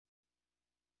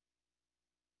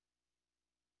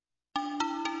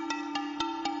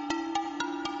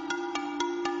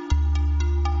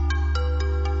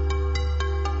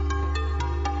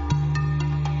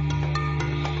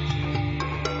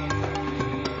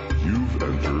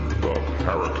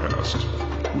Paracast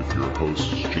with your hosts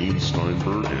Gene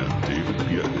Steinberg and David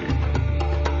Pietney.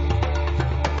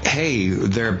 Hey,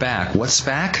 they're back. What's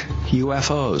back?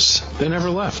 UFOs. They never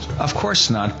left. Of course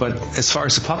not, but as far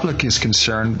as the public is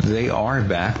concerned, they are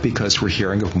back because we're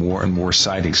hearing of more and more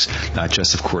sightings. Not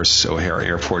just, of course, O'Hare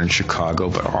Airport in Chicago,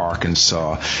 but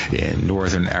Arkansas, in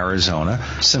northern Arizona.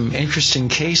 Some interesting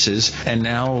cases, and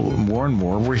now more and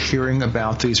more we're hearing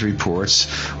about these reports,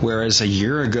 whereas a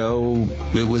year ago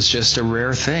it was just a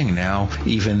rare thing. Now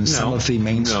even some of the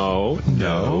main... No.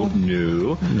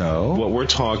 What we're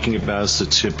talking about is the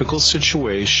typical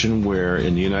situation where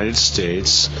in the United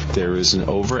States there is an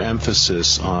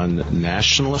overemphasis on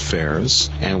national affairs,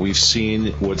 and we've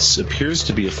seen what appears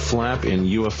to be a flap in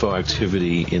UFO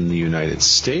activity in the United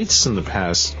States in the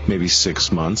past maybe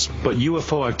 6 months, but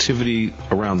UFO activity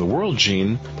around the world,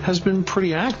 Gene, has been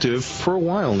pretty active for a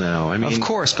while now. I mean, of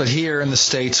course, but here in the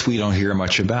States we don't hear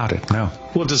much about it. No.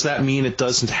 Well, does that mean it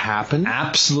doesn't happen?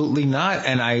 Absolutely not,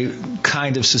 and I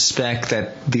kind of suspect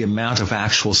that the amount of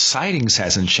actual sightings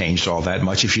hasn't changed all that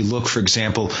much. If you look, for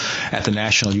example, at the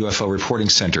National UFO Reporting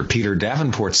Center, Peter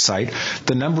Davenport's site,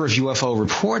 the number of UFO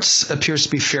reports appears to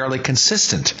be fairly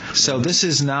consistent. So this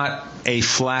is not a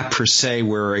flap per se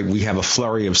where we have a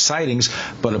flurry of sightings,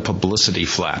 but a publicity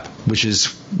flap, which is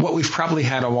what we've probably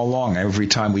had all along. Every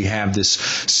time we have this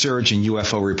surge in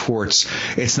UFO reports,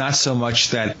 it's not so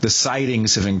much that the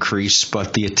sightings have increased,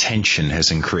 but the attention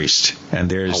has increased. And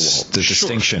there's the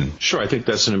distinction. Sure, I think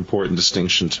that's an important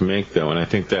distinction to make, though, and I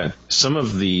think that some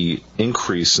of the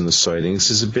increase in the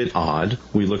sightings is a bit odd.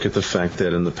 We look at the fact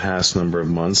that in the past number of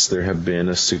months there have been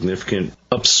a significant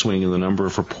upswing in the number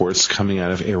of reports coming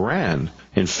out of Iran.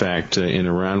 In fact, in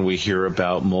Iran we hear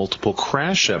about multiple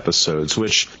crash episodes,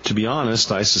 which, to be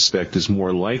honest, I suspect is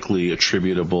more likely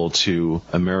attributable to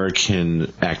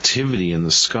American activity in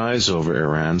the skies over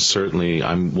Iran. Certainly,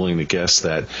 I'm willing to guess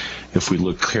that if we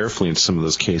look carefully in some of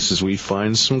those cases, we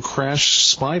find some crashed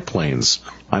spy planes.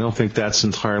 I don't think that's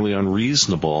entirely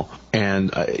unreasonable. And,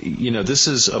 this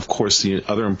is, of course, the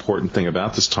other important thing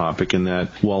about this topic, in that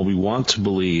while we want to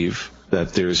believe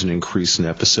that there's an increase in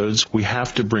episodes, we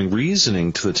have to bring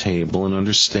reasoning to the table and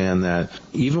understand that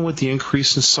even with the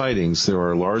increase in sightings, there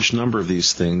are a large number of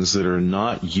these things that are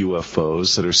not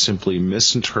UFOs, that are simply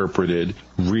misinterpreted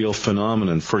real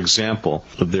phenomenon. For example,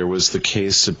 there was the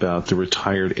case about the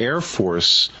retired Air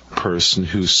Force person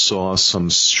who saw some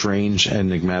strange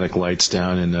enigmatic lights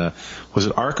down in, was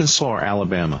it Arkansas or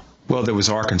Alabama? Well, there was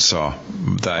Arkansas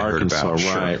that I heard about.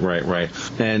 Right.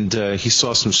 And he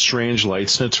saw some strange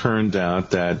lights, and it turned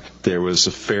out that there was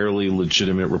a fairly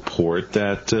legitimate report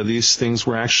that these things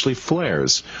were actually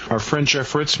flares. Our friend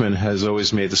Jeff Ritzman has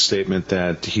always made the statement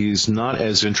that he's not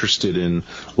as interested in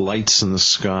lights in the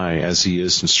sky as he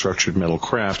is in structured metal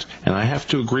craft, and I have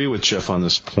to agree with Jeff on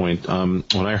this point. When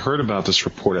I heard about this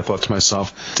report, I thought to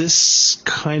myself, this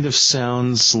kind of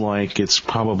sounds like it's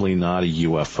probably not a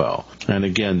UFO. And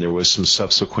again, there was some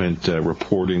subsequent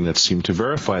reporting that seemed to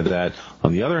verify that.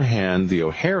 On the other hand, the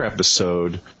O'Hare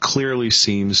episode clearly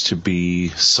seems to be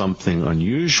something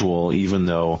unusual, even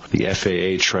though the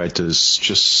FAA tried to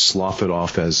just slough it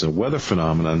off as a weather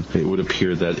phenomenon. It would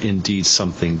appear that indeed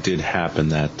something did happen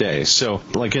that day. So,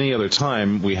 like any other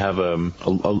time, we have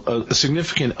a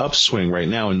significant upswing right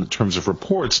now in terms of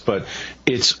reports, but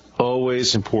it's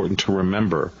always important to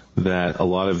remember that a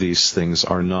lot of these things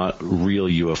are not real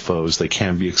UFOs. They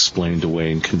can be explained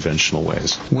away in conventional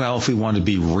ways. Well, if we want to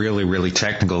be really, really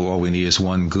technical, all we need is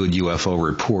one good UFO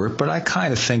report. But I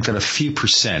kind of think that a few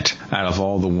percent out of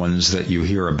all the ones that you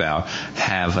hear about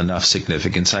have enough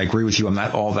significance. I agree with you. I'm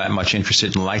not all that much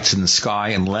interested in lights in the sky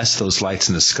unless those lights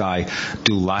in the sky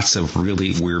do lots of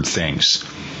really weird things.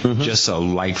 Mm-hmm. Just a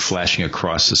light flashing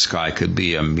across the sky could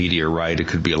be a meteorite. It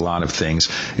could be a lot of things.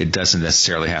 It doesn't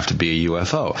necessarily have to be a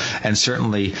UFO. And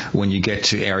certainly when you get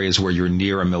to areas where you're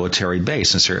near a military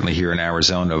base, and certainly here in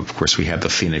Arizona, of course, we had the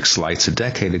Phoenix Lights a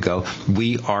decade ago,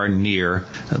 we are near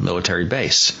a military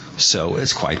base. So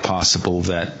it's quite possible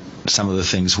that some of the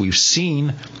things we've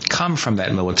seen come from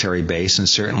that military base, and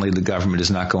certainly the government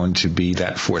is not going to be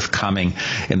that forthcoming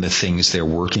in the things they're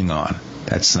working on.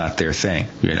 That's not their thing,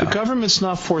 The government's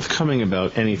not forthcoming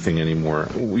about anything anymore.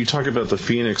 We talk about the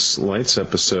Phoenix Lights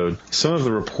episode. Some of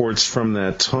the reports from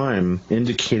that time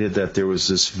indicated that there was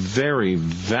this very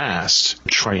vast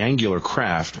triangular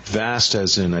craft. Vast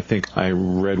as in, I think I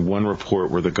read one report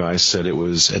where the guy said it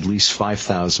was at least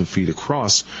 5,000 feet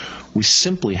across. We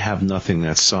simply have nothing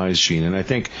that size, Gene. And I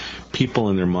think people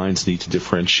in their minds need to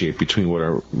differentiate between what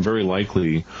are very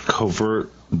likely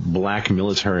covert black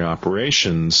military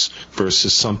operations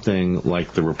versus something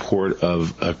like the report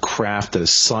of a craft that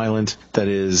is silent, that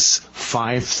is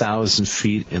 5,000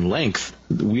 feet in length.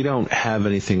 We don't have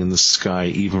anything in the sky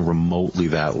even remotely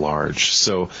that large.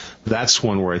 So that's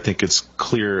one where I think it's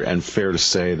clear and fair to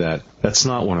say that that's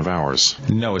not one of ours.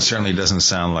 No, it certainly doesn't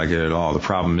sound like it at all. The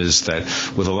problem is that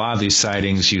with a lot of these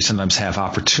sightings, you sometimes have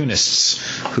opportunists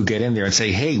who get in there and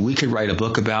say, hey, we could write a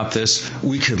book about this.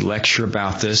 We could lecture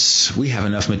about this. We have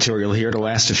enough material here to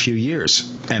last a few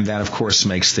years. And that, of course,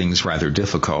 makes things rather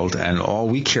difficult. And all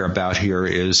we care about here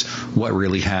is what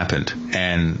really happened.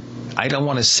 And I don't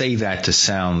want to say that to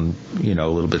sound, a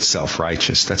little bit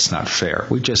self-righteous. That's not fair.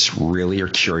 We just really are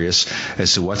curious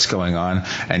as to what's going on.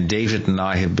 And David and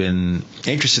I have been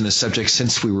interested in the subject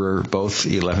since we were both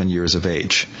 11 years of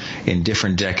age, in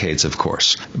different decades, of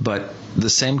course. But the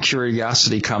same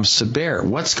curiosity comes to bear.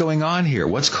 What's going on here?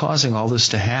 What's causing all this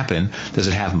to happen? Does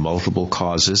it have multiple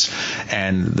causes?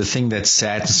 And the thing that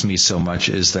saddens me so much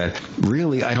is that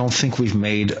really I don't think we've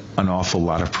made an awful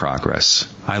lot of progress.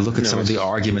 I look at some of the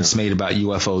arguments made about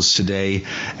UFOs today,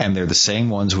 and they're the same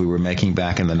ones we were making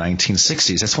back in the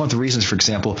 1960s. That's one of the reasons, for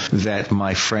example, that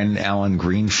my friend Allin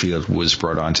Greenfield was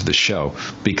brought onto the show,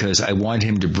 because I wanted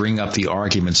him to bring up the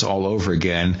arguments all over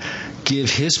again, give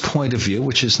his point of view,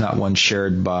 which is not one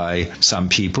shared by some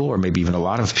people or maybe even a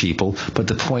lot of people, but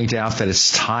to point out that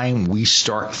it's time we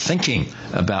start thinking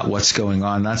about what's going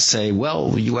on, not say,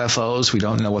 well, UFOs, we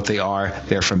don't know what they are,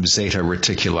 they're from Zeta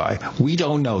Reticuli. We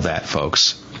don't know that,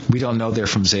 folks. We don't know they're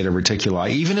from Zeta Reticuli.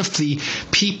 Even if the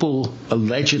people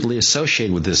allegedly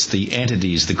associated with this, the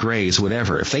entities, the Greys,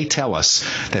 whatever, if they tell us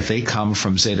that they come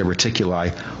from Zeta Reticuli,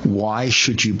 why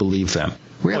should you believe them?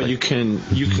 Really? Well, you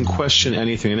can question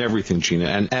anything and everything, Gina,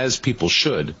 and as people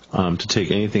should. To take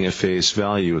anything at face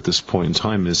value at this point in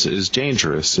time is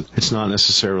dangerous. It's not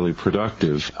necessarily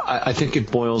productive. I think it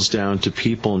boils down to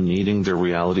people needing their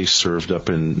reality served up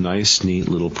in nice, neat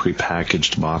little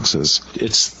prepackaged boxes.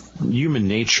 It's human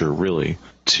nature, really,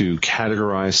 to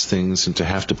categorize things and to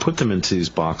have to put them into these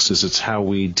boxes. It's how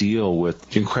we deal with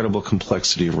the incredible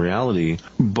complexity of reality.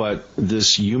 But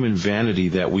this human vanity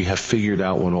that we have figured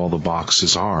out what all the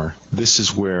boxes are, this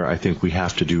is where I think we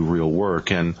have to do real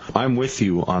work. And I'm with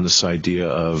you on this idea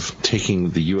of taking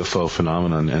the UFO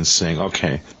phenomenon and saying,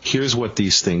 okay, here's what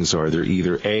these things are. They're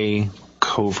either A,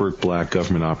 covert black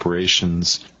government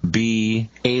operations, B,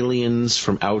 aliens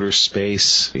from outer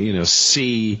space,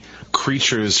 C,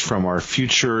 creatures from our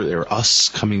future, they're us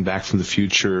coming back from the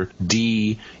future,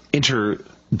 D,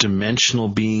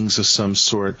 interdimensional beings of some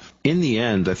sort. In the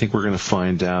end, I think we're going to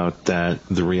find out that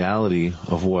the reality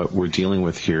of what we're dealing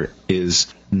with here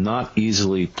is not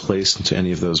easily placed into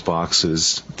any of those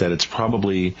boxes, that it's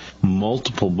probably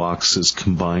multiple boxes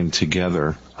combined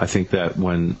together. I think that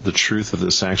when the truth of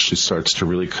this actually starts to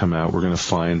really come out, we're going to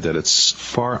find that it's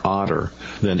far odder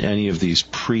than any of these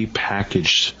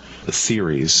pre-packaged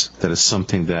theories, that it's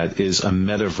something that is a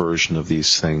meta version of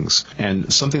these things.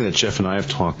 And something that Jeff and I have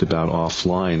talked about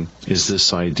offline is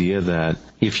this idea that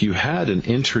if you had an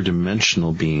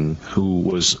interdimensional being who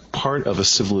was part of a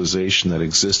civilization that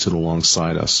existed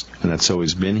alongside us, and that's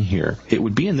always been here, it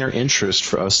would be in their interest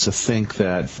for us to think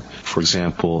that, for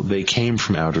example, they came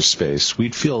from outer space.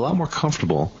 We'd feel a lot more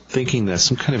comfortable thinking that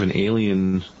some kind of an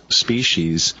alien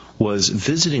species was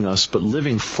visiting us but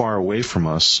living far away from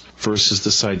us, versus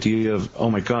this idea of, oh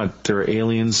my God, there are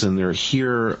aliens and they're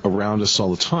here around us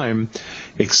all the time,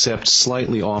 except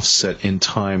slightly offset in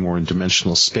time or in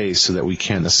dimensional space so that we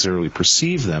can't necessarily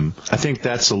perceive them. I think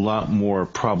that's a lot more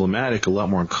problematic, a lot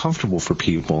more uncomfortable for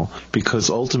people, because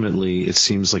ultimately it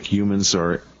seems like humans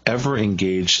are ever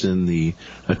engaged in the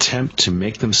attempt to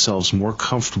make themselves more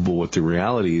comfortable with the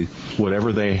reality,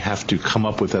 whatever they have to come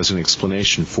up with as an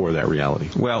explanation for that reality.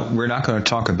 Well, we're not going to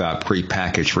talk about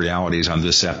prepackaged realities on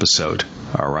this episode,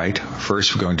 all right?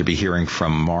 First, we're going to be hearing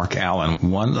from Mark Allin,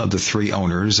 one of the three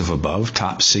owners of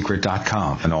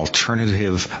AboveTopSecret.com, an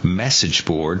alternative message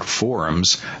board,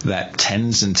 forums that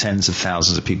tens and tens of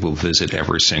thousands of people visit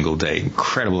every single day.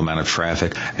 Incredible amount of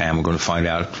traffic, and we're going to find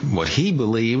out what he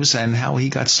believes and how he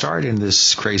got started in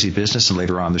this crazy business. And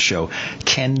later on the show,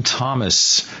 Kenn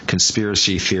Thomas,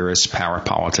 conspiracy theorist,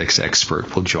 parapolitics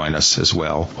expert, will join us as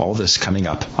well. All this coming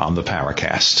up on the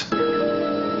Paracast.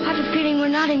 I have a feeling we're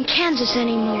not in Kansas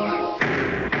anymore.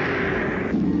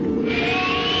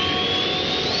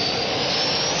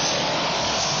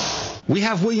 We We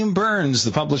have William Burns,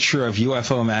 the publisher of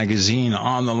UFO Magazine,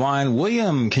 on the line.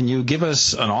 William, can you give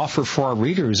us an offer for our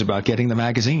readers about getting the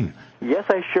magazine? Yes,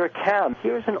 I sure can.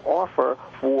 Here's an offer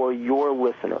for your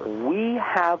listener. We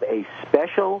have a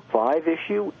special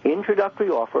 5-issue introductory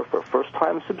offer for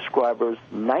first-time subscribers,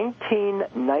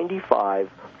 $19.95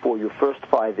 for your first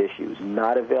 5 issues.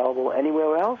 Not available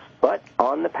anywhere else but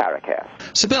on the Paracast.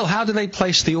 So, Bill, how do they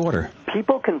place the order?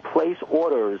 People can place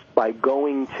orders by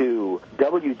going to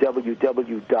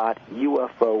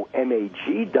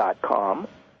www.ufomag.com.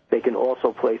 They can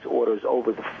also place orders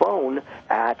over the phone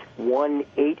at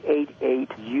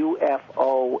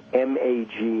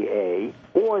 1-888-UFO-MAGA,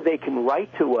 or they can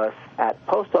write to us at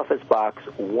Post Office Box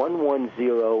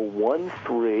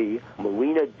 11013,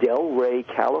 Marina Del Rey,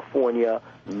 California,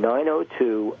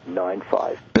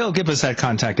 90295. Bill, give us that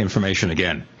contact information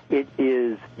again. It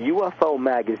is UFO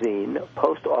Magazine,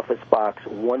 Post Office Box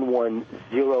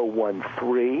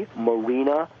 11013,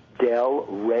 Marina Del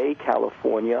Rey,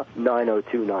 California,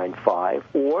 90295,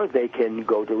 or they can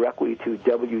go directly to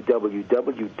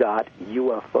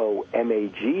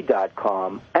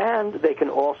www.ufomag.com, and they can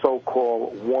also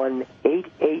call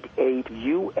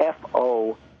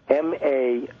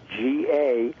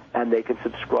 1-888-UFO-MAGA, and they can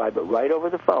subscribe right over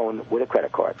the phone with a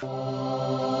credit card.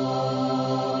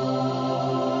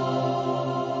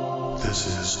 This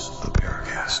is the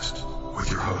Paracast with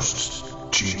your hosts,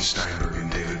 Gene Steinberg and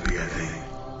David B. Allin.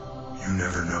 You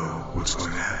never know what's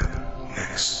going to happen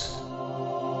next.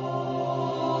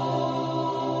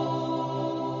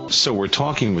 So we're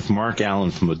talking with Mark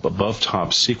Allin from Above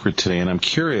Top Secret today, and I'm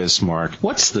curious, Mark,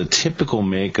 what's the typical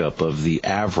makeup of the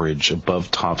average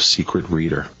Above Top Secret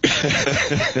reader?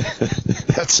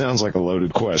 That sounds like a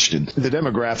loaded question. The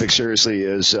demographic, seriously,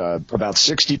 is about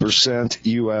 60%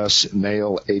 U.S.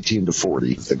 male 18 to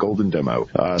 40, the golden demo.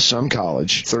 Some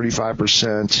college,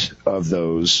 35% of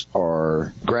those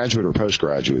are graduate or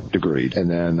postgraduate degreed. And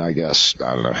then I guess,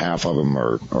 half of them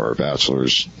are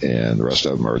bachelors, and the rest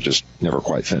of them are just never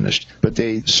quite finished. But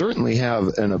they certainly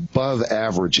have an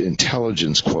above-average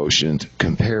intelligence quotient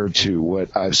compared to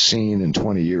what I've seen in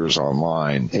 20 years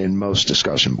online in most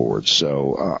discussion boards.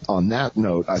 So on that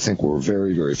note, I think we're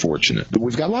very, very fortunate. But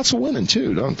we've got lots of women,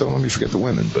 too. Don't let me forget the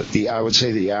women. But I would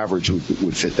say the average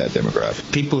would fit that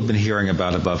demographic. People have been hearing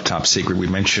about Above Top Secret. We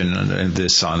mentioned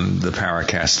this on the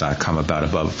Paracast.com, about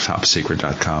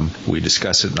AboveTopSecret.com. We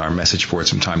discuss it in our message boards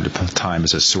from time to time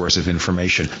as a source of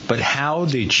information. But how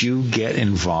did you get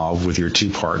involved with your two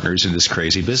partners in this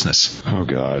crazy business? Oh,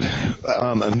 God.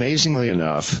 Amazingly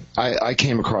enough, I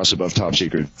came across Above Top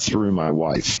Secret through my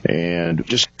wife and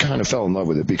just kind of fell in love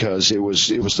with it because it was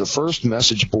the first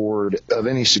message board of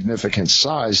any significant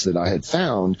size that I had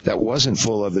found that wasn't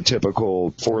full of the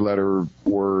typical 4-letter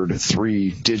word,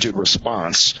 3-digit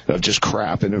response of just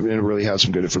crap, and it really had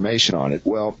some good information on it.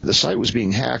 Well, the site was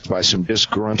being hacked by some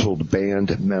disgruntled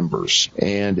band members,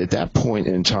 and at that point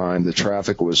in time, the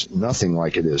traffic was nothing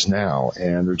like it is now,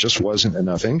 and there just wasn't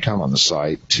enough income on the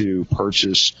site to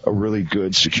purchase a really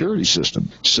good security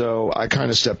system. So I kind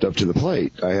of stepped up to the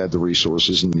plate. I had the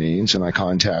resources and the means, and I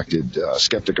contacted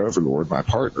Skeptic Overlord, my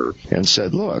partner, and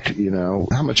said, look,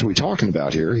 how much are we talking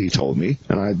about here? He told me,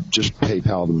 and I just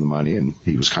PayPal'd him the money, and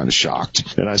he was kind of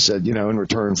shocked. And I said, in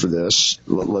return for this,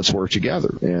 let's work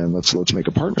together, and let's make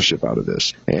a partnership out of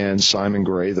this. And Simon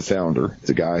Gray, the founder,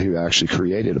 the guy who actually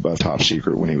created Above Top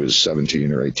Secret when he was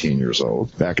 17 or 18 years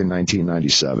old, back in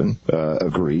 1997,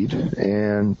 agreed,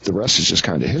 and the rest is just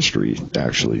kind of history,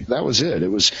 actually. That was it. It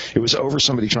was over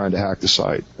somebody trying to hack the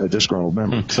site, a disgruntled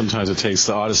member. Sometimes it takes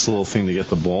the oddest little thing to get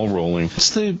the ball rolling. What's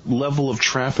the level of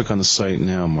traffic on the site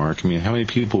now, Mark? I mean, how many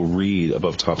people read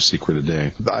Above Top Secret a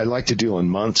day? I like to deal in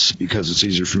months because it's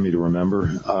easier for me to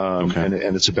remember,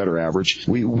 and it's a better average.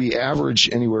 We average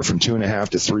anywhere from 2.5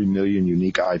 to 3 million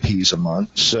unique IPs a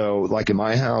month. So, like in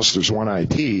my house, there's one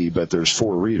IP, but there's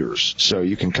 4 readers. So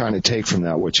you can kind of take from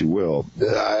that what you will.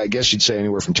 I guess you'd say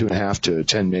anywhere from 2.5 to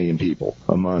 10 million people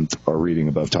a month are reading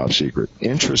Above Top Secret.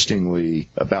 Interestingly,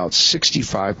 about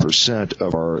 65%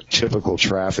 of our typical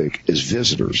traffic is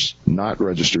visitors, not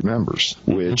registered members,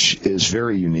 which is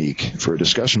very unique for a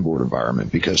discussion board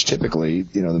environment because typically,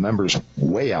 the members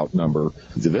way outnumber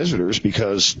the visitors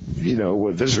because,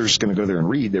 what visitors are going to go there and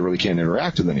read, they really can't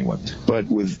interact with anyone. But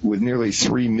with nearly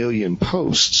 3 million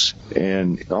posts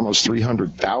and almost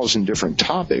 300,000 different different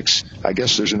topics, I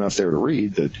guess there's enough there to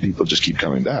read that people just keep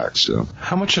coming back. So,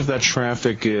 how much of that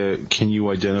traffic can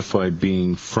you identify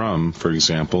being from, for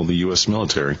example, the U.S.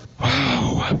 military?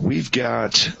 Oh, we've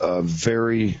got a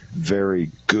very, very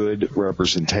good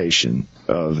representation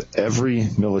of every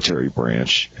military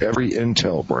branch, every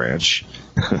intel branch,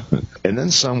 and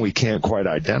then some we can't quite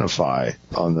identify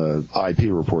on the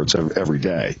IP reports every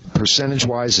day.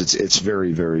 Percentage-wise, it's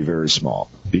very, very, very small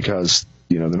because,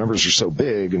 the numbers are so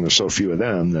big and there's so few of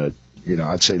them that,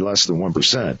 I'd say less than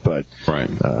 1%, but right.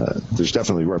 There's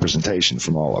definitely representation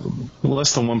from all of them. Well,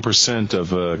 less than 1%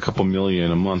 of a couple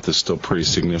million a month is still pretty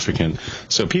significant.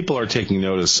 So people are taking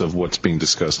notice of what's being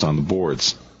discussed on the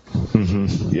boards.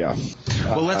 Mm-hmm. Yeah.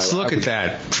 Well, let's look at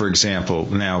that, for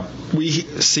example. Now, we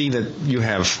see that you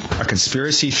have a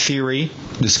conspiracy theory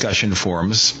discussion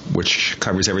forums, which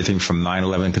covers everything from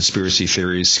 9/11 conspiracy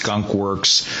theories, skunk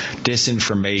works,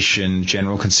 disinformation,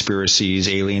 general conspiracies,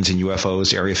 aliens and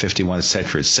UFOs, Area 51,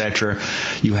 etc., etc.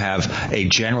 You have a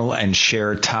general and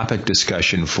shared topic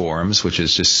discussion forums, which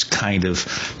is just kind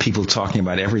of people talking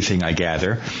about everything, I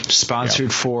gather.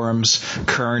 Sponsored forums,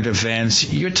 current events.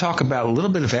 You talk about a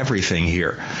little bit of everything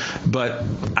here. But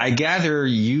I gather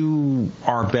you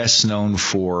are best known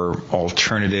for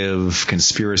alternative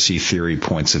conspiracy theory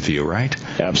points of view, right?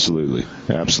 Absolutely.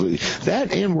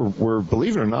 That, and we're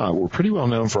believe it or not, we're pretty well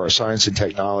known for our science and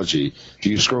technology. If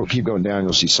you keep going down,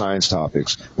 you'll see science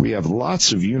topics. We have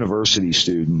lots of university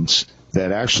students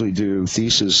that actually do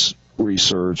thesis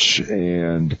research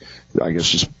and I guess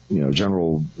just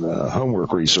general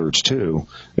homework research too,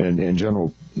 and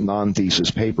general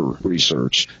non-thesis paper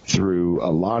research through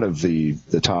a lot of the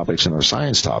topics in our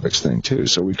science topics thing too.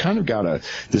 So we've kind of got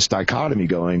this dichotomy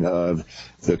going of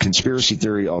the conspiracy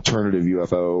theory, alternative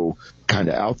UFO kind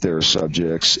of out there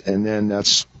subjects, and then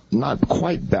that's not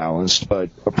quite balanced, but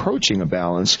approaching a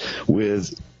balance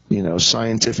with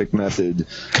scientific method,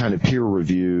 kind of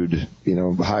peer-reviewed,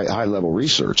 high-level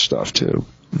research stuff, too.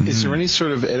 Is there any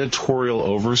sort of editorial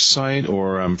oversight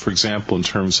or, for example, in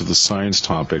terms of the science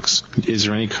topics, is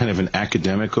there any kind of an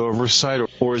academic oversight?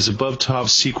 Or is Above Top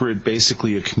Secret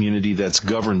basically a community that's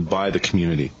governed by the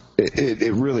community?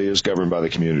 It really is governed by the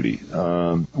community.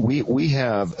 We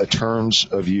have a terms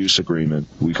of use agreement.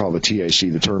 We call the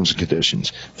TAC, the terms and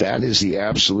conditions. That is the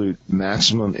absolute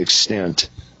maximum extent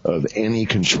of any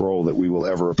control that we will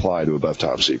ever apply to Above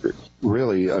Top Secret.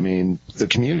 Really, I mean, the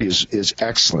community is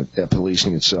excellent at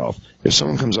policing itself. If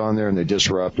someone comes on there and they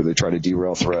disrupt or they try to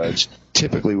derail threads,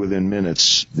 typically within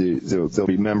minutes, there'll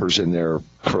be members in there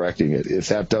correcting it. If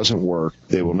that doesn't work,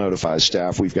 they will notify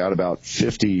staff. We've got about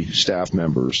 50 staff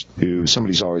members who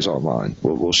somebody's always online.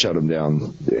 We'll shut them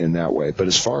down in that way. But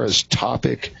as far as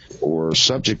topic or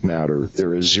subject matter,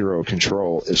 there is zero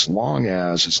control as long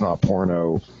as it's not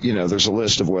porno. There's a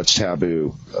list of what's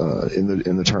taboo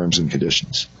in the terms and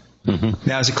conditions. Mm-hmm.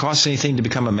 Now, does it cost anything to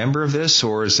become a member of this,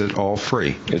 or is it all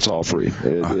free? It's all free.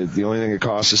 The only thing it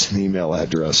costs is an email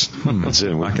address. That's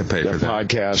it. I can pay for that.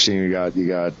 Podcasting, you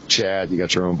got chat, you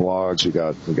got your own blogs, we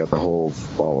got the whole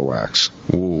ball of wax.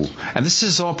 Ooh. And this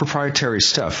is all proprietary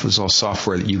stuff. This is all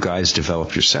software that you guys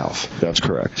developed yourself. That's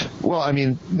correct. Well, I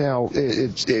mean, now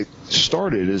it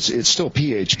started it's still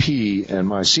PHP and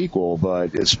MySQL,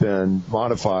 but it's been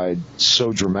modified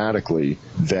so dramatically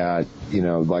that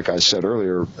like I said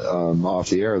earlier off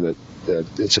the air, that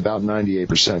it's about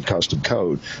 98% custom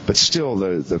code, but still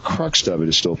the crux of it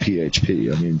is still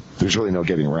PHP. I mean, there's really no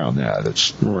getting around that.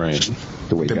 It's right. Just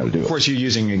the way you got to do it. Of course, you're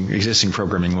using existing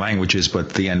programming languages,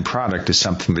 but the end product is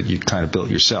something that you kind of built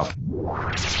yourself.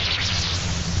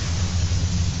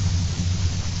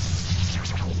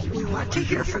 We want to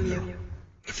hear from you.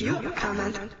 If you have a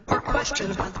comment or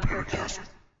question about the Paracast,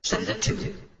 send it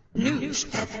to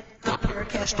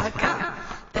news@theparacast.com.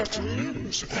 That's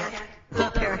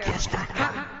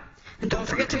news@theparacast.com. And don't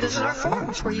forget to visit our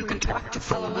forums where you can talk to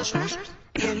fellow listeners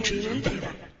and Gene and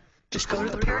David. Just go to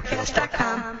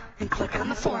theparacast.com and click on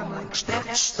the forum links.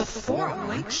 That's the forum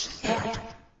links at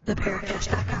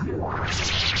theparacast.com.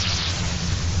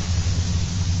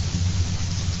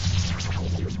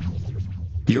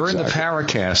 You're in the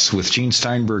Paracast with Gene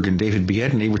Steinberg and David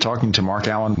Biedney. We're talking to Mark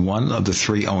Allin, one of the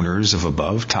three owners of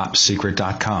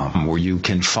AboveTopSecret.com, where you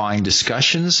can find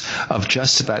discussions of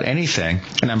just about anything.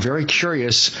 And I'm very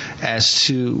curious as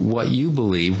to what you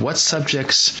believe. What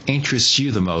subjects interest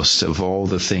you the most of all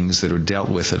the things that are dealt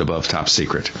with at Above Top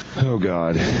Secret? Oh,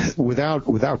 God.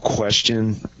 Without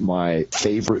question, my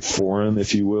favorite forum,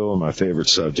 if you will, and my favorite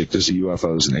subject is the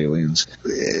UFOs and aliens.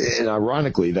 And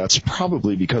ironically, that's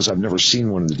probably because I've never seen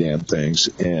one one of the damn things,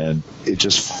 and it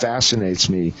just fascinates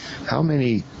me how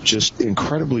many just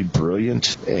incredibly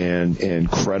brilliant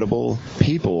and credible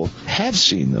people have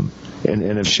seen them and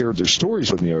have shared their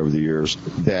stories with me over the years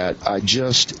that I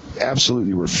just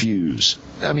absolutely refuse.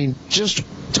 I mean, just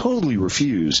totally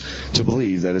refuse to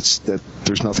believe that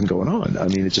there's nothing going on. I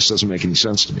mean, it just doesn't make any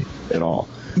sense to me at all.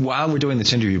 While we're doing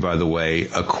this interview, by the way,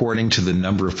 according to the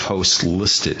number of posts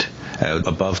listed at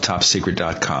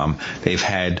abovetopsecret.com, they've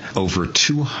had over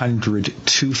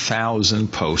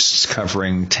 202,000 posts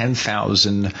covering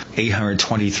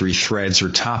 10,823 threads or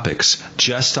topics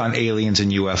just on aliens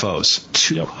and UFOs.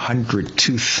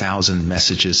 202,000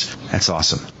 messages. That's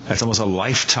awesome. That's almost a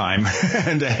lifetime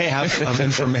and a half of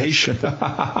information.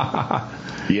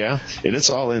 Yeah, and it's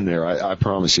all in there. I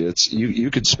promise you. You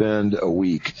could spend a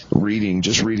week reading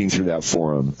through that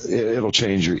forum. It'll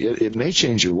change it may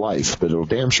change your life, but it'll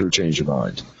damn sure change your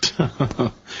mind.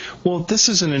 Well, this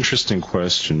is an interesting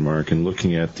question, Mark, and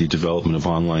looking at the development of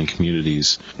online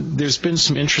communities. There's been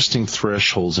some interesting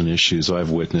thresholds and issues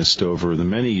I've witnessed over the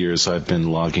many years I've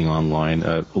been logging online.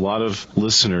 A lot of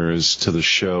listeners to the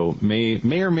show may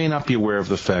or may not be aware of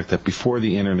the fact that before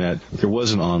the internet, there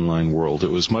was an online world. It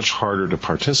was much harder to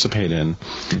participate in,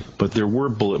 but there were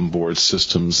bulletin board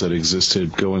systems that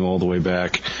existed going all the way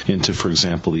back into, for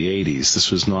example, the 80s.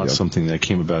 This was not something that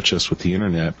came about just with the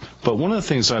internet. But one of the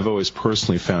things I've always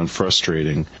personally found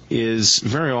frustrating is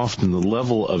very often the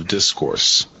level of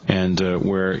discourse, and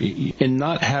where in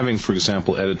not having, for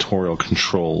example, editorial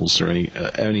controls or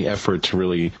any effort to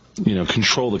really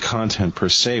control the content per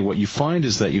se, what you find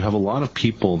is that you have a lot of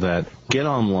people that get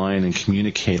online and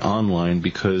communicate online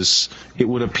because it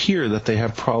would appear that they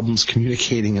have problems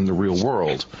communicating in the real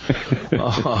world.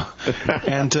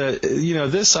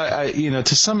 This,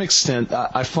 to some extent,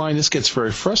 I find this gets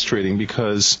very frustrating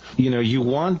because, you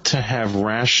want to have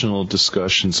rational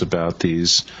discussions about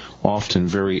these often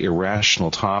very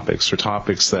irrational topics, or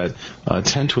topics that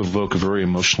tend to evoke a very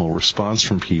emotional response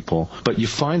from people. But you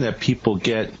find that people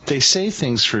they say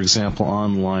things, for example,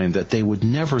 online that they would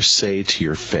never say to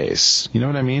your face. You know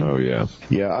what I mean? Oh, yeah.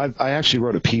 Yeah, I actually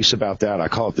wrote a piece about that. I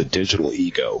call it the digital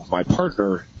ego. My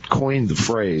partner coined the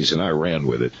phrase, and I ran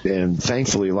with it. And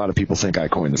thankfully, a lot of people think I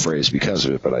coined the phrase because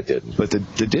of it, but I didn't. But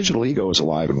the digital ego is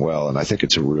alive and well, and I think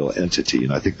it's a real entity,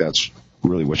 and I think that's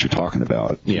really what you're talking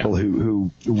about. Yeah. People who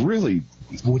really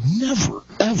would never,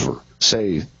 ever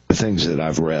say the things that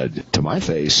I've read to my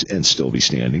face and still be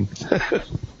standing.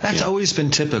 That's always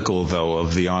been typical, though,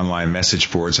 of the online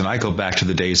message boards, and I go back to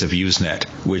the days of Usenet,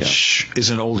 which is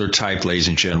an older type, ladies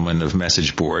and gentlemen, of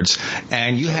message boards,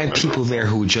 and you had people there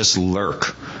who would just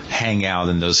lurk, hang out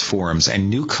in those forums, and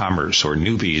newcomers or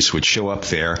newbies would show up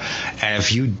there, and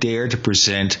if you dared to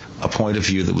present a point of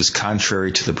view that was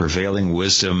contrary to the prevailing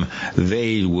wisdom,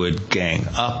 they would gang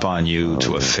up on you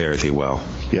to a fare thee well.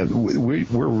 Yeah,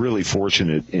 we're really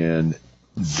fortunate, and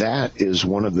that is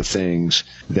one of the things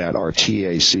that our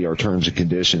TAC, our terms and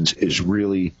conditions, is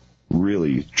really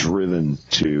driven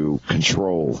to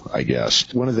control, I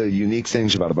guess. One of the unique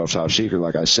things about Above Top Secret,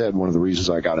 like I said, one of the reasons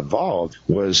I got involved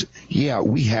was,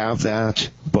 we have that,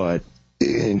 but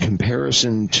in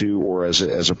comparison to, or as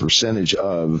a percentage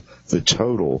of the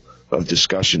total of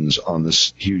discussions on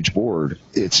this huge board,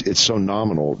 it's so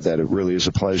nominal that it really is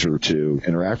a pleasure to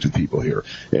interact with people here.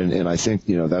 And I think,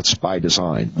 that's by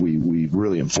design. We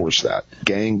really enforce that.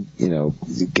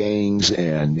 Gangs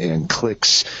and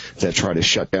cliques that try to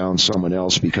shut down someone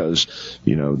else because,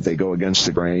 they go against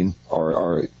the grain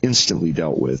are instantly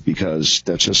dealt with, because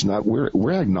that's just not,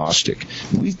 we're agnostic.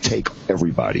 We take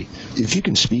everybody. If you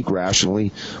can speak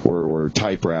rationally or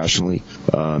type rationally,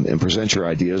 and present your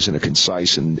ideas in a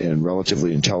concise and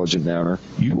relatively intelligent manner,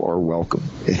 you are welcome.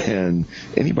 And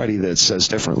anybody that says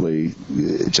differently,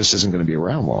 it just isn't going to be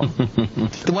around long.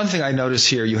 The one thing I notice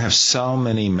here, you have so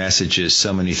many messages,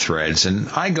 so many threads, and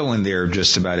I go in there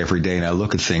just about every day and I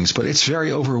look at things, but it's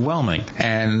very overwhelming.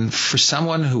 And for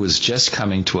someone who is just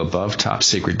coming to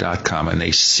abovetopsecret.com and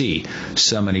they see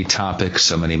so many topics,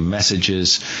 so many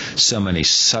messages, so many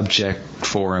subject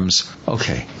forums,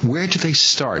 okay, where do they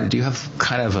start? Do you have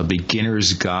kind of a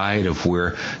beginner's guide of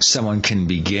where someone can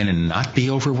begin and not be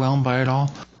overwhelmed by it all?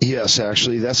 Yes,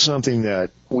 actually, that's something that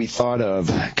we thought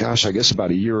of, I guess about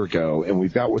a year ago, and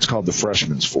we've got what's called the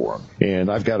Freshman's Forum.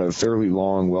 And I've got a fairly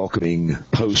long welcoming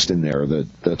post in there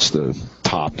that's the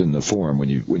top in the forum when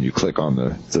you click on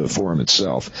the forum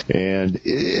itself. And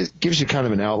it gives you kind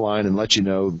of an outline and lets you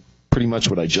know pretty much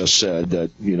what I just said,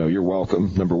 that, you're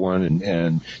welcome, number one,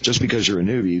 and just because you're a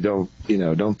newbie, don't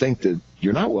think that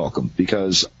you're not welcome,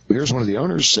 because here's one of the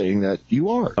owners saying that you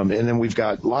are. And then we've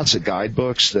got lots of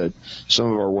guidebooks that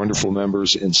some of our wonderful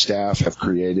members and staff have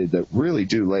created that really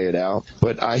do lay it out.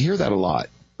 But I hear that a lot.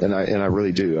 And I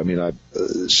really do. I mean,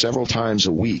 several times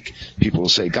a week, people will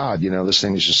say, God, this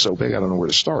thing is just so big, I don't know where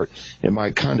to start. And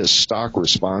my kind of stock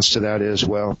response to that is,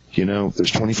 well, there's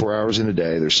 24 hours in a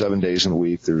day, there's 7 days in a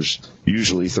week, there's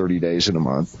usually 30 days in a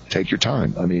month. Take your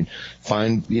time. I mean,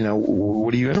 find,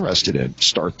 what are you interested in?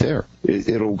 Start there.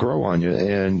 It'll grow on you,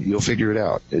 and you'll figure it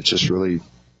out. It's just really...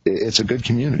 It's a good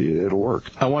community. It'll work.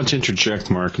 I want to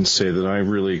interject, Mark, and say that I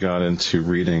really got into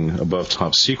reading Above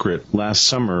Top Secret last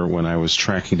summer when I was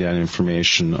tracking down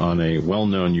information on a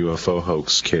well-known UFO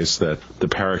hoax case that the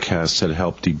Paracast had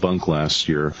helped debunk last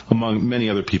year, among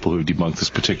many other people who debunked this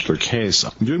particular case.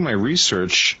 Doing my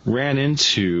research, ran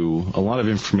into a lot of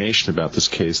information about this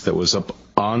case that was up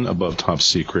on Above Top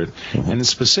Secret, and in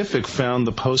specific found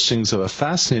the postings of a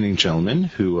fascinating gentleman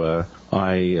who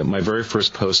my very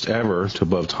first post ever to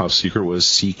Above Top Secret was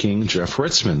seeking Jeff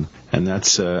Ritzmann, and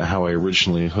that's how I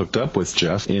originally hooked up with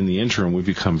Jeff. In the interim, we've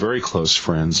become very close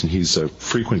friends, and he's a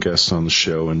frequent guest on the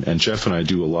show, and Jeff and I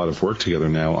do a lot of work together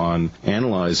now on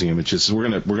analyzing images. We're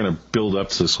gonna build up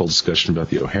to this whole discussion about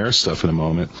the O'Hare stuff in a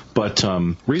moment, but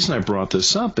reason I brought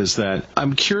this up is that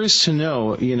I'm curious to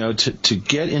know, to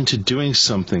get into doing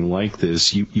something like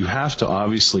this, you have to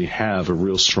obviously have a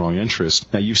real strong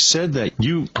interest. Now, you've said that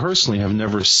you personally have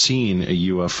never seen a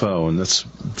UFO, and that's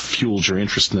fueled your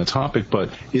interest in the topic, but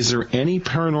is there any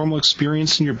paranormal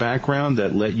experience in your background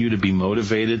that led you to be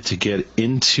motivated to get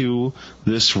into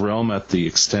this realm at the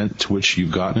extent to which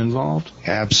you've gotten involved?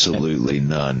 Absolutely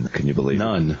none. Can you believe it?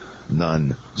 None.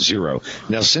 Zero.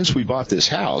 Now, since we bought this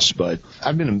house, but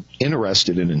I've been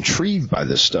interested and intrigued by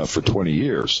this stuff for 20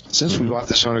 years. Since we bought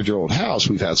this 100-year-old house,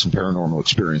 we've had some paranormal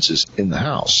experiences in the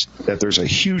house. That there's a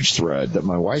huge thread that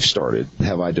my wife started,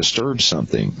 Have I Disturbed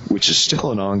Something, which is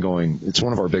still an ongoing, it's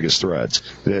one of our biggest threads.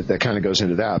 That kind of goes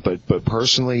into that. But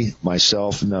personally,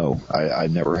 myself, no. I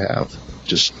never have.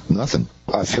 Just nothing.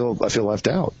 I feel left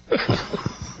out.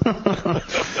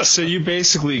 So you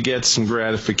basically get some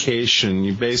gratification.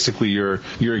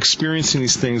 You're experiencing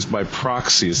these things by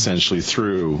proxy, essentially,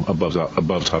 through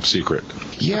Above Top Secret.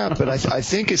 Yeah, but I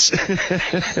think it's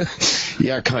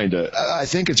yeah, kind of. I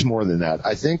think it's more than that.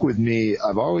 I think with me,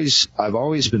 I've always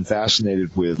been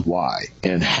fascinated with why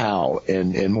and how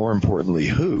and more importantly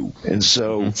who. And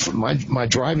so my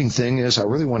driving thing is I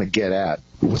really want to get at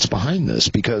what's behind this,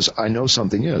 because I know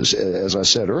something is. As I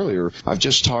said earlier, I've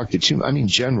just talked to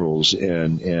generals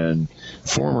and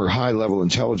former high-level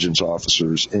intelligence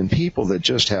officers and people that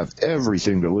just have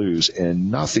everything to lose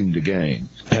and nothing to gain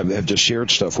have just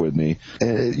shared stuff with me.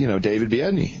 And, David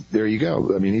Biedney, there you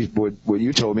go. I mean, what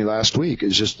you told me last week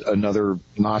is just another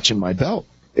notch in my belt.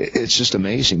 It's just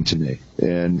amazing to me,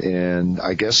 and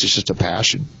I guess it's just a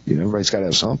passion. Everybody's got to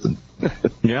have something.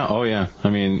 Yeah, oh yeah. I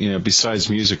mean, besides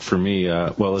music for me,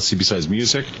 besides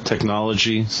music,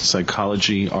 technology,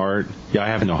 psychology, art. Yeah, I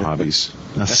have no hobbies.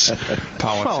 That's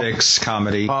Politics,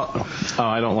 comedy.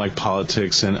 I don't like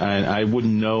politics, and I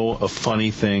wouldn't know a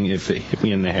funny thing if it hit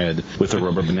me in the head with a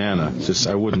rubber banana.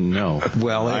 I wouldn't know.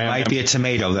 Well, it might be a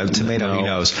tomato. That tomato, he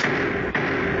knows.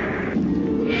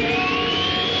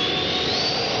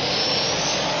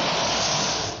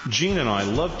 Gene and I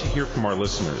love to hear from our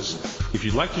listeners. If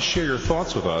you'd like to share your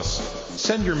thoughts with us,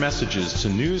 send your messages to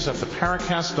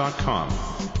news@theparacast.com.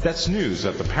 That's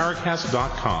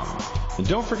news@theparacast.com. And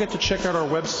don't forget to check out our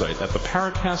website at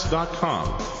theparacast.com,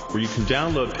 where you can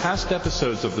download past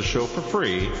episodes of the show for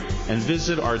free and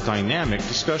visit our dynamic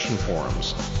discussion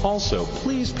forums. Also,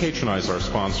 please patronize our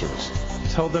sponsors.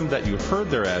 Tell them that you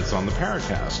heard their ads on the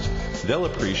Paracast. They'll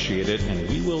appreciate it, and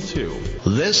we will too.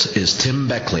 This is Tim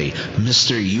Beckley,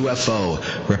 Mr. UFO,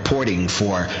 reporting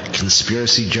for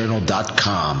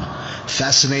ConspiracyJournal.com.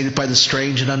 Fascinated by the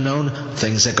strange and unknown,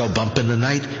 things that go bump in the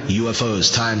night,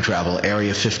 UFOs, time travel,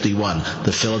 Area 51,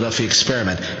 the Philadelphia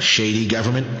experiment, shady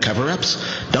government cover-ups?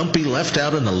 Don't be left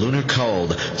out in the lunar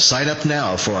cold. Sign up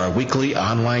now for our weekly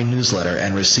online newsletter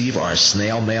and receive our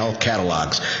snail mail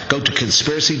catalogs. Go to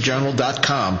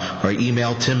ConspiracyJournal.com or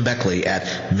email Tim Beckley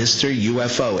at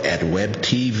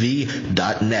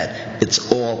MrUFO@webtv.net.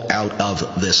 It's all out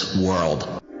of this world.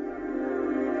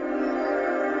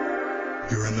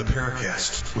 You're in the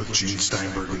Paracast with Gene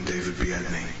Steinberg and David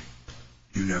Biedney.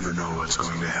 You never know what's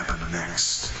going to happen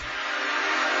next.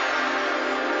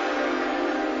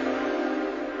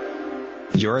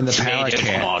 You're in the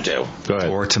Paracast. Go ahead.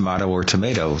 Or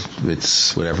tomato.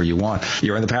 It's whatever you want.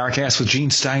 You're in the Paracast with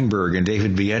Gene Steinberg and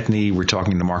David Bietney. We're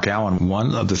talking to Mark Allin,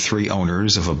 one of the 3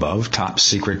 owners of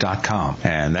AboveTopSecret.com.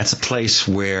 And that's a place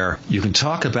where you can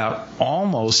talk about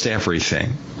almost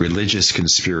everything. Religious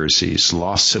conspiracies,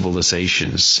 lost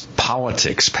civilizations,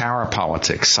 politics,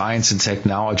 parapolitics, science and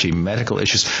technology, medical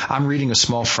issues. I'm reading a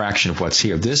small fraction of what's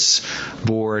here. This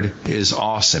board is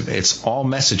awesome. It's all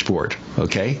message board,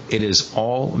 okay? It is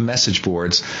all message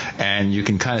boards, and you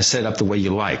can kind of set it up the way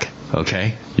you like,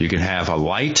 okay? You can have a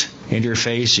light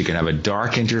interface. You can have a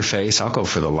dark interface. I'll go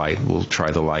for the light. We'll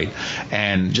try the light.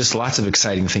 And just lots of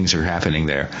exciting things are happening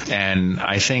there. And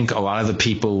I think a lot of the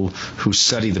people who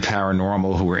study the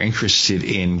paranormal, who are interested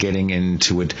in getting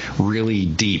into it really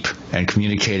deep and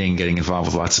communicating, getting involved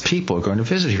with lots of people, are going to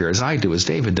visit here, as I do, as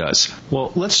David does.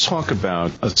 Well, let's talk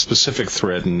about a specific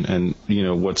thread and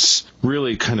what's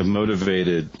really kind of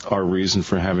motivated our reason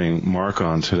for having Mark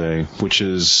on today, which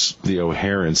is the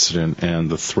O'Hare incident and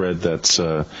the thread that's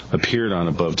appeared on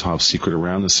Above Top Secret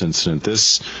around this incident.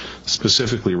 This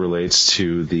specifically relates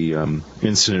to the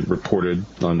incident reported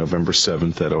on November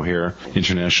 7th at O'Hare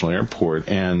International Airport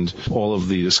and all of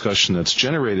the discussion that's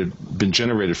been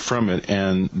generated from it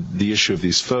and the issue of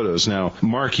these photos. Now,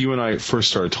 Mark, you and I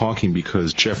first started talking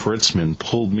because Jeff Ritzman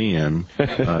pulled me in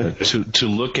to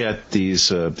look at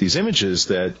these images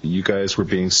that you guys were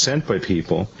being sent by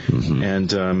people. Mm-hmm. And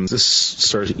this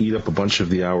started to eat up a bunch of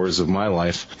the hours of my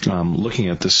life looking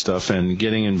at this stuff and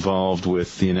getting involved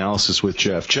with the analysis with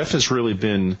Jeff. Jeff has really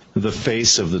been the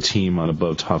face of the team on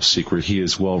Above Top Secret. He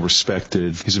is well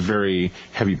respected. He's a very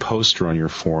heavy poster on your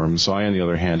forums. I, on the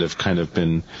other hand, have kind of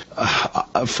been,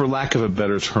 for lack of a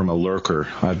better term, a lurker.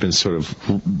 I've been sort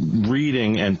of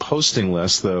reading and posting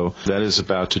less, though that is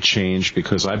about to change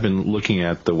because I've been looking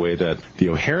at the way that the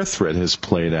O'Hare thread has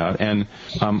played out. And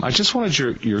I just wanted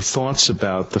your thoughts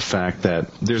about the fact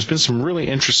that there's been some really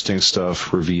interesting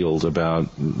stuff revealed about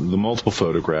the multiple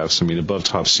photographs. I mean, Above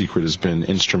Top Secret has been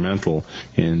instrumental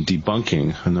in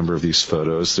debunking a number of these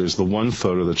photos. There's the one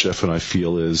photo that Jeff and I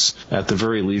feel is, at the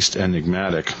very least,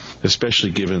 enigmatic,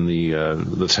 especially given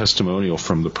the testimonial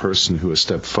from the person who has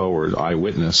stepped forward,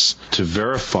 eyewitness, to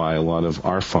verify a lot of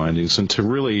our findings and to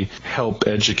really help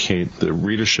educate the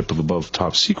readership of Above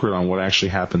Top Secret on what actually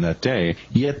happened that day.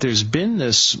 Yet there's been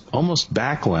this almost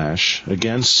backlash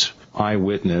against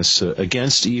eyewitness,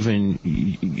 against even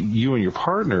you and your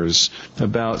partners,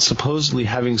 about supposedly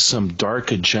having some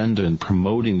dark agenda in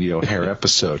promoting the O'Hare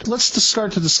episode. Let's just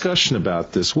start the discussion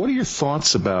about this. What are your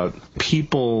thoughts about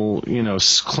people,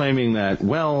 claiming that,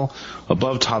 well,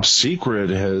 Above Top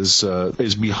Secret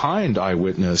is behind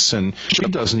eyewitness and she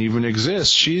doesn't even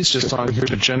exist. She's just on here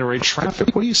to generate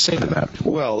traffic. What do you say to that?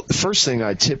 Well, the first thing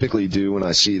I typically do when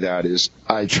I see that is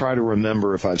I try to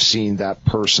remember if I've seen that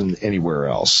person anywhere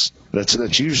else.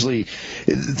 That's usually,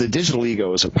 the digital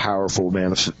ego is a powerful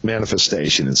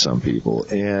manifestation in some people.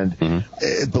 And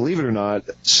believe it or not,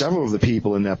 several of the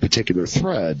people in that particular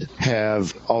thread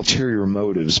have ulterior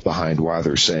motives behind why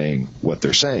they're saying what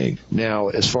they're saying. Now,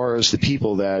 as far as the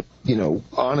people that,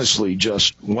 honestly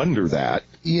just wonder that,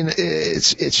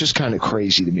 it's just kind of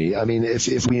crazy to me. I mean,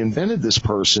 if we invented this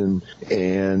person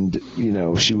and,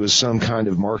 she was some kind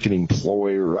of marketing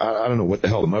ploy, or I don't know what the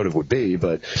hell the motive would be,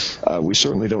 but we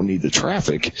certainly don't need the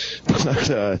traffic.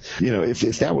 But,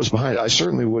 if that was behind it, I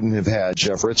certainly wouldn't have had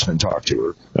Jeff Ritzman talk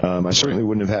to her. I certainly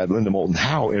wouldn't have had Linda Moulton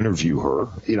Howe interview her.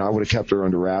 I would have kept her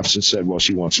under wraps and said, well,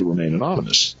 she wants to remain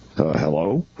anonymous.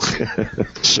 Hello?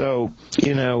 So,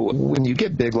 when you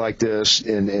get big like this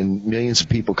and millions of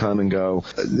people come and go,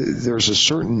 there's a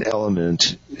certain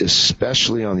element,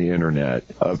 especially on the internet,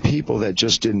 of people that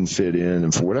just didn't fit in,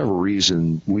 and for whatever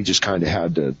reason, we just kind of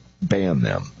had to ban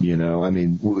them, I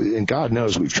mean, and God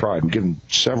knows we've tried. We've given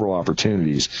several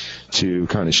opportunities to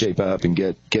kind of shape up and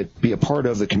be a part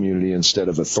of the community instead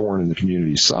of a thorn in the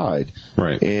community's side.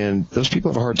 Right. And those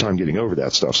people have a hard time getting over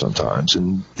that stuff sometimes,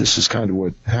 and this is kind of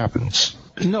what happens.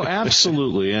 No,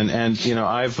 absolutely. And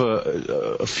I've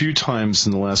a few times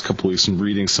in the last couple of weeks in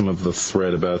reading some of the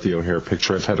thread about the O'Hare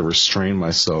picture, I've had to restrain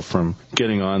myself from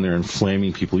getting on there and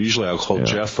flaming people. Usually I'll call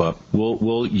Jeff up.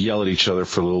 We'll yell at each other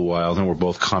for a little while, then we'll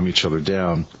both calm each other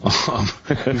down.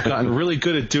 We've gotten really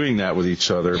good at doing that with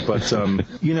each other. But,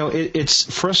 it's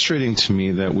frustrating to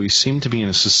me that we seem to be in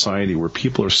a society where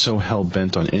people are so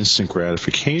hell-bent on instant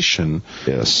gratification.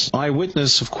 Yes.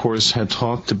 Eyewitness, of course, had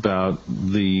talked about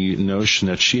the notion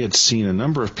mentioned that she had seen a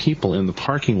number of people in the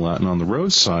parking lot and on the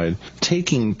roadside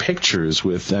taking pictures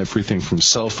with everything from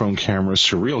cell phone cameras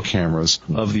to real cameras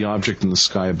of the object in the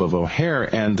sky above O'Hare.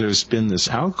 And there's been this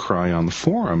outcry on the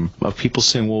forum of people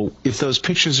saying, well, if those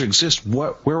pictures exist,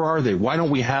 where are they? Why don't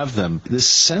we have them? This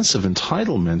sense of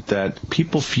entitlement that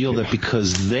people feel that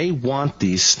because they want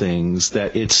these things,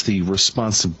 that it's the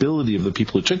responsibility of the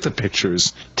people who took the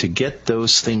pictures to get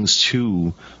those things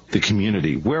to the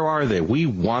community. Where are they? We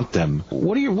want them.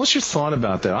 What's your thought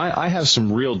about that? I have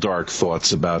some real dark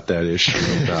thoughts about that issue,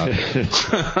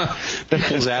 about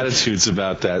people's attitudes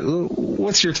about that.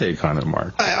 What's your take on it,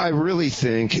 Mark? I really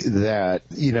think that,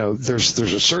 there's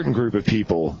a certain group of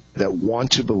people that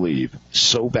want to believe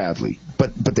so badly,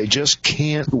 but they just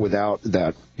can't without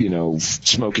that,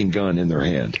 smoking gun in their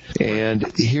hand. And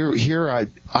here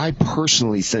I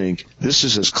personally think this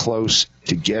is as close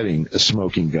to getting a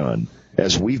smoking gun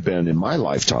as we've been in my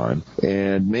lifetime,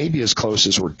 and maybe as close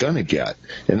as we're going to get.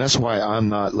 And that's why I'm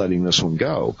not letting this one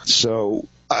go. So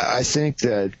I think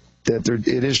that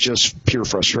it is just pure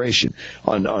frustration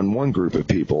on one group of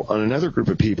people. On another group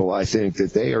of people, I think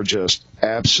that they are just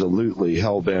absolutely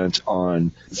hell-bent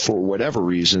on, for whatever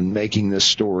reason, making this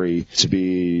story to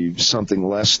be something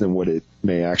less than what it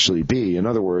may actually be. In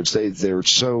other words, they're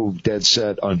so dead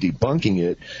set on debunking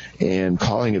it and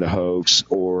calling it a hoax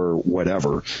or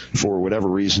whatever, for whatever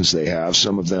reasons they have.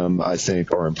 Some of them, I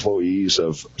think, are employees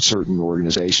of certain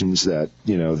organizations that,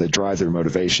 that drive their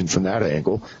motivation from that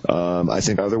angle. I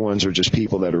think other ones are just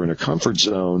people that are in a comfort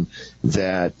zone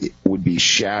that would be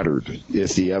shattered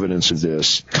if the evidence of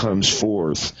this comes forth.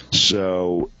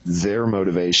 So their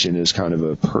motivation is kind of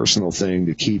a personal thing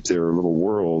to keep their little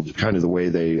world kind of the way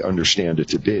they understand it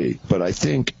to be. But I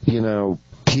think,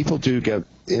 people do get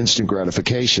instant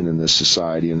gratification in this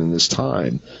society and in this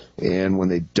time. And when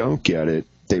they don't get it,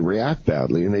 they react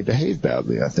badly and they behave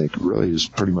badly, I think, really is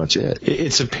pretty much it.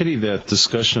 It's a pity that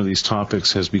discussion of these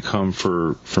topics has become,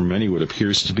 for many, what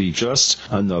appears to be just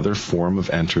another form of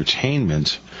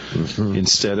entertainment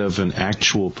instead of an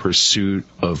actual pursuit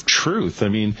of truth. I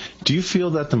mean, do you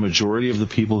feel that the majority of the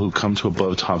people who come to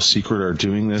Above Top Secret are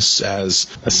doing this as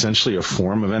essentially a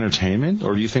form of entertainment,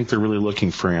 or do you think they're really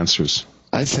looking for answers?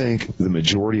 I think the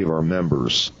majority of our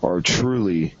members are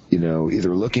truly,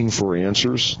 either looking for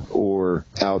answers or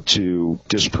out to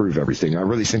disprove everything. I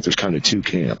really think there's kind of two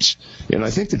camps. And I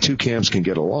think the two camps can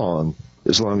get along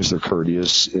as long as they're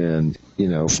courteous and,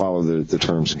 follow the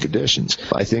terms and conditions.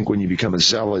 I think when you become a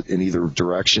zealot in either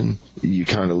direction, you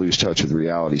kind of lose touch with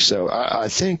reality. So I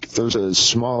think there's a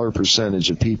smaller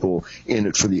percentage of people in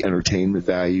it for the entertainment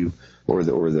value or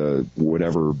the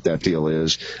whatever that deal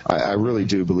is. I really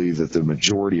do believe that the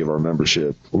majority of our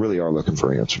membership really are looking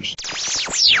for answers.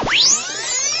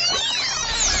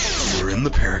 You're in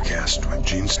the Paracast with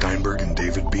Gene Steinberg and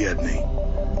David Biedney.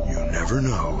 You never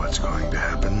know what's going to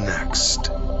happen next.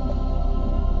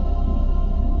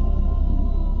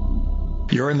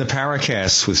 You're in the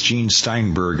Paracast with Gene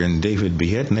Steinberg and David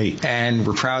Biedney, and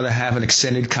we're proud to have an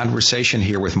extended conversation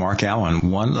here with Mark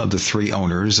Allin, one of the three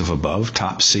owners of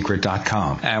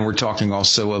AboveTopSecret.com. And we're talking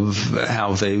also of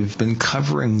how they've been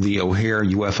covering the O'Hare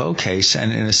UFO case,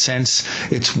 and in a sense,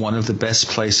 it's one of the best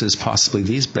places, possibly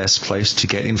the best place, to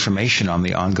get information on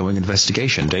the ongoing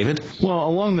investigation. David? Well,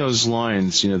 along those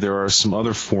lines, there are some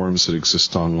other forums that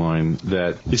exist online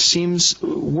that it seems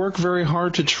work very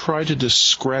hard to try to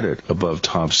discredit Above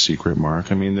Top Secret,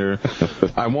 Mark. I mean,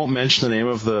 I won't mention the name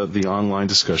of the online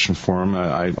discussion forum.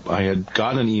 I had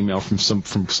gotten an email from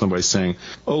somebody saying,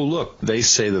 "Oh, look, they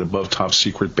say that Above Top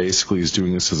Secret basically is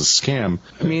doing this as a scam."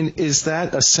 I mean, is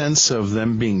that a sense of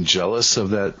them being jealous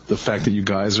of the fact that you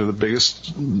guys are the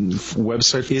biggest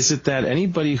website? Is it that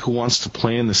anybody who wants to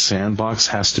play in the sandbox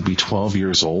has to be 12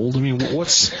 years old? I mean,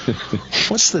 what's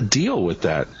the deal with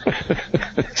that?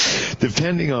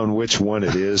 Depending on which one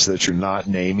it is that you're not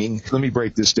naming, let me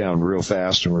break this down real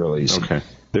fast and real easy. Okay.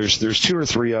 There's two or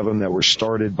three of them that were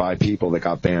started by people that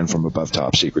got banned from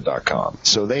AboveTopSecret.com.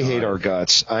 So they hate our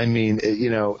guts. I mean,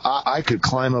 I could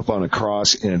climb up on a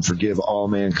cross and forgive all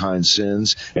mankind's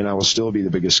sins, and I will still be the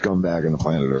biggest scumbag on the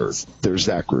planet Earth. There's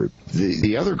that group.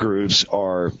 The other groups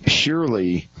are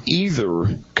purely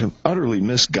either utterly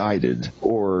misguided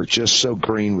or just so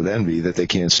green with envy that they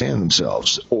can't stand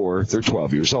themselves, or they're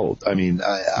 12 years old. I mean,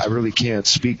 I really can't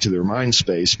speak to their mind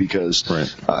space because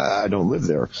I don't live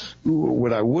there.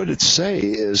 What I would say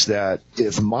is that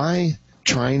if my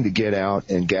trying to get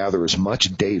out and gather as much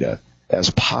data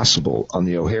as possible on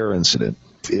the O'Hare incident,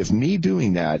 if me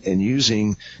doing that and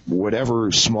using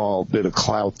whatever small bit of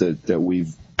clout that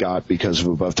we've got because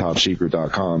of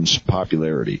AboveTopSecret.com's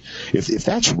popularity, if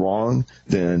that's wrong,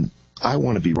 then I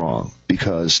want to be wrong,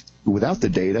 because without the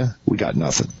data, we got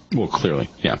nothing. Well, clearly,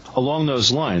 yeah. Along those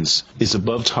lines, is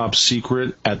Above Top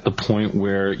Secret at the point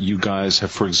where you guys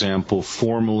have, for example,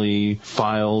 formally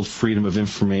filed Freedom of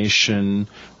Information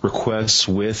requests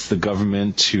with the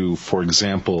government to, for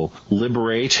example,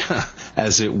 liberate,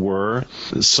 as it were,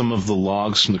 some of the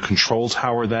logs from the control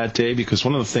tower that day? Because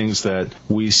one of the things that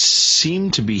we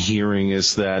seem to be hearing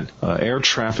is that air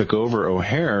traffic over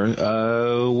O'Hare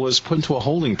was put into a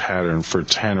holding pattern for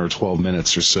 10 or 12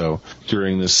 minutes or so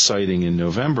during this sighting in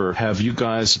November. Have you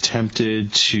guys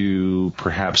attempted to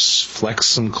perhaps flex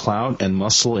some clout and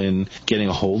muscle in getting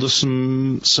a hold of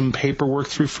some paperwork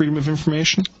through Freedom of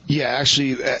Information? Yeah,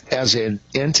 actually, as an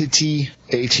entity,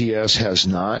 ATS has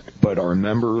not, but our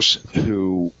members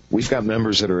we've got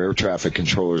members that are air traffic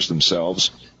controllers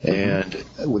themselves, and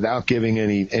without giving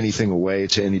anything away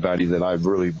to anybody that I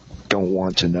really don't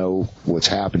want to know what's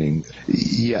happening,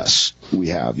 yes, we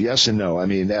have. Yes and no. I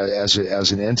mean, as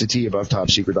an entity,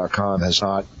 AboveTopSecret.com has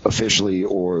not officially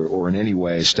or in any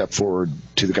way stepped forward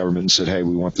to the government and said, hey,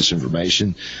 we want this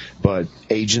information. But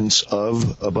agents of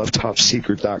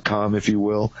AboveTopSecret.com, if you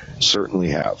will,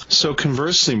 certainly have. So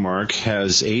conversely, Mark,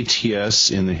 has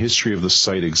ATS, in the history of the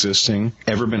site existing,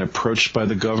 ever been approached by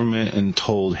the government and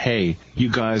told, hey, you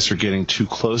guys are getting too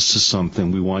close to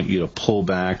something, we want you to pull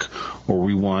back, or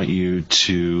we want you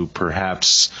to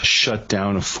perhaps shut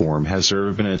down a forum? Has there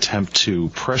ever been an attempt to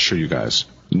pressure you guys?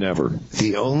 Never.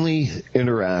 The only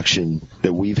interaction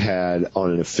that we've had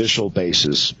on an official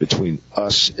basis between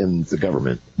us and the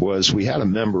government was we had a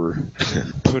member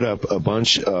put up a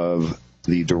bunch of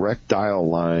the direct dial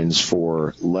lines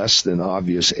for less than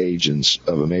obvious agents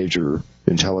of a major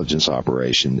intelligence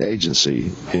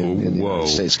agency in the United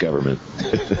States government.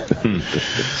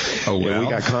 Oh, well. And we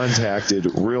got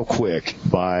contacted real quick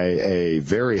by a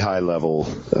very high level,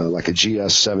 like a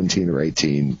GS 17 or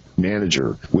 18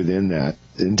 manager within that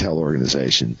intel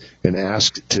organization, and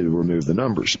asked to remove the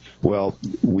numbers. Well,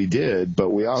 we did, but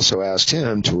we also asked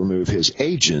him to remove his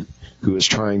agent who is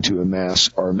trying to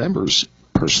amass our members'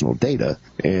 personal data.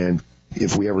 And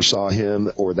if we ever saw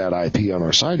him or that IP on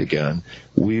our site again,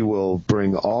 we will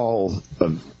bring all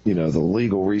of the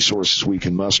legal resources we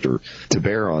can muster to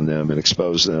bear on them and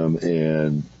expose them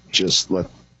and just let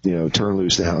turn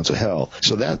loose the hounds of hell.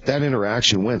 So that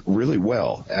interaction went really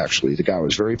well, actually. The guy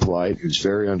was very polite. He was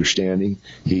very understanding.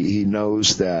 He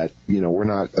knows that, we're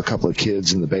not a couple of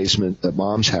kids in the basement at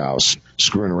mom's house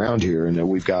screwing around here, and that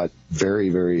we've got very,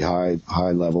 very high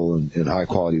level and high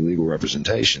quality legal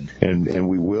representation. And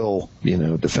we will,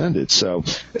 defend it. So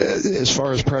as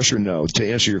far as pressure, no.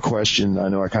 To answer your question, I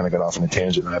know I kind of got off on a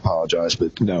tangent, and I apologize,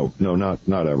 but no,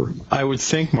 not ever. I would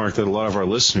think, Mark, that a lot of our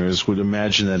listeners would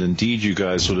imagine that indeed you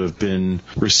guys would have been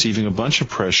receiving a bunch of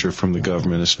pressure from the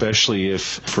government, especially if,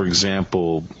 for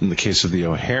example, in the case of the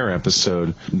O'Hare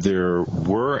episode, there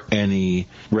were any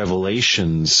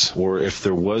revelations, or if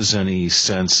there was any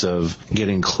sense of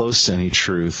getting close to any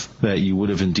truth, that you would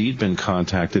have indeed been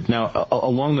contacted. Now,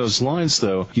 along those lines,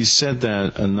 though, you said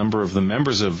that a number of the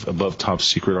members of Above Top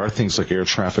Secret are things like air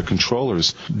traffic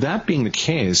controllers. That being the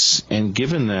case, and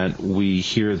given that we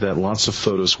hear that lots of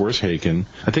photos were taken,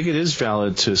 I think it is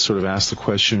valid to sort of ask the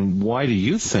question, why do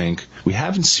you think we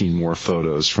haven't seen more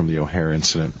photos from the O'Hare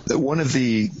incident? One of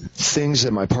the things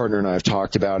that my partner and I have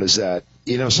talked about is that,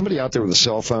 somebody out there with a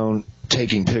cell phone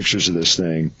taking pictures of this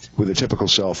thing with a typical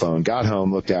cell phone, got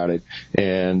home, looked at it,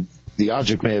 and the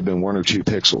object may have been 1 or 2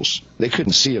 pixels. They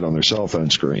couldn't see it on their cell phone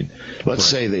screen. Let's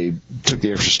say they took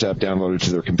the extra step, downloaded it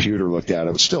to their computer, looked at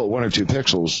it. It's still 1 or 2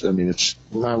 pixels. I mean, it's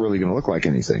not really going to look like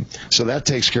anything. So that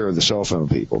takes care of the cell phone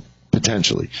people,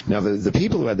 potentially. Now, the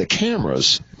people who had the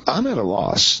cameras, I'm at a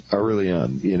loss. I really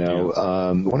am.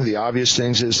 One of the obvious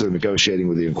things is they're negotiating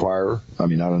with the Inquirer. I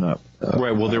mean, I don't know.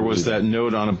 Right. Well, there was that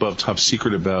note on Above Top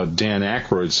Secret about Dan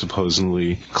Aykroyd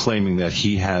supposedly claiming that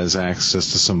he has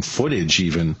access to some footage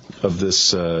even of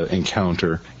this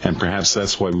encounter, and perhaps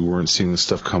that's why we weren't seeing this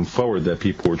stuff come forward, that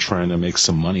people were trying to make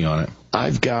some money on it.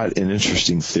 I've got an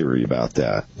interesting theory about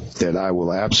that I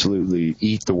will absolutely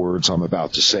eat the words I'm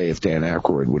about to say if Dan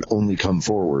Aykroyd would only come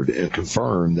forward and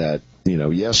confirm that,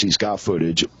 yes, he's got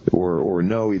footage, or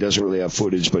no, he doesn't really have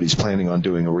footage, but he's planning on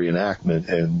doing a reenactment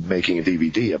and making a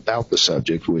DVD about the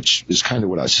subject, which is kind of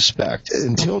what I suspect.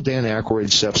 Until Dan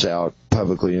Aykroyd steps out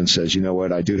publicly and says, you know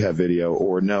what, I do have video,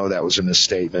 or no, that was a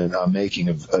misstatement, I'm making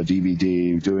a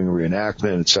DVD, doing a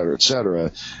reenactment, et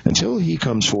cetera, until he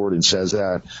comes forward and says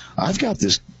that, I've got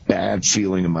this bad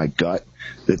feeling in my gut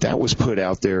that was put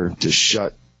out there to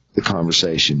shut the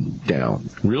conversation down.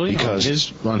 Really?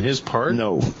 Because on his part?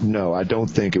 No, I don't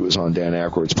think it was on Dan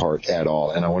Aykroyd's part at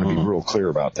all, and I want to be real clear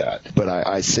about that. But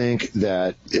I think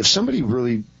that if somebody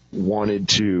really wanted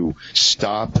to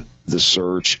stop the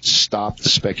search, stop the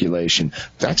speculation.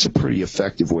 That's a pretty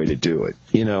effective way to do it.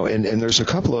 And there's a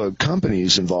couple of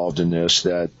companies involved in this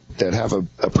that have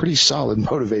a pretty solid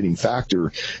motivating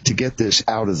factor to get this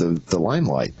out of the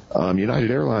limelight.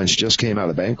 United Airlines just came out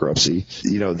of bankruptcy.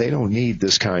 They don't need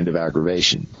this kind of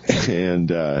aggravation. And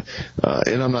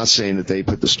I'm not saying that they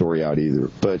put the story out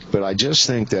either, but I just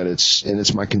think that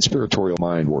it's my conspiratorial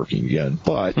mind working again.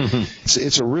 But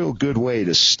it's a real good way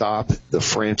to stop the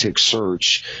frantic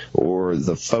search or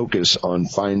the focus on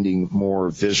finding more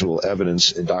visual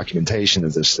evidence and documentation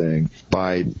of this thing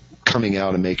by coming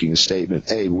out and making a statement,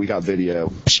 hey, we got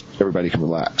video, everybody can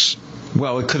relax.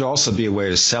 Well, it could also be a way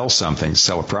to sell something,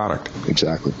 sell a product.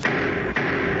 Exactly.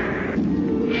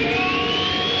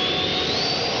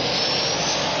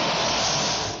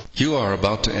 You are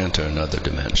about to enter another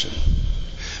dimension.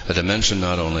 A dimension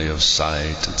not only of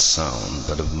sight and sound,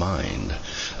 but of mind.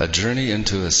 A journey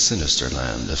into a sinister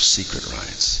land of secret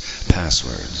rites,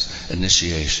 passwords,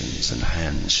 initiations, and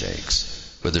handshakes,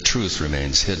 where the truth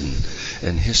remains hidden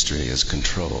and history is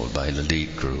controlled by an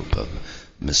elite group of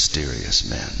mysterious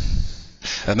men.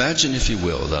 Imagine, if you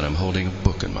will, that I'm holding a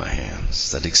book in my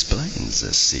hands that explains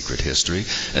this secret history,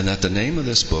 and that the name of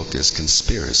this book is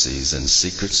Conspiracies and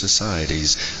Secret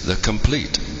Societies, the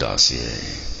Complete Dossier.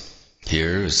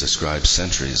 Here is described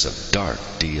centuries of dark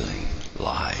dealing,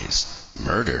 lies,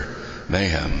 murder,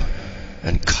 mayhem,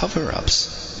 and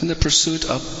cover-ups in the pursuit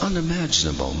of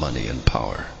unimaginable money and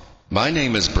power. My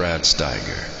name is Brad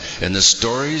Steiger, and the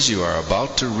stories you are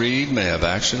about to read may have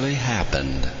actually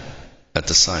happened at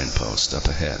the signpost up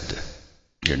ahead.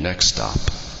 Your next stop,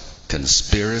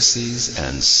 Conspiracies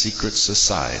and Secret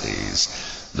Societies,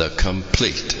 the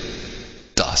Complete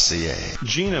Dossier.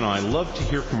 Gene and I love to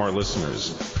hear from our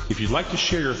listeners. If you'd like to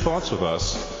share your thoughts with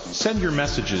us, send your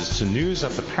messages to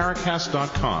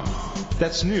news@theparacast.com.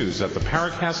 That's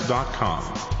news@theparacast.com.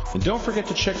 And don't forget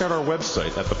to check out our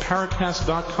website at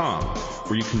theparacast.com,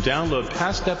 where you can download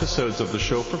past episodes of the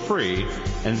show for free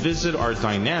and visit our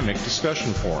dynamic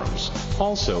discussion forums.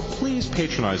 Also, please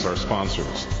patronize our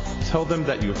sponsors. Tell them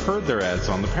that you heard their ads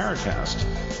on the Paracast.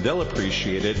 They'll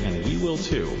appreciate it, and we will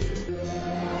too.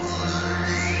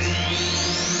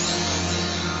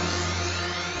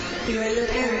 You're in the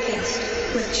Paracast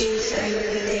with Gene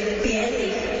Steinberg and David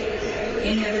Biedney.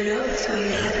 You never know what's going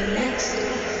to happen next.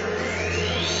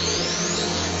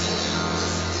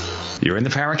 You're in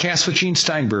the Paracast with Gene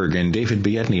Steinberg and David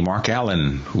Biedney. Mark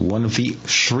Allin, one of the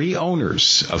three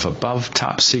owners of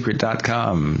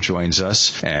AboveTopSecret.com, joins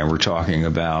us, and we're talking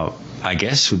about, I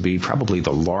guess, would be probably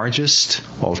the largest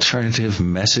alternative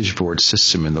message board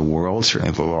system in the world,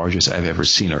 certainly the largest I've ever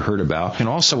seen or heard about. And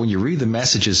also, when you read the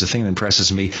messages, the thing that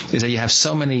impresses me is that you have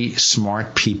so many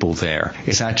smart people there.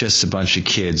 It's not just a bunch of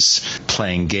kids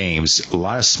playing games. A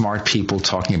lot of smart people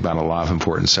talking about a lot of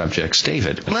important subjects.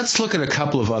 David, let's look at a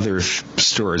couple of other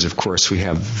stories. Of course, we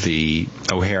have the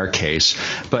O'Hare case,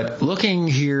 but looking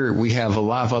here, we have a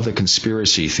lot of other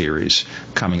conspiracy theories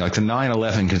coming. Like the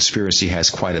 9/11 conspiracy has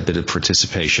quite a bit of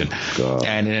participation.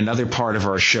 And in another part of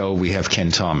our show, we have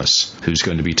Kenn Thomas, who's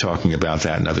going to be talking about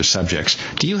that and other subjects.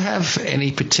 Do you have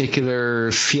any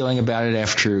particular feeling about it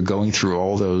after going through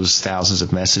all those thousands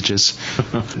of messages?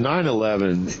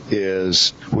 9/11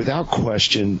 is, without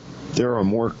question, there are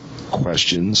more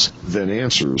questions than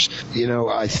answers.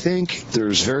 I think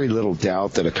there's very little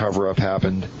doubt that a cover-up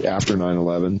happened after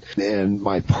 9/11, and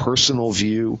my personal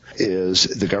view is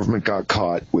the government got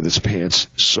caught with its pants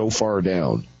so far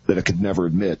down that it could never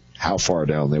admit how far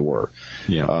down they were.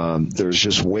 There's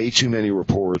just way too many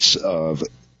reports of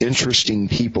interesting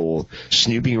people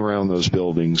snooping around those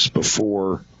buildings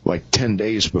before, like 10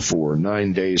 days before,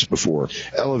 9 days before,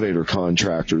 elevator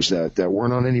contractors that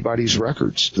weren't on anybody's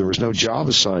records. There was no job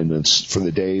assignments for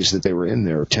the days that they were in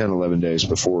there, 10, 11 days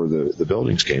before the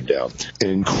buildings came down.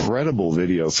 Incredible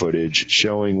video footage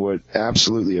showing what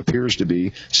absolutely appears to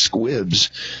be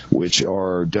squibs, which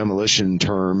are demolition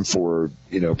term for,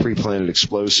 pre-planted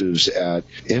explosives at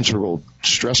integral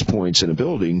stress points in a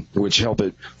building, which help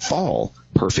it fall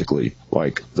perfectly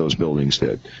like those buildings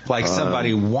did. Like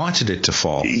somebody wanted it to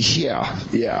fall. Yeah.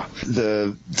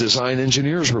 The design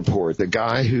engineers report, the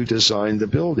guy who designed the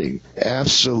building,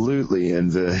 absolutely and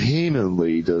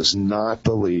vehemently does not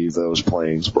believe those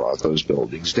planes brought those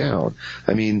buildings down.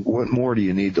 I mean, what more do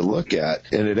you need to look at?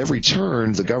 And at every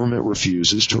turn, the government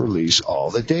refuses to release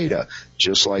all the data,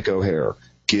 just like O'Hare.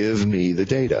 give me the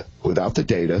data. Without the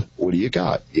data, what do you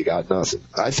got? You got nothing.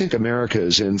 I think America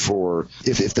is in for,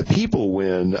 if the people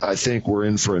win, I think we're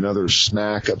in for another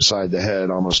smack upside the head,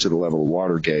 almost to the level of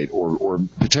Watergate, or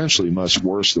potentially much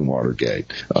worse than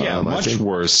Watergate. Yeah, much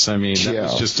worse. I mean,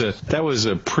 that was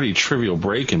a pretty trivial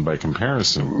break-in by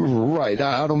comparison. Right.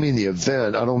 I don't mean the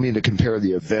event. I don't mean to compare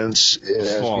the events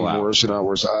as being worse or not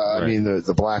worse. I mean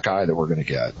the black eye that we're going to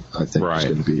get, I think is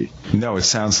going to be. No, it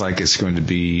sounds like it's going to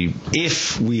be,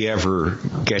 if we ever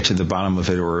get to the bottom of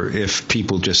it, or if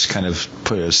people just kind of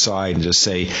put it aside and just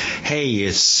say, hey,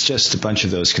 it's just a bunch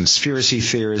of those conspiracy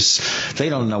theorists. They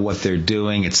don't know what they're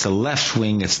doing. It's the left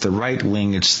wing. It's the right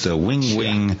wing. It's the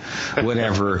wing,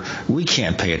 whatever. We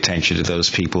can't pay attention to those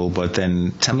people. But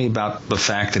then tell me about the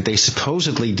fact that they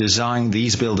supposedly designed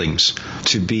these buildings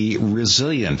to be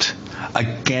resilient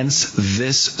against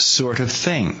this sort of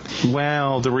thing.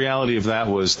 Well, the reality of that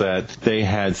was that they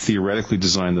had theoretically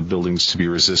designed the buildings to be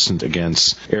resistant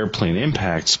against airplane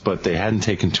impacts, but they hadn't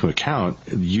taken into account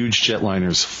huge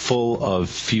jetliners full of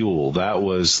fuel. That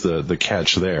was the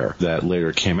catch there that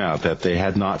later came out, that they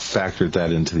had not factored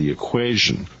that into the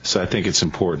equation. So I think it's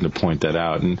important to point that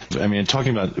out. And I mean,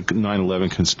 talking about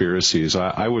 9/11 conspiracies,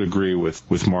 I would agree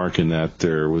with Mark in that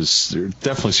there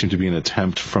definitely seemed to be an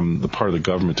attempt from the part of the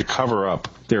government to cover up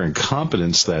their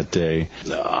incompetence that day.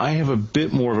 I have a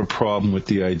bit more of a problem with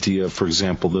the idea, for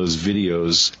example, those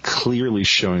videos clearly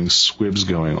showing squibs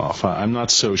going off. I'm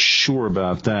not so sure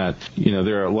about that. You know,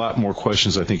 there are a lot more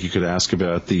questions I think you could ask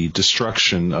about the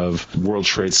destruction of World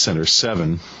Trade Center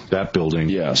 7, that building.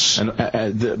 Yes.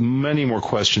 And many more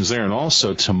questions there. And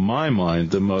also, to my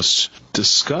mind, the most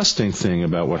disgusting thing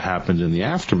about what happened in the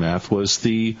aftermath was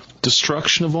the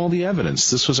destruction of all the evidence.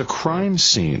 This was a crime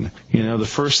scene. You know, the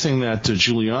first thing that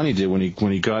Giuliani did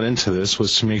when he got into this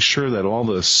was to make sure that all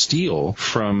the steel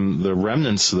from the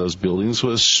remnants of those buildings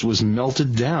was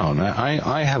melted down.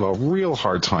 I have a real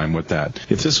hard time with that.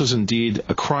 If this was indeed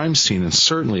a crime scene, and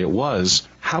certainly it was,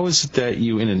 how is it that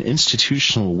you, in an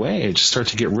institutional way, just start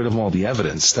to get rid of all the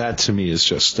evidence? That, to me, that's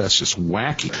just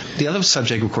wacky. The other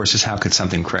subject, of course, is how could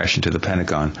something crash into the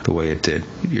Pentagon the way it did?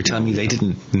 You're telling me they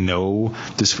didn't know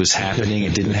this was happening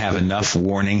and didn't have enough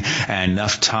warning and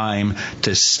enough time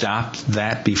to stop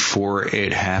that before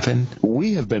it happened?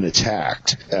 We have been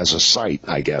attacked as a site,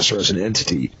 I guess, or as an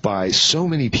entity by so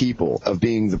many people of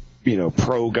being the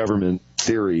pro-government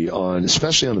theory on,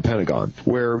 especially on the Pentagon,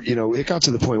 where, it got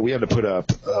to the point we had to put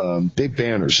up big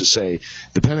banners to say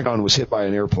the Pentagon was hit by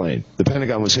an airplane, the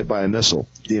Pentagon was hit by a missile,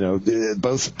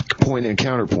 both point and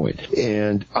counterpoint.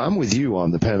 And I'm with you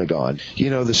on the Pentagon.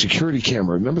 The security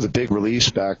camera, remember the big release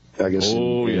back, I guess,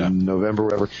 in November,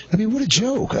 whatever? I mean, what a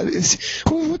joke.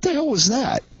 What the hell was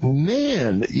that?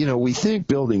 Man, we think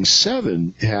Building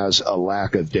 7 has a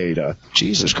lack of data.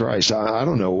 Jesus Christ, I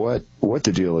don't know what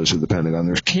the deal is with the Pentagon.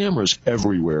 There's cameras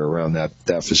everywhere around that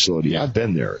facility. I've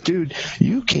been there. Dude,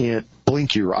 you can't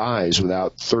blink your eyes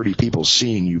without 30 people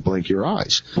seeing you blink your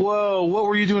eyes. Whoa, what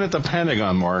were you doing at the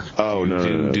Pentagon, Mark? Oh,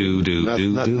 no.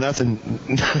 Nothing.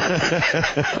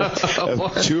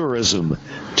 Tourism.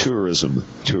 Tourism?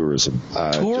 Just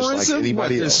like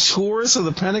anybody else. Tourists of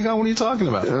the Pentagon? What are you talking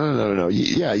about? No.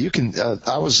 Yeah, you can.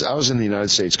 I was in the United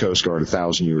States Coast Guard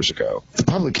 1,000 years ago. The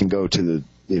public can go to the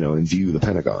and view the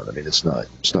Pentagon. I mean, it's not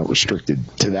restricted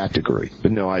to that degree.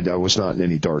 But no, I was not in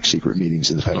any dark secret meetings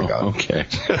in the Pentagon. Oh, okay.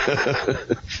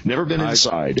 Never been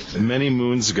inside. Many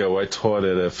moons ago, I taught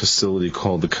at a facility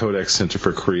called the Kodak Center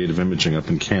for Creative Imaging up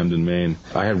in Camden, Maine.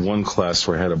 I had one class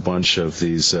where I had a bunch of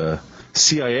these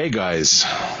CIA guys.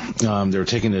 They were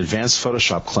taking an advanced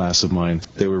Photoshop class of mine.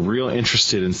 They were real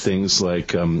interested in things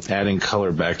like adding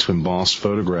color back to embossed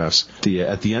photographs.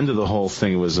 At the end of the whole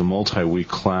thing, it was a multi-week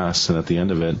class, and at the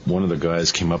end of it, one of the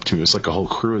guys came up to me. It was like a whole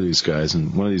crew of these guys,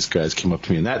 and one of these guys came up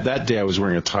to me. And that day, I was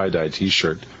wearing a tie-dye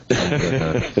T-shirt.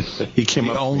 And, he came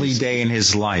up. The only day in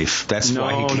his life. That's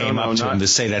why he came up to him to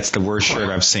say that's the worst shirt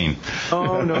I've seen.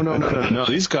 Oh, no.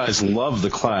 These guys loved the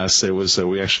class. It was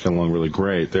we actually got along really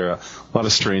great. There are a lot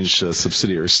of strange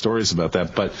subsidiary stories about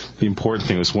that, but the important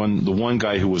thing was the one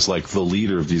guy who was like the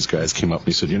leader of these guys came up and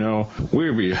he said,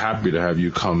 we'd be happy to have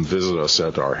you come visit us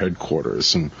at our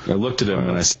headquarters. And I looked at him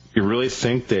and I said, you really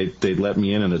think they'd let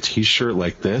me in a T-shirt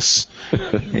like this?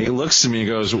 And he looks at me and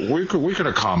goes, we could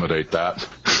accommodate that.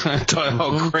 I thought,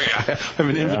 oh, great. I have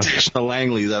an invitation to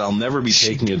Langley that I'll never be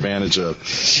taking advantage of.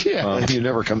 Yeah, you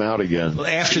never come out again. Well,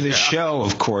 after this show,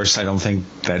 of course, I don't think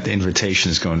that invitation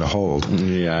is going to hold.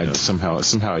 Yeah, somehow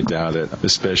somehow I doubt it,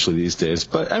 especially these days.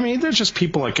 But I mean, they're just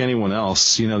people like anyone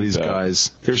else. These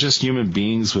guys, they're just human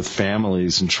beings with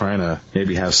families and trying to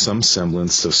maybe have some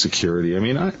semblance of security. I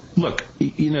mean, look,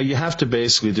 you have to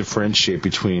basically differentiate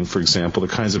between, for example, the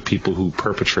kinds of people who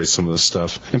perpetrate some of this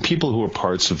stuff and people who are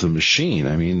parts of the machine.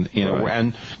 I mean,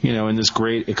 and in this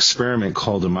great experiment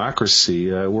called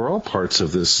democracy, we're all parts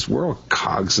of this. We're all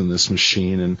cogs in this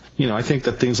machine. And, I think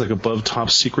that things like above top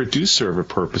secret do serve a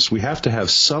purpose. We have to have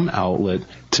some outlet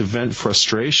to vent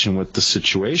frustration with the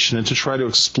situation and to try to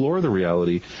explore the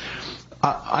reality.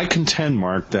 I contend,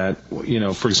 Mark, that,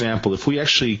 for example, if we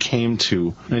actually came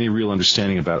to any real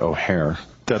understanding about O'Hare,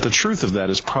 that the truth of that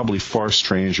is probably far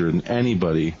stranger than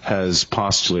anybody has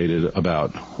postulated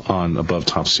about on Above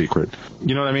Top Secret.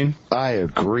 You know what I mean? I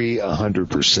agree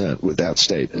 100% with that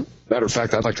statement. Matter of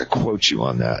fact, I'd like to quote you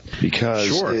on that because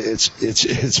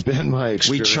it's been my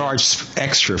experience. We charge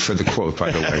extra for the quote,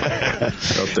 by the way.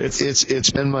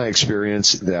 It's been my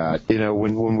experience that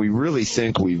when we really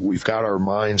think we've got our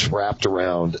minds wrapped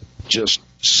around just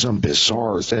some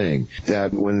bizarre thing,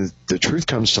 that when the truth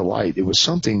comes to light, it was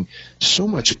something so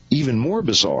much even more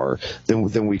bizarre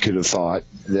than we could have thought,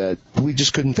 that we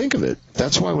just couldn't think of it.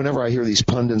 That's why whenever I hear these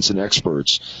pundits and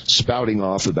experts spouting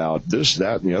off about this,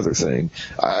 that, and the other thing,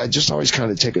 I just always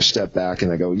kind of take a step back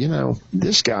and I go,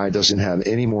 this guy doesn't have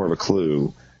any more of a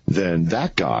clue than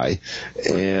that guy.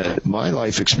 And my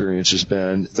life experience has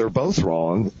been they're both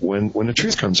wrong when the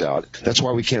truth comes out. That's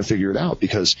why we can't figure it out,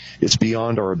 because it's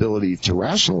beyond our ability to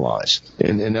rationalize.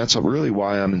 And that's really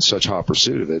why I'm in such hot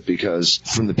pursuit of it, because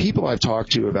from the people I've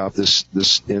talked to about this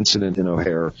incident in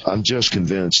O'Hare, I'm just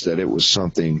convinced that it was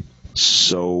something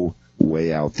so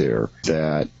way out there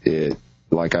that it,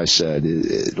 like I said,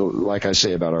 like I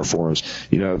say about our forums,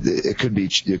 it could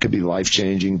be life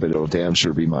changing, but it'll damn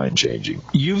sure be mind changing.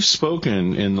 You've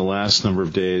spoken in the last number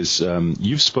of days.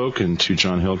 You've spoken to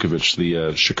John Hilkovich,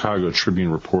 the Chicago Tribune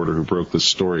reporter who broke this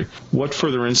story. What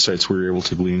further insights were you able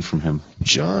to glean from him?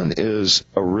 John is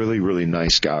a really, really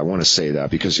nice guy. I want to say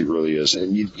that because he really is,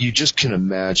 and you just can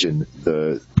imagine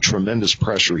the tremendous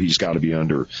pressure he's got to be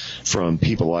under from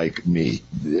people like me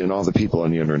and all the people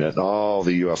on the internet and all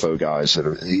the UFO guys.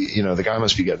 The guy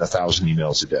must be getting 1,000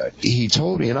 emails a day. He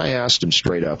told me, and I asked him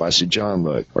straight up, I said, John,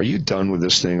 look, are you done with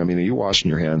this thing? I mean, are you washing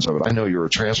your hands of it? I know you're a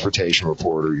transportation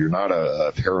reporter. You're not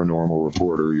a paranormal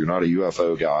reporter. You're not a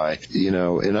UFO guy,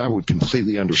 and I would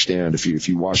completely understand if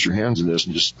you washed your hands of this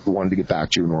and just wanted to get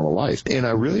back to your normal life. And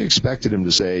I really expected him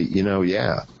to say,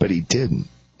 yeah, but he didn't.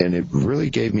 And it really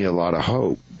gave me a lot of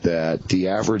hope that the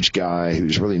average guy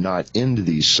who's really not into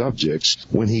these subjects,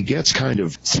 when he gets kind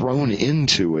of thrown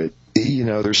into it,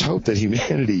 there's hope that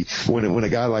humanity, when a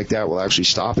guy like that will actually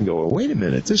stop and go, well, wait a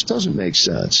minute, this doesn't make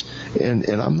sense. And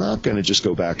I'm not going to just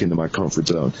go back into my comfort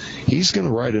zone. He's going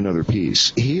to write another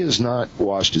piece. He has not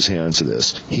washed his hands of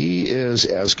this. He is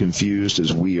as confused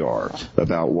as we are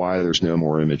about why there's no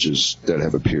more images that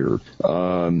have appeared.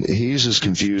 He's as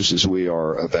confused as we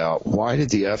are about why did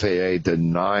the FAA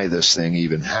deny this thing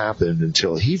even happened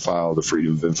until he filed the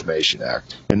Freedom of Information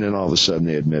Act. And then all of a sudden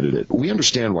they admitted it. We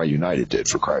understand why United did,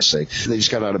 for Christ's sake. They just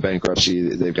got out of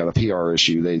bankruptcy. They've got a PR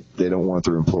issue. They don't want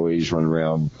their employees running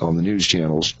around on the news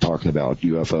channels talking about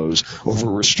UFOs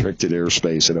over restricted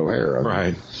airspace at O'Hare.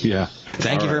 Right. Yeah.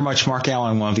 Thank you very much, Mark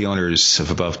Allin, one of the owners of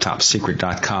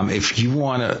AboveTopSecret.com. If you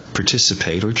want to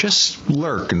participate or just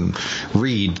lurk and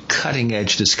read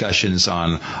cutting-edge discussions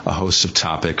on a host of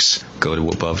topics, go to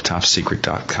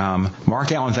AboveTopSecret.com.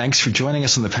 Mark Allin, thanks for joining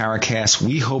us on the Paracast.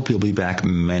 We hope you'll be back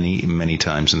many, many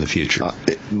times in the future.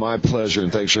 My pleasure,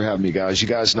 and thanks for having me, guys. You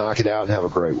guys knock it out and have a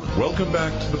great one. Welcome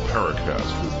back to the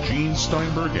Paracast with Gene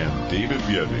Steinberg and David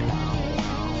Biedny.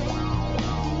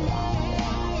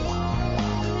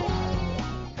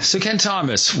 So, Kenn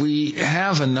Thomas, we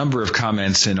have a number of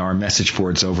comments in our message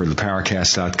boards over at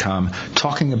theparacast.com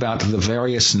talking about the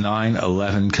various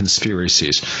 9/11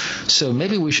 conspiracies. So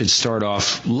maybe we should start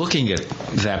off looking at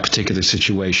that particular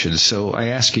situation. So I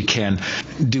ask you, Ken,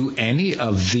 do any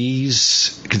of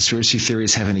these conspiracy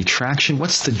theories have any traction?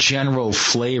 What's the general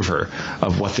flavor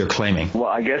of what they're claiming? Well,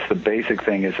 I guess the basic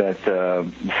thing is that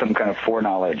some kind of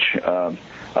foreknowledge of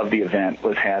the event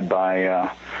was had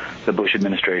by the Bush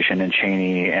administration and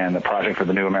Cheney, and the Project for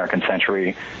the New American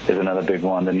Century is another big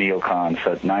one. The neocons,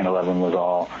 that 9/11 was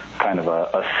all kind of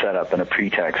a setup and a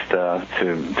pretext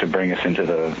to bring us into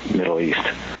the Middle East.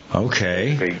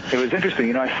 Okay. It was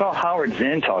interesting. I saw Howard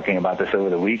Zinn talking about this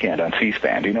over the weekend on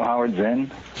C-SPAN. Do you know Howard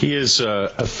Zinn? He is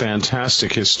a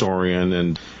fantastic historian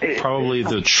and probably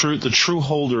the true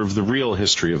holder of the real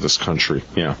history of this country.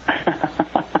 Yeah.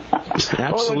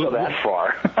 Absolutely. I wouldn't go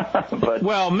that far. But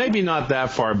well, maybe not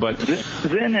that far, but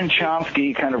Zinn and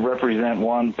Chomsky kind of represent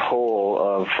one pole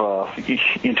of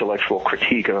intellectual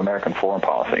critique of American foreign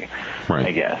policy, right.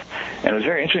 I guess. And it was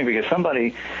very interesting because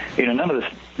somebody, none of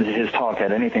his talk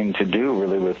had anything to do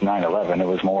really with 9/11. It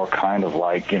was more kind of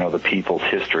like, the People's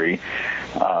History,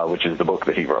 which is the book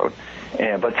that he wrote.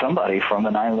 But somebody from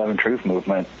the 9/11 Truth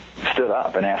Movement stood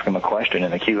up and asked him a question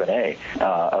in the Q&A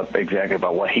exactly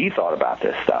about what he thought about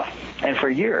this stuff. And for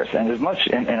years, and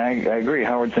I agree,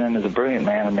 Howard Zinn is a brilliant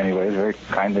man in many ways, a very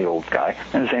kindly old guy,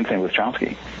 and the same thing with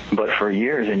Chomsky. But for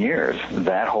years and years,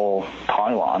 that whole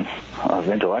pylon of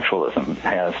intellectualism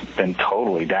has been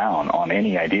totally down on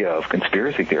any idea of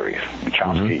conspiracy theories.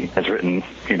 Chomsky has written,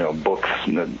 books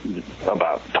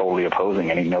about totally opposing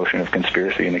any notion of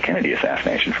conspiracy in the Kennedy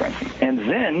assassination, for instance. And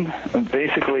Zinn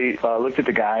basically looked at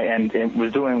the guy and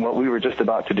was doing what we were just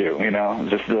about to do,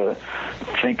 just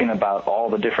thinking about all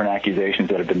the different accusations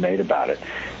that have been made about it.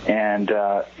 And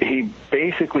he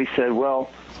basically said, well,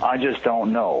 I just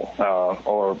don't know.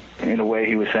 Or in a way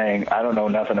he was saying, I don't know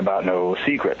nothing about no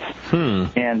secrets.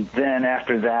 And then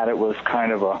after that it was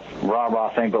kind of a rah-rah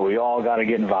thing, but we all got to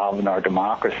get involved in our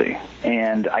democracy.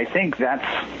 And I think that's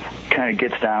kind of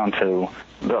gets down to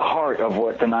the heart of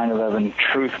what the 9/11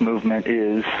 truth movement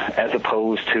is, as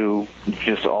opposed to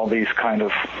just all these kind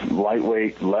of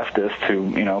lightweight leftists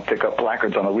who, pick up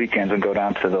placards on the weekends and go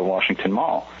down to the Washington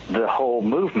Mall. The whole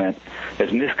movement,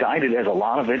 as misguided as a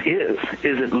lot of it is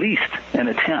at least an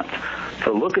attempt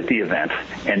to look at the event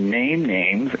and name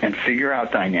names and figure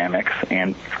out dynamics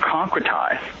and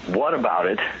concretize what about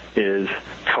it is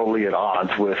totally at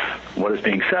odds with what is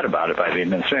being said about it by the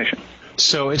administration.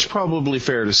 So it's probably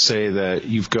fair to say that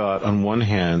you've got, on one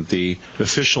hand, the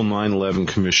official 9/11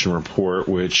 Commission report,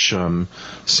 which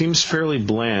seems fairly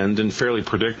bland and fairly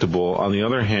predictable. On the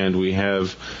other hand, we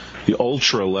have the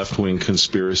ultra left-wing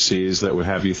conspiracies that would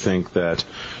have you think that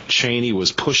Cheney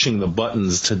was pushing the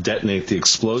buttons to detonate the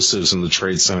explosives in the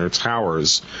Trade Center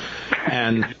towers.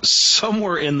 And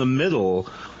somewhere in the middle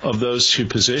of those two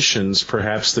positions,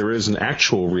 perhaps there is an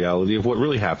actual reality of what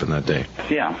really happened that day.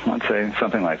 Yeah, I'd say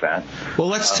something like that. Well,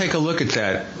 let's take a look at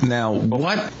that. Now,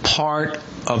 what part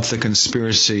of the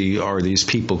conspiracy are these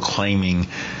people claiming?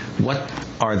 What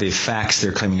are the facts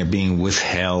they're claiming are being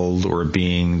withheld or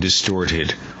being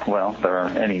distorted? Well, there are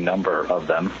any number of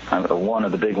them. One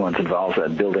of the big ones involves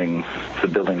that building, the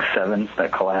Building 7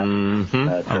 that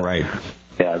collapsed. All right.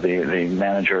 Yeah, the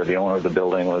manager, the owner of the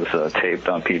building was taped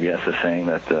on PBS as saying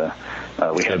that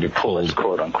we had to pull it,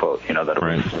 quote unquote, that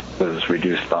it was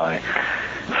reduced by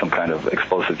some kind of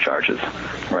explosive charges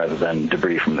rather than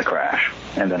debris from the crash.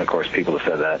 And then, of course, people have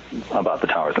said that about the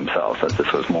towers themselves, that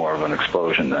this was more of an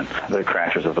explosion than the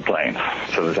crashes of the planes.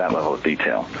 So there's that level of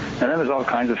detail. And then there's all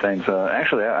kinds of things.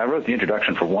 Actually, I wrote the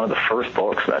introduction for one of the first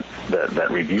books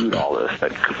that reviewed all this,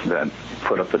 that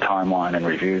put up the timeline and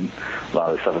reviewed a lot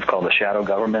of the stuff. It's called The Shadow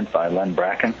Government by Len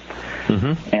Bracken.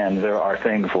 And there are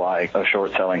things like a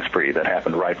short selling spree that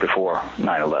happened right before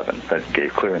 9/11 that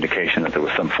gave clear indication that there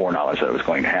was some foreknowledge that it was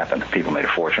going to happen. People made a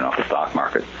fortune off the stock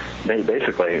market.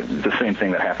 Basically, the same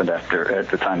thing that happened at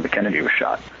the time that Kennedy was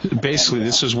shot. Basically,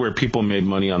 this is where people made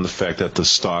money on the fact that the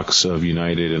stocks of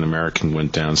United and American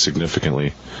went down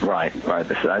significantly. Right. I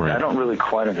don't really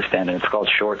quite understand it. It's called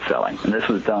short selling. And this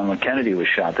was done when Kennedy was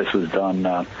shot. This was done,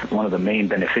 one of the main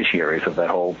beneficiaries of that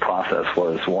whole process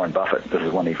was Warren Buffett. This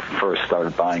is when he first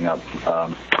started buying up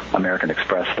American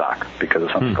Express stock because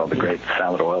of something called the Great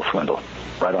Salad Oil Swindle,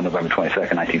 right on November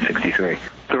 22nd, 1963. It's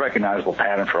a recognizable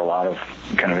pattern for a lot of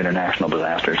kind of international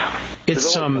disasters.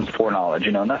 It's foreknowledge.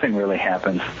 Nothing really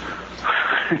happens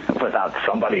without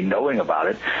somebody knowing about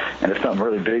it. And if something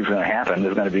really big is going to happen,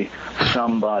 there's going to be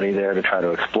somebody there to try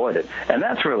to exploit it. And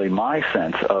that's really my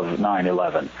sense of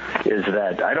 9/11, is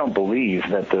that I don't believe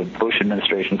that the Bush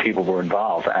administration people were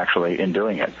involved actually in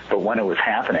doing it. But when it was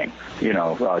happening,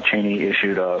 Cheney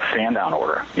issued a stand-down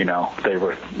order. When it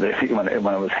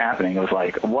was happening, it was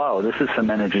like, whoa, this is some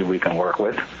energy we can work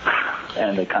with.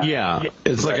 And they kind of,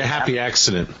 it's like a happy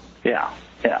accident. Yeah.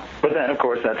 But then, of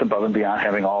course, that's above and beyond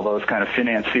having all those kind of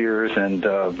financiers and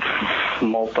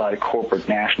multi-corporate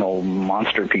national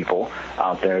monster people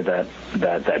out there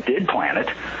that did plan it,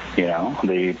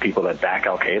 the people that back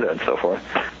Al-Qaeda and so forth.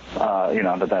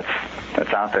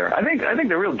 That's out there. I think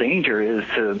the real danger is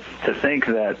to think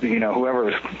that, whoever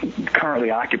is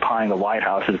currently occupying the White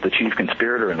House is the chief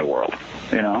conspirator in the world.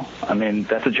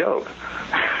 That's a joke.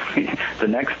 the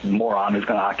next moron who's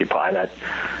going to occupy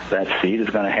that seat is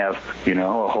going to have,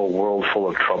 a whole world full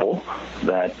of trouble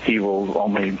that he will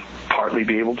only partly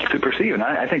be able to perceive. And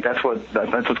I think that's what's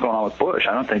going on with Bush.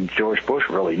 I don't think George Bush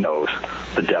really knows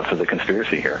the depth of the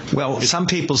conspiracy here. Well, some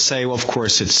people say, well, of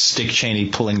course, it's Dick Cheney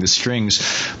pulling the strings,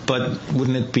 but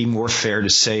wouldn't it be more fair to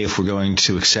say, if we're going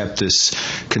to accept this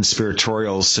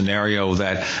conspiratorial scenario,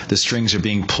 that the strings are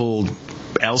being pulled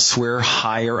elsewhere,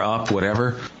 higher up,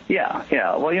 whatever? Yeah.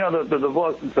 Well,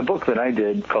 the book that I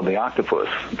did called The Octopus,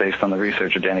 based on the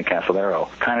research of Danny Casolaro,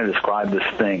 kind of described this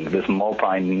thing, this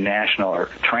multinational or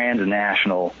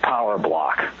transnational power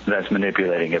block that's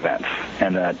manipulating events,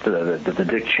 and that the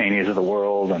Dick Cheneys of the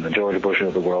world and the George Bushes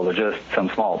of the world are just some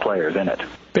small players in it.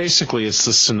 Basically, it's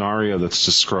the scenario that's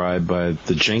described by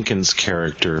the Jenkins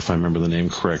character, if I remember the name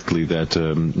correctly, that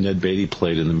Ned Beatty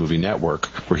played in the movie Network,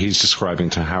 where he's describing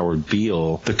to Howard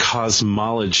Beale the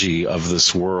cosmology of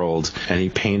this world, and he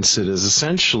paints it as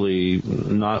essentially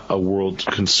not a world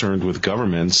concerned with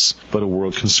governments, but a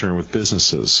world concerned with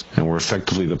businesses, and where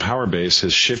effectively the power base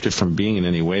has shifted from being in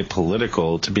any way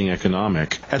political to being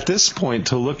economic. At this point,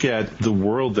 to look at the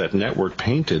world that Network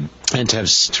painted, and to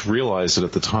realize that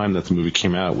at the time that the movie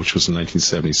came out, which was in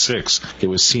 1976, it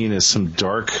was seen as some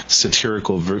dark,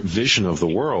 satirical vision of the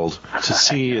world. To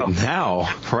see it now,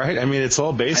 right? I mean, it's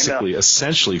all basically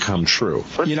essentially come true.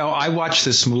 I watched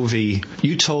this movie.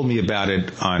 You told me about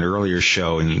it on an earlier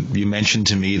show, and you mentioned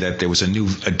to me that there was a new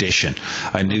edition,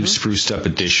 a new spruced up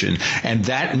edition. And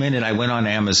that minute I went on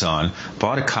Amazon,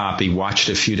 bought a copy, watched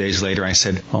it a few days later, and I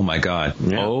said, oh my God,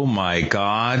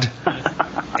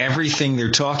 everything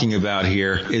they're talking about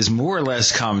here is more or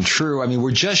less come true. I mean,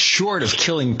 we're just short of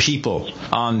killing people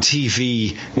on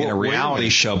TV in a reality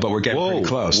show, but we're getting pretty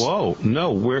close.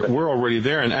 No, we're already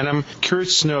there. And I'm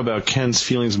curious to know about Ken's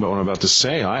feelings about what I'm about to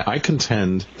say. I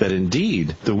contend that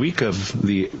indeed the week of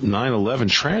the 9/11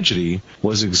 tragedy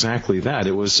was exactly that.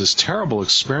 It was this terrible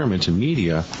experiment in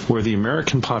media where the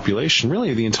American population,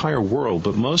 really the entire world,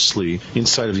 but mostly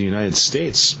inside of the United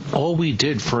States, all we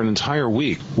did for an entire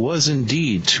week was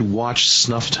indeed to watch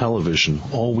snuff television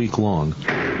all week long.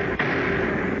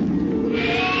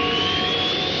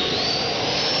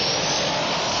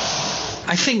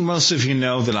 I think most of you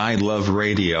know that I love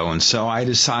radio, and so I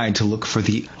decided to look for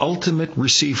the ultimate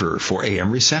receiver for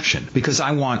AM reception, because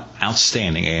I want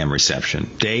outstanding AM reception,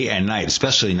 day and night,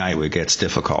 especially night where it gets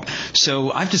difficult.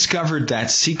 So I've discovered that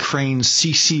C. Crane's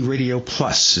CC Radio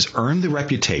Plus has earned the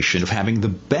reputation of having the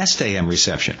best AM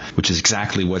reception, which is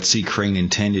exactly what C. Crane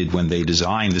intended when they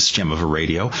designed this gem of a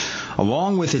radio.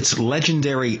 Along with its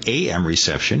legendary AM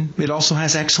reception, it also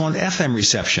has excellent FM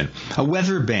reception, a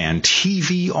weather band,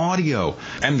 TV audio,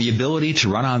 and the ability to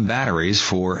run on batteries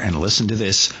for, and listen to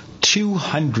this,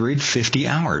 250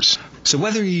 hours. So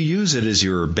whether you use it as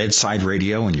your bedside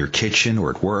radio in your kitchen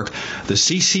or at work, the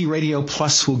CC Radio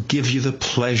Plus will give you the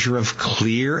pleasure of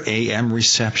clear AM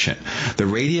reception. The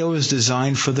radio is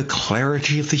designed for the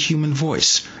clarity of the human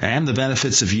voice and the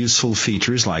benefits of useful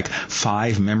features like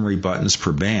 5 memory buttons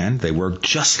per band. They work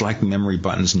just like memory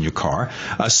buttons in your car,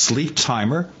 a sleep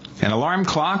timer, an alarm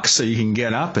clock so you can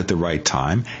get up at the right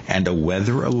time, and a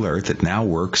weather alert that now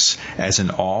works as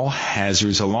an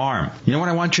all-hazards alarm. You know what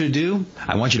I want you to do?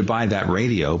 I want you to buy that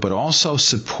radio, but also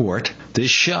support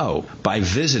this show by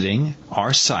visiting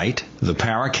our site,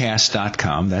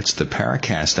 theparacast.com. That's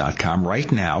theparacast.com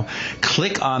right now.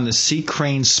 Click on the C.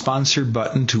 Crane sponsored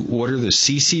button to order the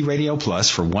CC Radio Plus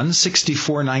for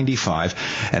 $164.95,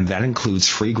 and that includes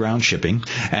free ground shipping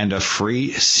and a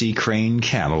free C. Crane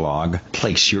catalog.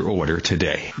 Place your order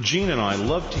today. Gene and I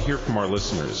love to hear from our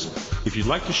listeners. If you'd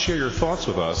like to share your thoughts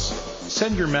with us,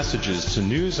 send your messages to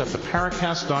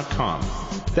news@theparacast.com.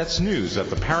 That's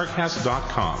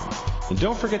news@theparacast.com. And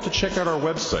don't forget to check out our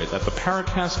website at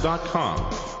theparacast.com,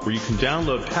 where you can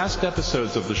download past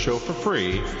episodes of the show for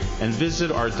free and visit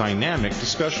our dynamic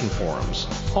discussion forums.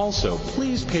 Also,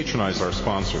 please patronize our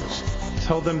sponsors.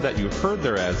 Tell them that you heard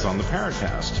their ads on the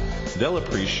Paracast. They'll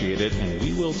appreciate it, and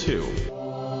we will too.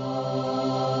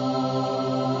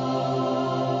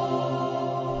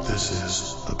 This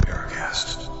is the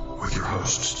Paracast with your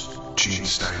hosts, Gene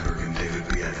Steinberg and David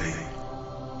Biedney.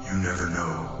 You never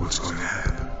know what's going to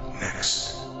happen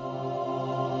next.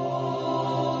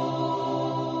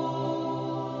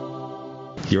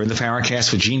 You're in the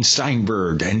Paracast with Gene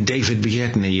Steinberg and David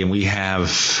Biedney, and we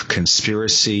have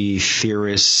conspiracy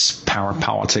theorist,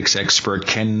 parapolitics expert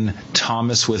Kenn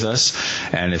Thomas with us.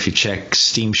 And if you check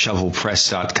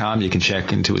Steamshovelpress.com, you can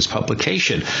check into his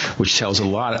publication, which tells a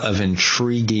lot of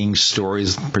intriguing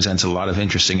stories, presents a lot of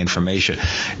interesting information.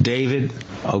 David,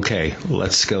 okay,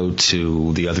 let's go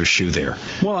to the other shoe there.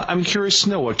 Well, I'm curious to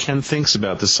know what Ken thinks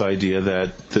about this idea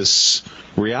that this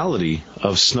reality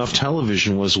of snuff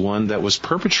television was one that was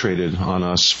perpetrated on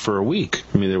us for a week.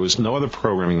 I mean, there was no other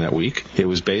programming that week. It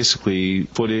was basically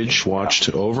footage watched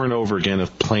over and over again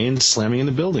of planes slamming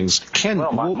into buildings. Ken,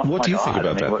 what do you think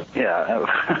about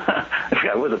that?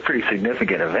 It was a pretty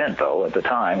significant event, though, at the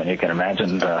time, and you can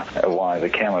imagine why the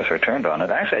cameras were turned on it.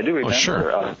 Actually, I do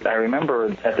remember. I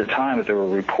remember at the time that there were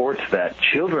reports that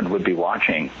children would be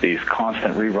watching these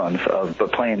constant reruns of the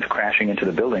planes crashing into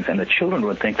the buildings, and the children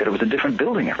would think that it was a different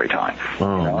building every time.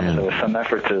 And there was some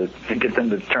effort to get them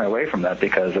to turn away from that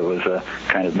because it was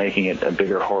kind of making it a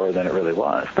bigger horror than it really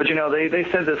was. But, they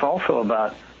said this also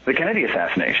about the Kennedy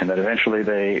assassination, that eventually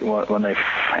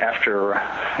after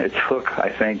it took, I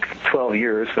think, 12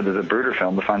 years for the Zapruder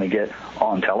film to finally get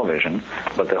on television,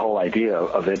 but the whole idea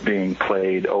of it being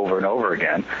played over and over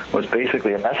again was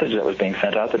basically a message that was being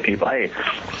sent out to people, hey,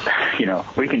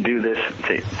 we can do this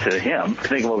to him,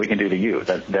 think of what we can do to you,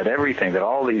 that everything, that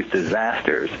all these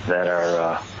disasters that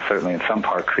are certainly in some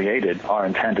part created are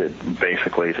intended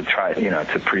basically to try,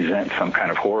 to present some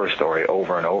kind of horror story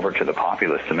over and over to the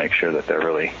populace to make sure that they're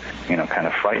really kind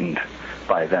of frightened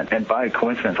by that. And by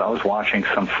coincidence, I was watching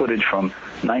some footage from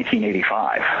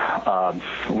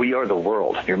 1985. We Are the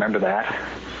World. You remember that?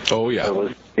 Oh, yeah.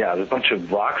 There's a bunch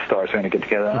of rock stars going to get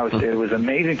together. And it was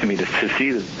amazing to me to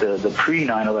see the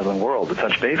pre-9/11 world, to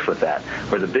touch base with that,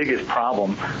 where the biggest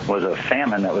problem was a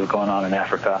famine that was going on in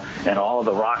Africa, and all of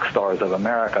the rock stars of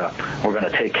America were going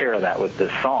to take care of that with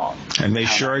this song. And they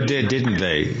sure did, didn't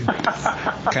they?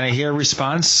 Can I hear a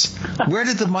response? Where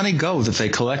did the money go that they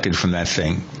collected from that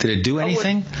thing? Did it do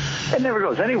anything? It never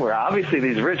goes anywhere. Obviously,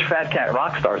 these rich fat cat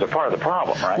rock stars are part of the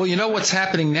problem, right? Well, you know what's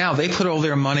happening now? They put all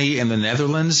their money in the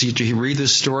Netherlands. You read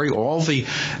this story. All the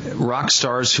rock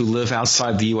stars who live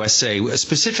outside the USA,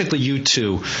 specifically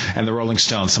U2 and the Rolling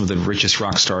Stones, some of the richest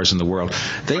rock stars in the world,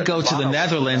 they go to the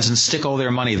Netherlands and stick all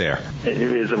their money there.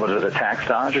 Was it a tax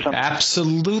dodge or something?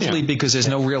 Absolutely, because there's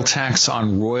no real tax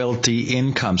on royalty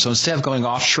income. So instead of going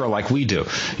offshore like we do,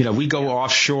 we go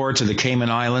offshore to the Cayman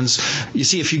Islands. You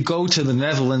see, if you go to the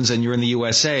Netherlands and you're in the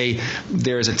USA,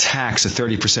 there's a tax, a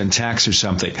 30% tax or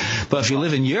something. But if you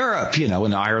live in Europe,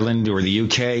 in Ireland or the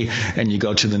UK, and you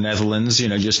go to the Netherlands,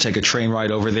 just take a train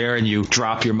ride over there and you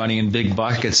drop your money in big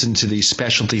buckets into these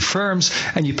specialty firms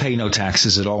and you pay no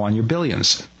taxes at all on your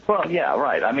billions. Well, yeah,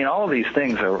 right. I mean, all of these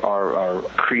things are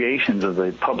creations of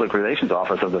the public relations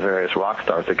office of the various rock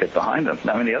stars that get behind them.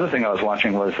 I mean, the other thing I was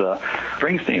watching was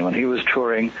Springsteen when he was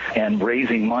touring and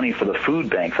raising money for the food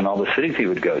banks in all the cities he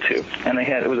would go to. And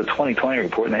it was a 2020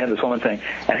 report, and they had this woman saying,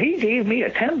 and he gave me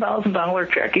a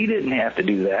 $10,000 check. He didn't have to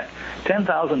do that.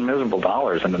 $10,000 miserable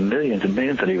dollars and the millions and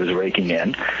millions that he was raking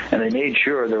in. And they made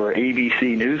sure there were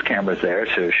ABC news cameras there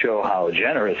to show how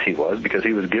generous he was because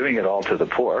he was giving it all to the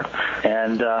poor.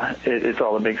 And it's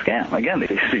all a big scam. Again,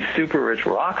 these super rich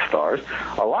rock stars,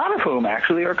 a lot of whom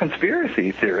actually are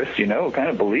conspiracy theorists, kind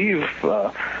of believe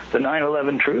the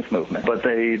 9/11 truth movement. But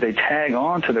they tag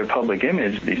on to their public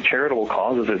image these charitable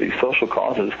causes or these social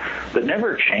causes that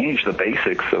never change the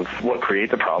basics of what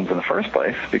create the problems in the first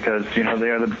place because, they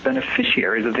are the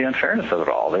beneficiaries of the unfairness of it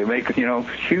all. They make,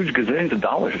 huge gazillions of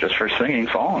dollars just for singing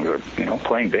songs or,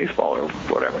 playing baseball or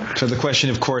whatever. So the question,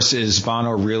 of course, is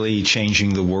Bono really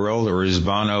changing the world or is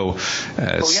Bono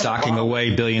stocking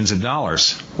away billions of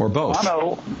dollars, or both?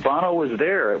 Bono was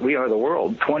there at We Are the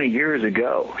World 20 years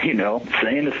ago,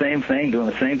 saying the same thing, doing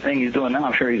the same thing he's doing now.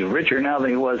 I'm sure he's richer now than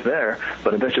he was there,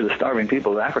 but I bet you the starving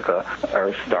people of Africa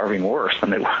are starving worse than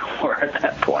they were at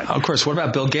that point. Of course, what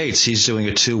about Bill Gates? He's doing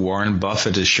it too. Warren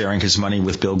Buffett is sharing his money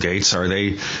with Bill Gates. Are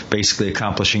they basically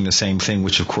accomplishing the same thing,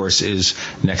 which, of course, is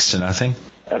next to nothing?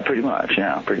 Pretty much,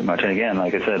 yeah, pretty much. And again,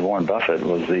 like I said, Warren Buffett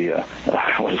was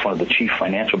one of the chief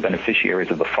financial beneficiaries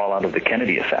of the fallout of the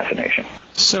Kennedy assassination.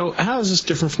 So how is this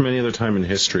different from any other time in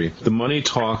history? The money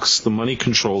talks, the money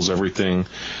controls everything.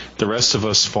 The rest of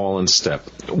us fall in step.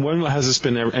 When has this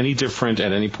been any different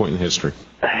at any point in history?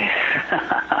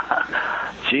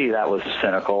 gee, that was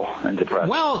cynical and depressing.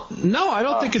 Well, no, I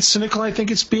don't think it's cynical. I think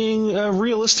it's being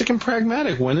realistic and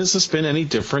pragmatic. When has this been any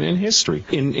different in history?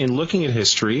 In looking at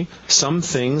history, some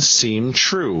things seem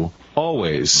true.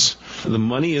 Always. The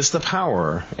money is the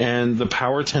power, and the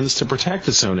power tends to protect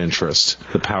its own interest.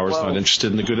 The power is not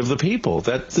interested in the good of the people.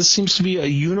 This seems to be a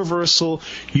universal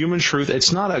human truth.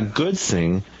 It's not a good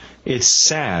thing. It's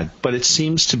sad, but it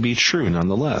seems to be true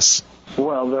nonetheless.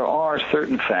 Well, there are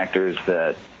certain factors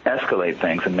that escalate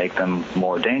things and make them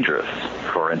more dangerous.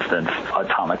 For instance,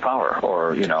 atomic power,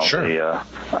 or you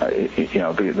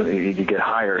get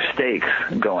higher stakes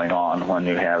going on when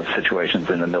you have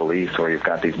situations in the Middle East where you've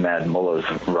got these mad mullahs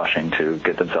rushing to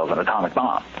get themselves an atomic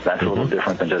bomb. That's a little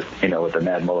different than just what the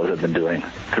mad mullahs have been doing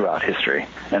throughout history.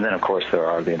 And then, of course, there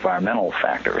are the environmental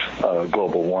factors,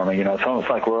 global warming. It's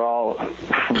almost like we're all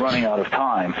running out of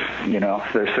time.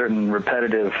 There's certain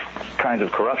repetitive kinds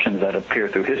of corruptions that appear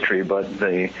through history, but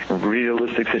the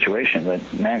realistic situation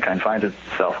that mankind finds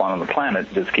itself on the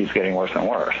planet just keeps getting worse and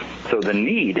worse. So the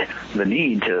need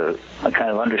to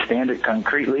kind of understand it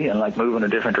concretely and move in a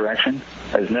different direction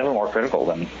is never more critical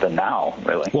than now,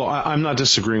 really. Well, I'm not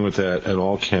disagreeing with that at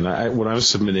all, Ken. What I'm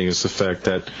submitting is the fact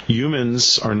that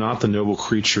humans are not the noble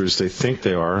creatures they think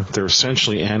they are. They're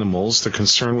essentially animals. They're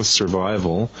concerned with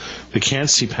survival. They can't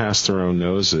see past their own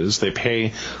noses. They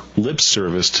pay lip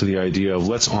service to the idea of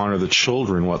let's honor the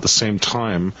children, while at the same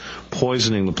time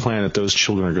poisoning the planet those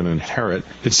children are going to inherit.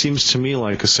 It seems to me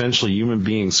like essentially human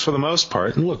beings, for the most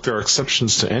part, and look, there are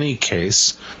exceptions to any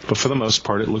case, but for the most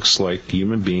part it looks like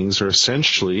human beings are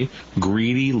essentially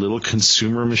greedy little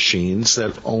consumer machines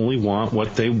that only want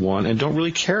what they want and don't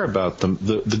really care about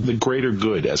the greater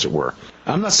good, as it were.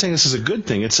 I'm not saying this is a good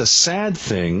thing. It's a sad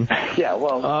thing. Yeah,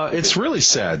 well... it's really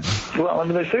sad. Well,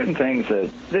 there's certain things that...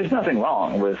 There's nothing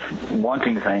wrong with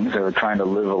wanting things or trying to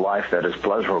live a life that is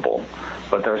pleasurable.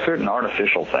 But there are certain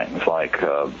artificial things, like,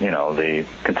 the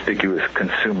conspicuous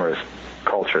consumerist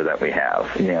culture that we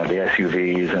have, the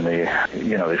SUVs and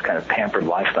these kind of pampered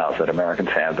lifestyles that Americans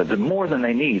have, that more than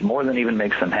they need, more than even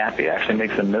makes them happy, actually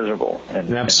makes them miserable.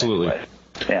 Absolutely.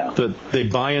 Yeah. They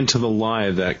buy into the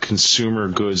lie that consumer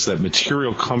goods, that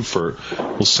material comfort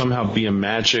will somehow be a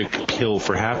magic pill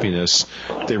for happiness.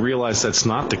 They realize that's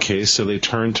not the case, so they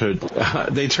turn to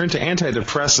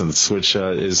antidepressants, which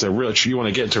is you want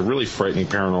to get into really frightening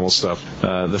paranormal stuff.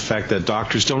 The fact that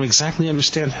doctors don't exactly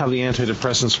understand how the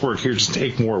antidepressants work. Here, just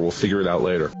take more. We'll figure it out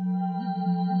later.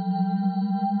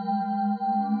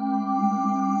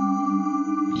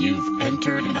 You've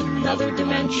entered another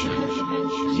dimension.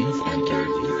 You've entered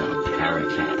the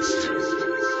Paracast.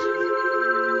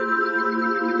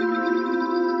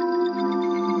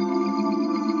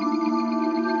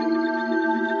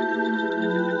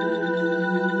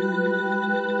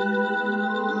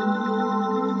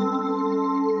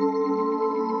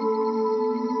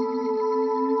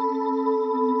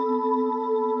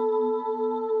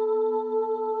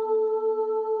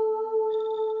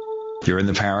 You're in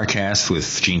the Paracast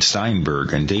with Gene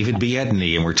Steinberg and David B.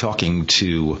 Edney, and we're talking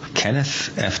to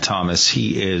Kenneth F. Thomas.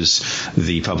 He is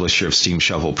the publisher of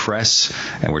Steamshovel Press,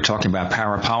 and we're talking about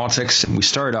parapolitics. We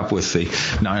started up with the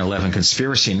 9/11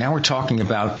 conspiracy, and now we're talking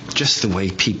about just the way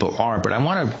people are. But I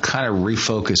want to kind of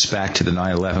refocus back to the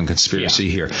 9/11 conspiracy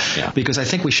here, because I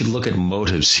think we should look at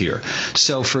motives here.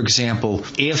 So, for example,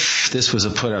 if this was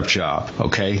a put-up job,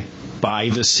 okay, by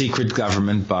the secret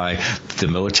government, by the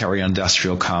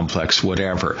military-industrial complex,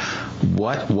 whatever.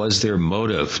 What was their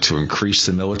motive? To increase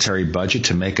the military budget,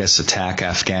 to make us attack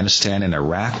Afghanistan and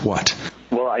Iraq? What?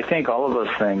 Well, I think all of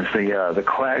those things, the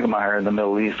quagmire in the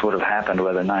Middle East would have happened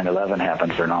whether 9/11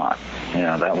 happens or not.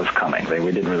 That was coming.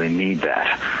 We didn't really need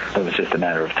that. It was just a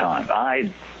matter of time.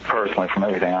 Personally, from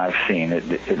everything I've seen,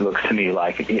 it looks to me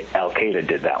like Al-Qaeda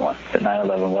did that one. That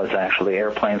 9/11 was actually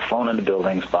airplanes flown into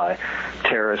buildings by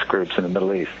terrorist groups in the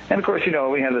Middle East. And, of course,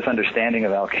 we have this understanding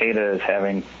of Al-Qaeda as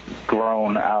having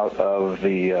grown out of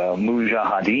the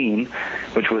Mujahideen,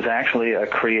 which was actually a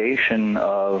creation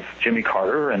of Jimmy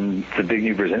Carter and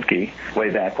Zbigniew Brzezinski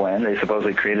way back when. They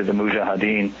supposedly created the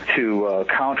Mujahideen to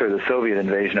counter the Soviet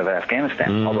invasion of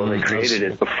Afghanistan, although they created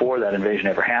it before that invasion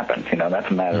ever happened.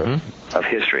 That's a matter of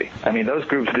history. I mean, those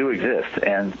groups do exist,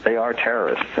 and they are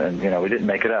terrorists, and, we didn't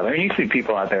make it up. I mean, you see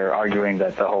people out there arguing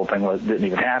that the whole thing didn't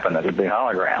even happen, that it was a big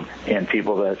hologram, and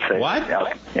people that say... What?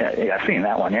 Yeah, I've seen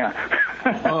that one, yeah.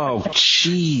 Oh,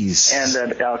 jeez.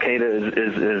 And that Al-Qaeda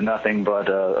is nothing but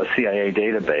a CIA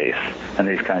database and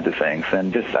these kinds of things,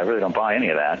 and I really don't buy any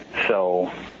of that.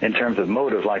 So, in terms of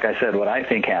motive, like I said, what I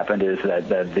think happened is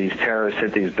that these terrorists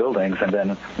hit these buildings, and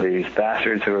then these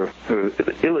bastards who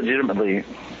illegitimately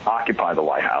occupied occupy the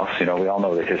White House. We all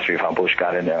know the history of how Bush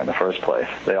got in there in the first place.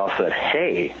 They all said,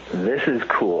 hey, this is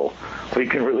cool. We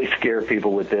can really scare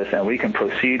people with this, and we can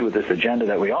proceed with this agenda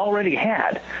that we already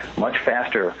had much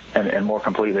faster and more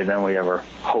completely than we ever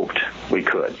hoped we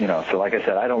could. So like I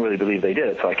said, I don't really believe they did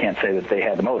it, so I can't say that they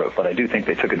had the motive, but I do think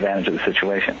they took advantage of the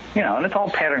situation. And it's all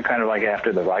patterned kind of like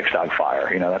after the Reichstag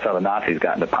fire. That's how the Nazis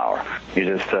got into power.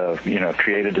 You just,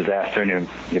 create a disaster and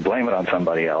you blame it on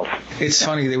somebody else. It's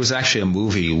funny, there was actually a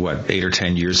movie, 8 or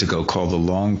 10 years ago called The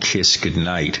Long Kiss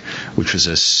Goodnight, which was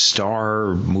a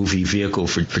star movie vehicle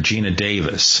for Gina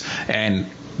Davis. And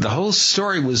the whole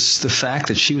story was the fact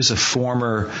that she was a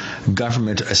former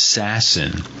government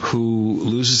assassin who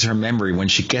loses her memory. When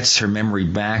she gets her memory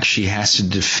back, she has to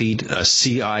defeat a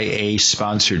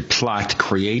CIA-sponsored plot to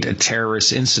create a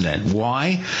terrorist incident.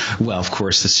 Why? Well, of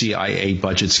course, the CIA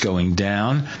budget's going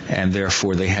down, and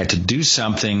therefore they had to do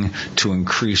something to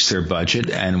increase their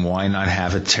budget, and why not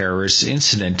have a terrorist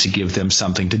incident to give them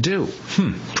something to do?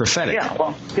 Prophetic.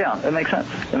 Yeah, it makes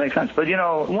sense. But,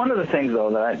 one of the things,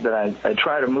 though, that I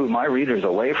try to move my readers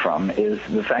away from is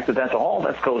the fact that that's all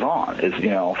that goes on is,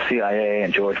 CIA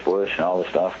and George Bush and all this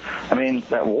stuff. I mean,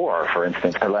 that war, for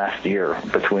instance, last year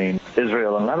between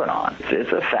Israel and Lebanon.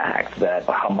 It's a fact that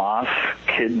Hamas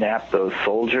kidnapped those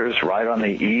soldiers right on the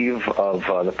eve of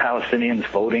the Palestinians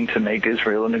voting to make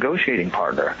Israel a negotiating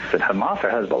partner. That Hamas or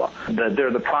Hezbollah, that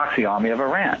they're the proxy army of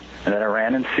Iran, and that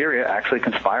Iran and Syria actually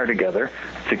conspire together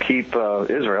to keep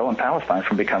Israel and Palestine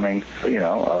from becoming,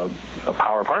 a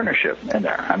power partnership in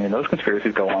there. I mean, those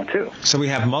conspiracies go on too. So we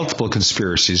have multiple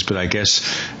conspiracies, but I guess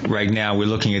right now we're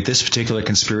looking at this particular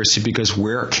conspiracy because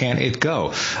where can it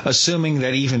go? Assuming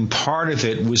that even part of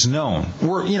it was known.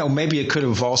 Or, maybe it could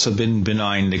have also been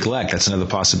benign neglect. That's another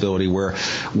possibility where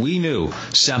we knew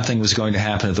something was going to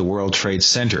happen at the World Trade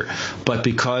Center. But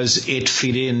because it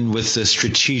fit in with the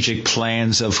strategic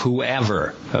plans of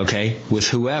whoever,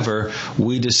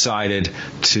 we decided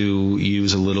to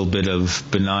use a little bit of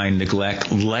benign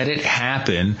neglect, let it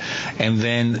happen, and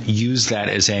then use that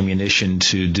as ammunition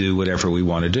to do whatever we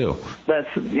want to do. That's,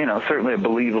 certainly a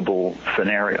believable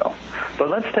scenario. But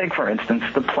let's take, for instance,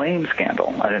 the Plame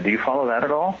scandal. Do you follow that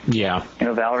at all? Yeah.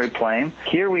 Valerie Plame.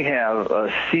 Here we have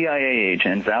a CIA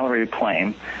agent, Valerie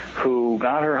Plame, who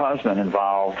got her husband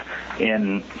involved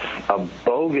in a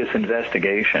bogus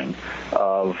investigation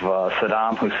of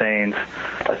Saddam Hussein's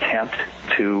attempt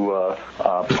to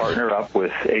partner up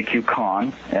with AQ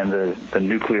Khan and the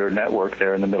nuclear network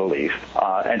there in the Middle East,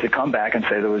 and to come back and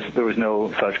say there was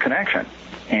no such connection.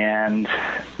 And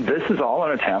this is all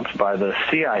an attempt by the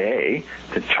CIA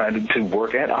to try to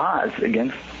work at odds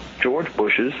against George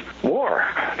Bush's war,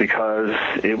 because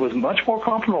it was much more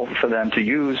comfortable for them to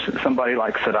use somebody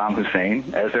like Saddam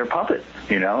Hussein as their puppet,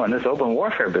 and this open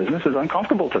warfare business is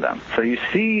uncomfortable to them. So you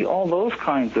see all those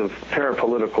kinds of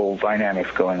parapolitical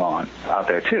dynamics going on out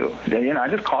there too. I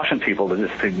just caution people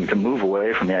to move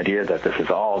away from the idea that this is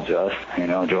all just,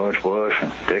 George Bush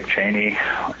and Dick Cheney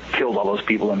killed all those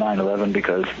people in 9/11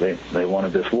 because they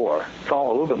wanted this war. It's all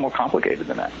a little bit more complicated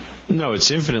than that. No,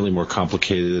 it's infinitely more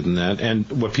complicated than that. And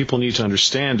what people need to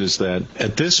understand is that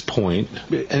at this point,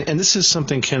 and this is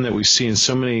something, Ken, that we see in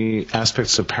so many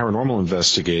aspects of paranormal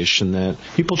investigation, that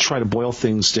people try to boil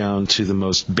things down to the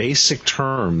most basic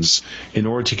terms in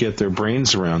order to get their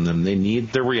brains around them. They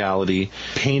need their reality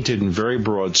painted in very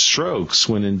broad strokes,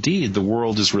 when indeed the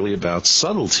world is really about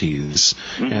subtleties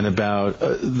and about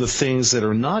the things that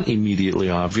are not immediately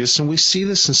obvious. And we see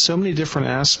this in so many different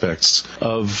aspects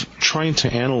of trying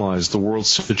to analyze the world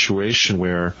situation,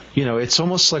 where, it's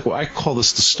almost like, I call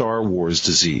this the Star Wars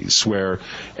disease, where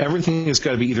everything has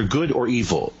got to be either good or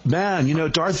evil. Man,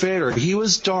 Darth Vader, he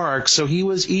was dark, so he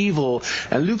was evil.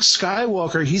 And Luke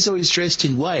Skywalker, he's always dressed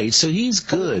in white, so he's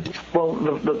good. Well,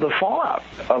 the fallout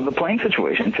of the Plame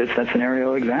situation fits that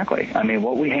scenario exactly. I mean,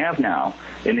 what we have now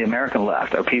in the American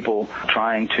left are people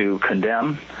trying to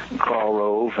condemn Karl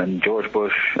Rove and George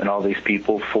Bush and all these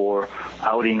people for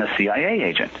outing a CIA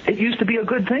agent. It used to be a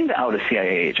good thing to out a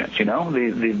CIA agent.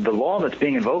 The law that's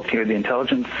being invoked here, the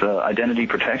Intelligence Identity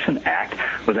Protection Act,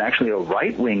 was actually a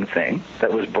right-wing thing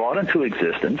that was brought into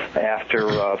existence after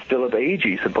Philip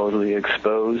Agee supposedly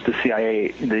exposed the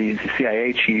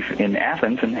CIA chief in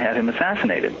Athens and had him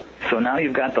assassinated. So now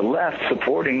you've got the left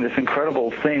supporting this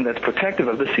incredible thing that's protective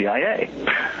of the CIA.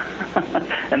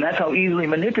 And that's how easily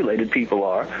manipulated people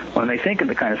are when they think in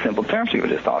the kind of simple terms you were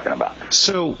just talking about.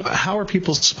 So how are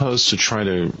people supposed to try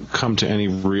to come to any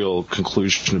real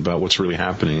conclusion about what's really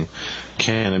happening?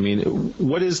 Ken,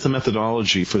 what is the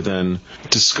methodology for then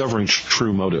discovering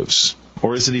true motives?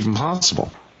 Or is it even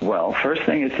possible? Well, first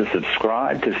thing is to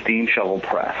subscribe to Steamshovel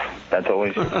Press. That's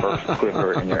always your first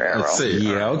quiver in your arrow. Let's see.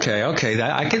 Yeah, okay.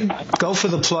 I can go for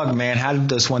the plug, man. How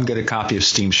does one get a copy of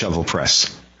Steamshovel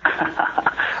Press?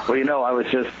 Well, I was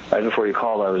just, right before you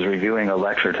called, I was reviewing a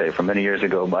lecture tape from many years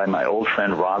ago by my old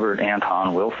friend Robert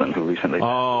Anton Wilson, who recently...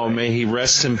 Oh, may he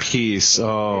rest in peace.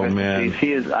 Oh, man.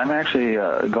 I'm actually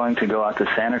going to go out to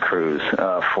Santa Cruz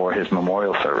for his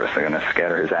memorial service. They're going to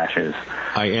scatter his ashes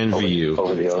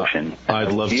over the ocean.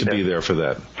 I'd love to be there for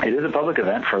that. It is a public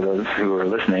event for those who are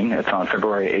listening. It's on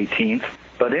February 18th.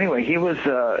 But anyway, he was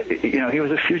a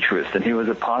futurist, and he was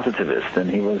a positivist, and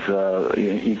he was,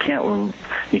 you can't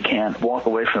walk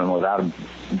away from him without a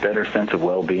better sense of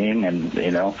well-being and,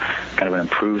 kind of an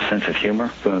improved sense of humor.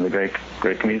 One of the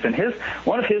great comedians. And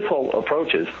one of his whole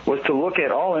approaches was to look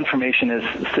at all information as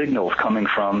signals coming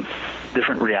from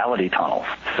different reality tunnels.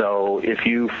 So if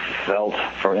you felt,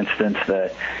 for instance,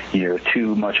 that you're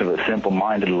too much of a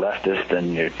simple-minded leftist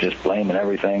and you're just blaming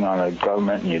everything on the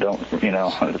government and you don't, you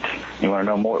want to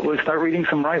know more, well, start reading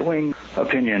some right-wing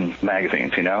opinion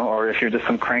magazines, or if you're just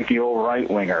some cranky old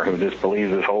right-winger who just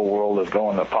believes this whole world is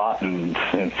going to pot and,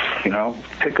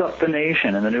 pick up The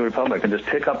Nation and The New Republic and just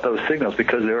pick up those signals,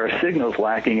 because there are signals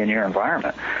lacking in your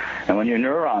environment. And when your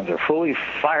neurons are fully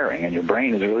firing and your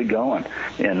brain is really going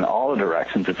in all the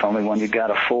directions, it's only when you've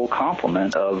got a full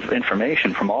complement of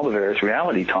information from all the various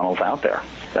reality tunnels out there.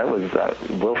 That was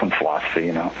Wilson's philosophy,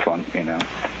 it's one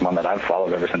that I've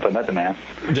followed ever since I met the man.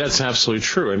 That's absolutely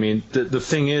true. I mean, the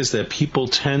thing is that people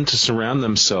tend to surround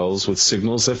themselves with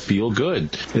signals that feel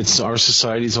good. Our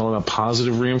society is all about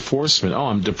positive reinforcement. Oh,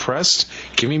 I'm depressed?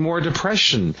 Give me more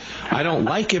depression. I don't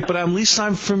like it, but at least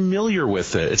I'm familiar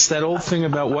with it. It's that old thing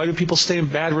about why do people stay in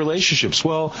bad relationships?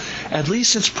 Well, at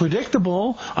least it's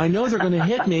predictable. I know they're going to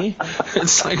hit me.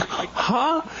 It's like,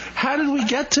 huh? How did we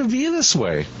get to be this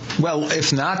way? Well,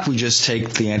 if not, we just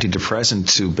take the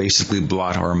antidepressant to basically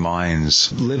blot our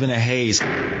minds, live in a haze.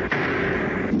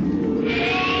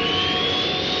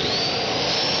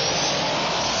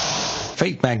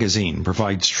 Fate magazine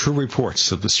provides true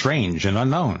reports of the strange and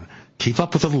unknown. Keep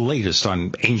up with the latest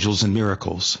on angels and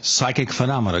miracles, psychic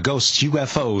phenomena, ghosts,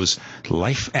 UFOs,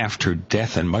 life after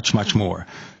death, and much, much more.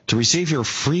 To receive your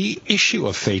free issue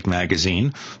of Fate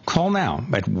magazine, call now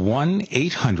at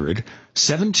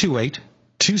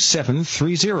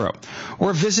 1-800-728-2730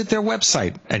 or visit their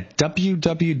website at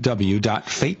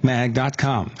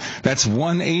www.fatemag.com. That's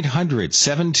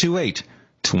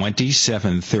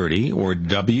 1-800-728-2730 or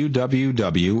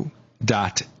www.fatemag.com.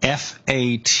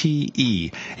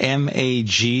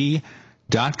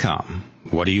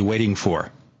 What are you waiting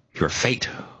for? Your fate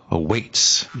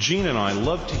awaits. Gene and I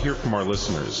love to hear from our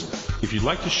listeners. If you'd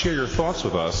like to share your thoughts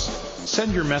with us,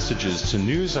 send your messages to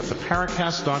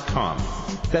news@theparacast.com.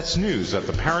 That's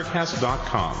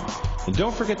news@theparacast.com. And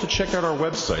don't forget to check out our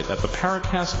website at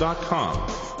theparacast.com,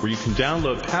 where you can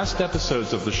download past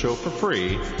episodes of the show for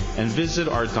free and visit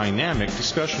our dynamic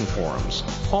discussion forums.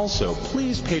 Also,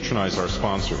 please patronize our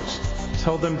sponsors.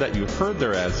 Tell them that you heard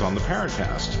their ads on the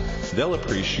Paracast. They'll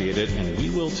appreciate it, and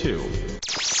we will too.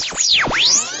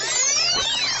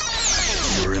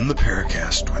 You're in the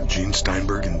Paracast with Gene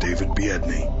Steinberg and David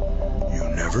Biedny. You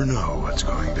never know what's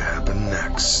going to happen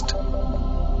next.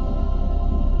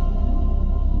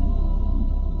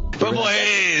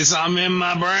 Boys, I'm in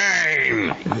my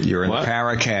brain. You're in the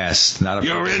Paracast, not a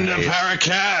You're in the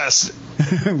Paracast.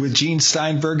 with Gene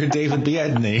Steinberg and David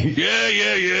Biedny.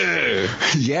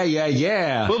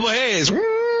 Yeah. Boys.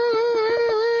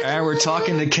 And we're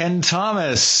talking to Kenn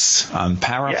Thomas on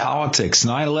parapolitics,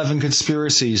 9/11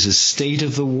 conspiracies, the state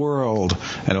of the world,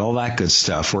 and all that good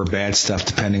stuff, or bad stuff,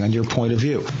 depending on your point of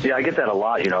view. Yeah, I get that a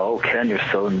lot. Oh, Ken, you're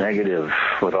so negative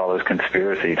with all this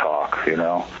conspiracy talk.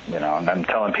 And I'm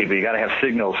telling people you got to have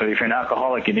signals. So if you're an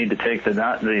alcoholic, you need to take the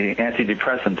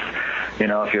antidepressants.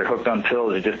 If you're hooked on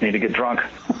pills, you just need to get drunk.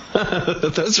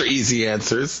 Those are easy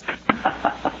answers.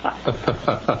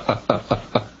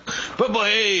 But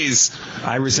boys,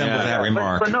 I resemble that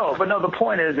remark. But no, the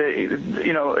point is that,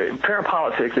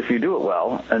 parapolitics, if you do it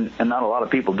well, and not a lot of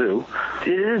people do,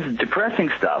 it is depressing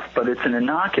stuff, but it's an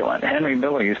inoculant. Henry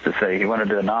Miller used to say he wanted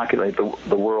to inoculate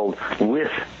the world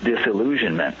with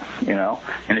disillusionment,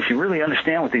 And if you really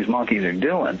understand what these monkeys are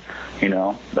doing,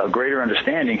 a greater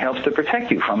understanding helps to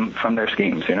protect you from their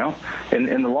schemes,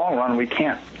 In the long run, we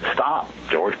can't stop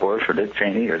George Bush or Dick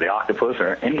Cheney or the octopus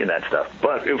or any of that stuff.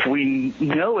 But if we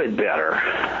know it better,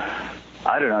 I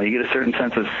I don't know, you get a certain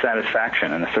sense of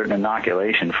satisfaction and a certain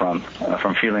inoculation from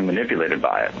feeling manipulated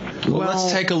by it. Well,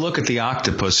 let's take a look at the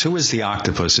octopus. Who is the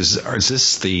octopus? Is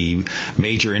this the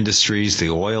major industries,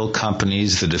 the oil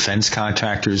companies, the defense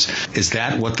contractors? Is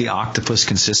that what the octopus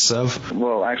consists of?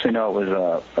 Well, actually,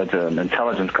 no, it's an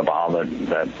intelligence cabal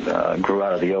that grew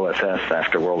out of the OSS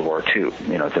after World War II.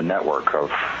 It's a network of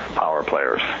power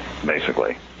players,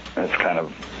 basically. It's kind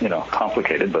of,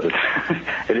 complicated, but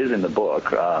it is in the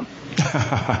book.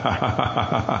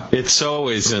 It's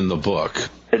always in the book.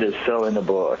 It is so in the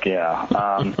book, yeah.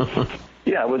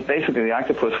 Yeah, it was basically the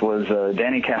octopus was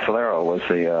Danny Casolaro was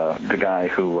the guy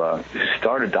who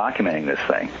started documenting this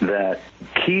thing that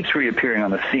keeps reappearing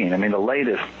on the scene. I mean, the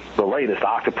latest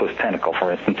octopus tentacle,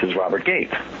 for instance, is Robert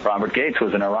Gates. Robert Gates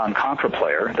was an Iran-Contra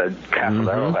player that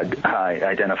Casolaro had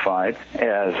identified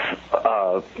as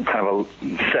kind of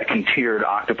a second-tiered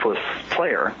octopus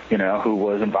player, who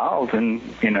was involved in,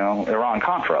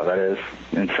 Iran-Contra, that is,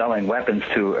 in selling weapons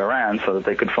to Iran so that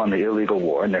they could fund the illegal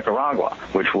war in Nicaragua,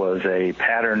 which was a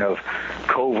pattern of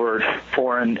covert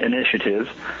foreign initiatives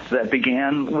that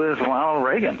began with Ronald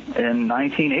Reagan in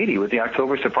 1980 with the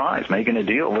October Surprise, making a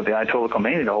deal with the Ayatollah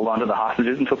Khomeini to hold on to the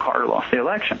hostages until Carter lost the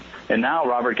election. And now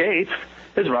Robert Gates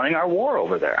is running our war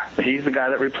over there. He's the guy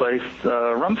that replaced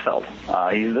Rumsfeld.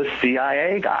 He's the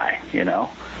CIA guy,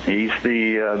 He's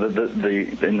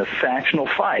in the factional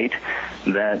fight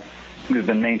that who's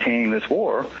been maintaining this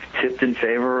war, tipped in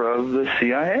favor of the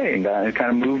CIA and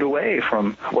kind of moved away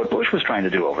from what Bush was trying to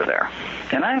do over there.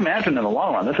 And I imagine in the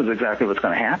long run, this is exactly what's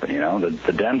going to happen.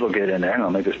 The Dems will get in there and they'll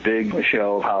make this big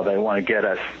show of how they want to get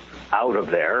us out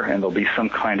of there, and there'll be some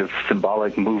kind of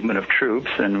symbolic movement of troops,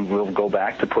 and we'll go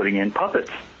back to putting in puppets,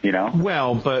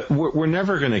 Well, but we're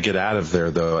never going to get out of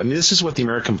there, though. I mean, this is what the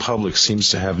American public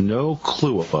seems to have no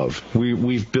clue of.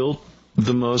 We've built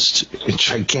the most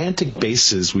gigantic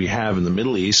bases we have in the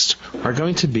Middle East are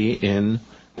going to be in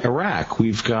Iraq.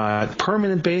 We've got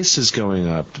permanent bases going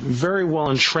up, very well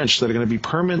entrenched, that are going to be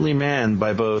permanently manned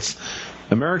by both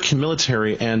American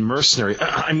military and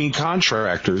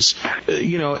contractors,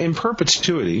 in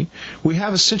perpetuity. We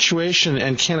have a situation,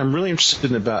 and Ken, I'm really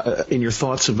interested in your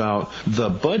thoughts about the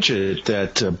budget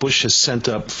that Bush has sent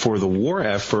up for the war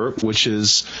effort, which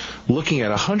is looking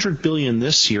at $100 billion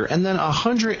this year and then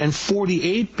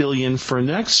 $148 billion for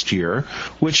next year,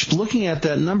 which, looking at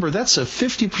that number, that's a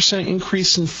 50%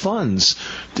 increase in funds.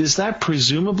 Is that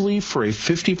presumably for a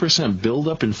 50%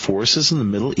 buildup in forces in the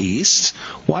Middle East?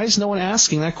 Why is no one asking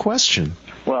that question?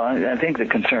 Well, I think the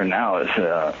concern now is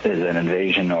an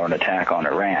invasion or an attack on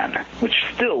Iran, which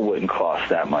still wouldn't cost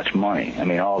that much money. I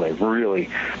mean, all they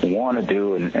really want to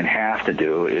do and have to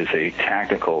do is a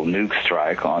tactical nuke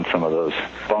strike on some of those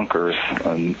bunkers,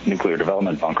 nuclear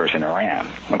development bunkers in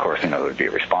Iran. Of course, there would be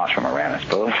a response from Iran, I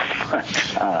suppose.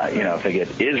 If they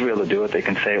get Israel to do it, they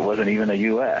can say it wasn't even the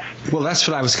U.S. Well, that's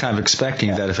what I was kind of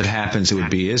expecting, that if it happens, it would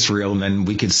be Israel, and then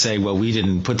we could say, well, we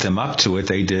didn't put them up to it.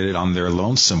 They did it on their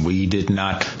lonesome. We did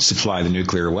not supply the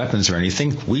nuclear weapons or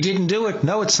anything. We didn't do it.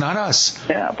 No, it's not us.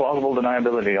 Yeah, plausible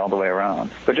deniability all the way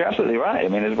around. But you're absolutely right. I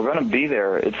mean, if we're going to be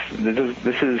there,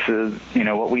 this is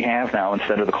what we have now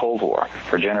instead of the Cold War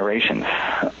for generations,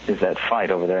 is that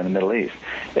fight over there in the Middle East.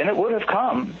 And it would have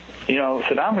come.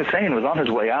 Saddam Hussein was on his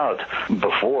way out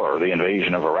before the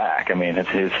invasion of Iraq. I mean,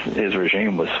 his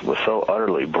regime was so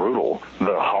utterly brutal.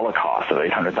 The Holocaust of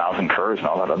 800,000 Kurds and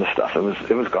all that other stuff. It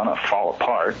was going to fall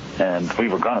apart, and we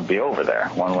were going to be over there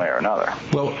one way or another.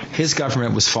 Well, his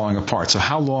government was falling apart. So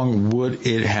how long would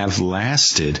it have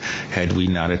lasted had we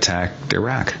not attacked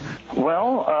Iraq?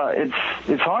 Well,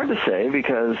 it's hard to say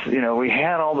because, we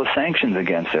had all the sanctions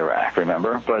against Iraq,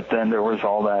 remember? But then there was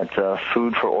all that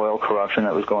food for oil corruption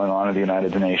that was going on in the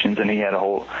United Nations, and he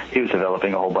was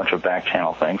developing a whole bunch of back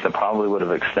channel things that probably would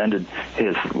have extended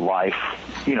his life,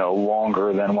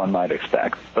 longer than one might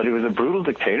expect. But it was a brutal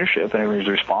dictatorship, and he was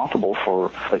responsible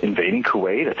for invading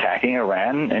Kuwait, attacking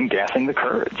Iran, and gassing the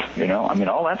Kurds. I mean,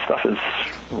 all that stuff is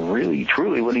really,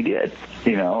 truly what he did.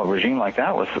 A regime like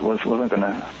that wasn't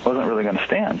really going to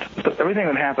stand. But everything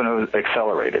that happened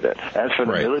accelerated it. As for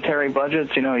the military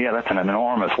budgets, that's an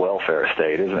enormous welfare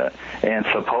state, isn't it? And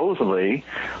supposedly,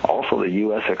 also the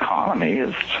U.S. economy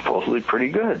is supposedly pretty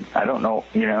good. I don't know,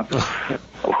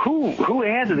 who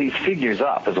adds these figures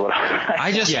up is what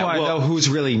I just want to know who's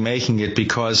really making it,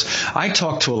 because I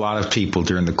talk to a lot of people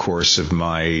during the course of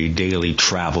my daily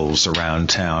travels around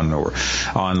town or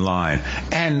online,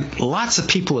 and lots of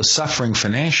people are suffering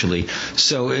financially.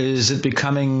 So is it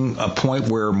becoming a point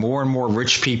where more and more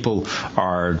rich people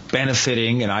are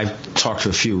benefiting? And I've talked to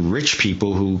a few rich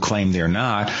people who claim they're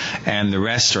not, and the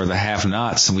rest are the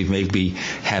have-nots, and we maybe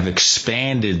have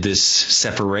expanded this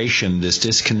separation, this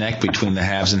disconnect between the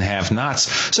haves and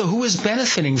have-nots. So who is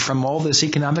benefiting from all this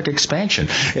economic expansion?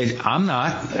 I'm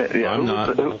not. I'm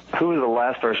not. Who was the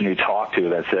last person you talked to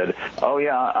that said, "Oh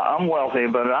yeah, I'm wealthy,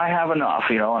 but I have enough,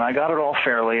 and I got it all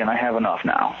fairly, and I have enough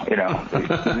now."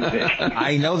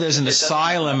 I know there's an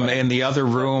asylum in the other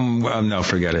room. No,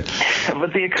 forget it.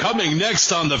 But coming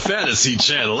next on the Fantasy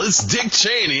Channel, it's Dick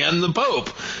Cheney and the Pope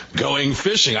going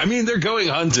fishing. I mean, they're going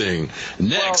hunting.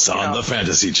 Next on the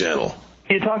Fantasy Channel.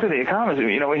 You talk to the economists,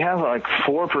 we have like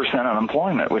 4%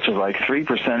 unemployment, which is like 3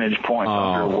 percentage points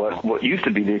under what used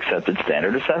to be the accepted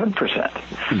standard of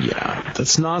 7%. Yeah,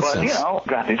 that's nonsense. But,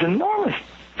 got these enormous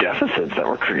deficits that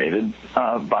were created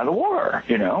by the war.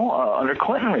 Under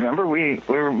Clinton, remember, we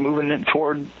were moving it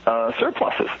toward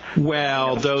surpluses.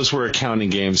 Well, those were accounting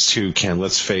games too, Ken.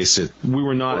 Let's face it. We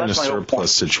were not in a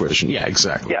surplus situation. Yeah,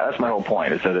 exactly. Yeah, that's my whole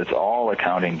point, is that it's all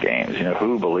accounting games.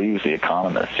 Who believes the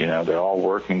economists? They're all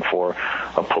working for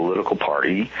a political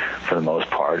party for the most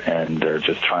part, and they're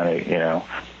just trying to,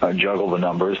 juggle the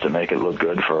numbers to make it look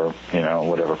good for,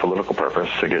 whatever political purpose,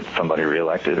 to get somebody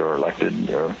reelected or elected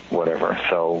or whatever.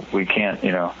 So we can't,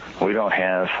 we don't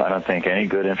have, I don't think, any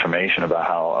good information about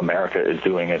how America is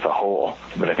doing as a whole.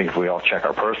 But I think if we all check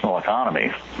our personal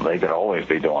economies, they could always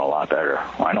be doing a lot better.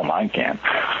 I know mine can.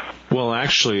 Well,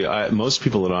 actually, most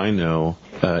people that I know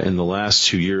in the last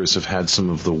 2 years have had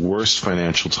some of the worst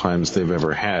financial times they've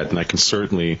ever had, and I can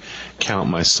certainly count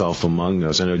myself among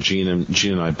those. I know Gene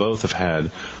and I both have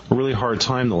had a really hard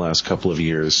time the last couple of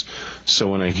years. So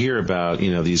when I hear about,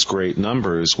 these great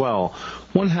numbers, well,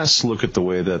 one has to look at the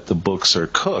way that the books are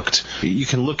cooked. You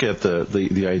can look at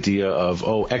the idea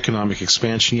of, economic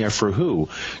expansion, yeah, for who?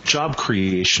 Job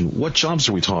creation. What jobs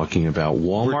are we talking about?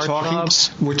 Walmart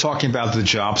jobs? We're talking about the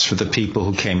jobs for the people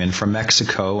who came in from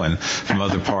Mexico and from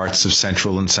other parts of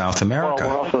Central and South America. Well,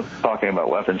 we're also talking about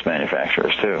weapons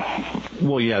manufacturers, too.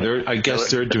 Well, yeah, I guess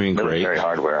they're doing great. Military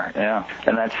hardware, yeah.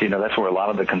 And that's, that's where a lot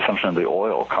of the consumption of the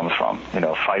oil comes from.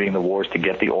 Fighting the wars to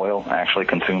get the oil actually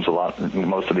consumes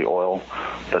most of the oil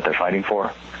that they're fighting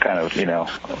for. Kind of,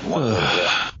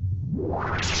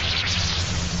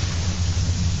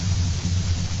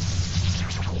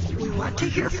 We want to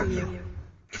hear from you.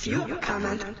 If you have a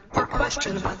comment or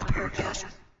question about the Paracast,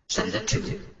 send it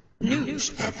to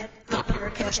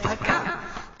news@theparacast.com.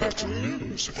 That's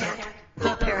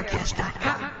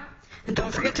news@theparacast.com. And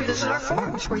don't forget to visit our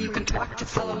forums where you can talk to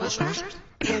fellow listeners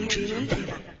and Gene and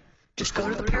Data. Just go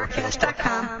to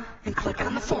theparacast.com and click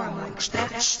on the forum links.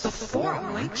 That's the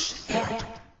forum links at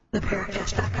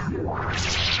theparacast.com.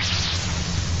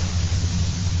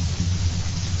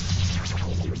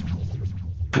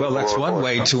 Well, that's one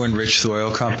way to enrich the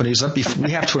oil companies.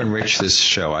 We have to enrich this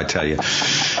show, I tell you.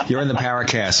 You're in the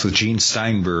Paracast with Gene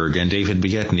Steinberg and David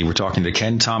Bigetney. We're talking to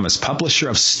Kenn Thomas, publisher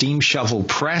of Steamshovel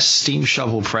Press,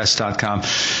 steamshovelpress.com.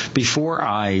 Before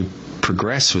I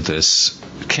progress with this,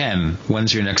 Ken,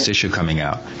 when's your next issue coming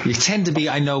out? You tend to be,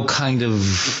 I know, kind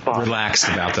of relaxed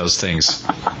about those things.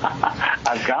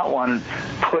 I've got one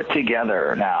put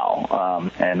together now,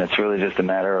 and it's really just a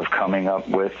matter of coming up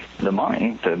with the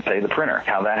money to pay the printer.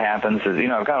 How that happens is,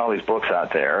 I've got all these books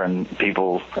out there, and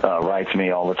people write to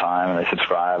me all the time, and they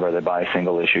subscribe or they buy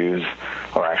single issues,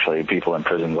 or actually people in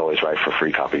prisons always write for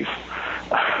free copies.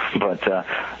 But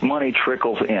money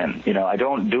trickles in. I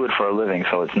don't do it for a living,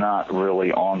 so it's not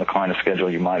really on the kind of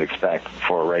schedule you might expect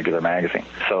for a regular magazine.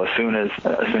 So as soon as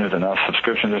enough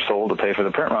subscriptions are sold to pay for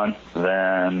the print run,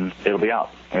 then it'll be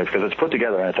out. It's because it's put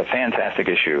together, and it's a fantastic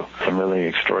issue. Some really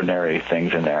extraordinary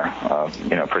things in there,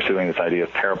 pursuing this idea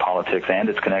of parapolitics and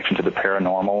its connection to the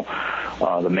paranormal.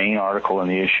 The main article in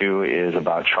the issue is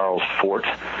about Charles Fort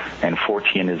and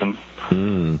Fortianism.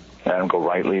 Adam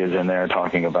Golightly is in there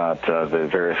talking about the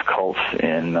various cults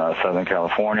in Southern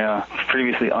California.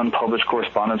 Previously unpublished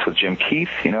correspondence with Jim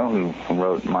Keith, who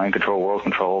wrote Mind Control, World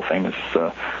Control, famous,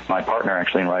 my partner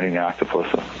actually in writing The Octopus,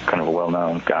 kind of a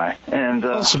well-known guy. And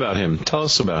Tell us about him.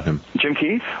 Jim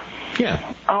Keith?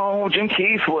 Yeah. Oh, Jim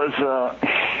Keith was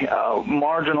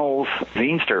Marginals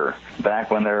Zinester,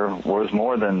 back when there was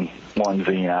more than one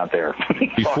zine out there.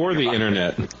 Before the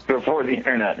internet. Before the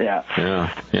internet, yeah.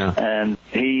 Yeah. And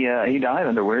he died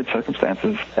under weird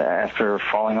circumstances after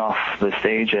falling off the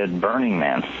stage at the Burning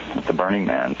Man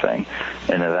thing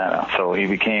in Nevada. So he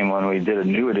became, when we did a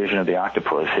new edition of The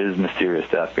Octopus, his mysterious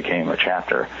death became a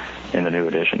chapter in the new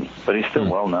edition. But he's still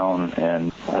well known,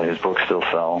 and his books still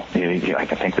sell. I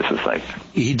think this is like...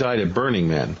 He died at Burning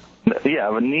Man. Yeah,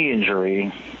 of a knee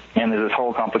injury. And there's this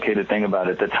whole complicated thing about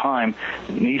it. At the time,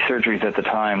 knee surgeries at the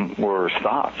time were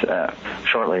stopped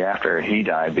shortly after he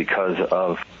died because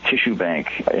of Tissue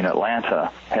Bank in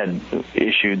Atlanta had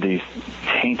issued these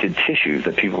tainted tissues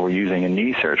that people were using in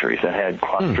knee surgeries that had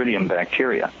Clostridium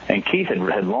bacteria. And Keith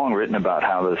had long written about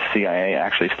how the CIA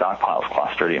actually stockpiles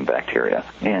Clostridium bacteria.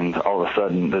 And all of a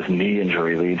sudden, this knee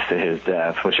injury leads to his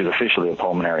death, which is officially a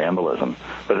pulmonary embolism.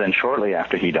 But then shortly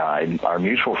after he died, our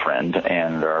mutual friend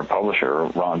and our publisher,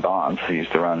 Ron Bonds, who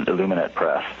used to run Illuminate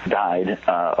Press, died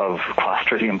of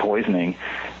Clostridium poisoning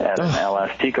at an El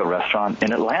Azteca restaurant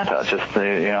in Atlanta, just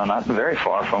not very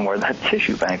far from where that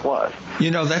tissue bank was.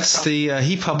 That's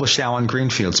he published Alan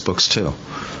Greenfield's books too.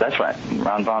 That's right.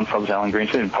 Ron Bonds published Alan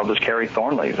Greenfield and published Kerry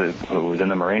Thornley, who was in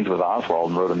the Marines with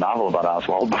Oswald and wrote a novel about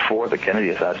Oswald before the Kennedy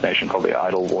assassination called The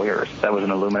Idle Warriors. That was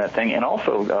an Illuminate thing. And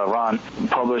also, Ron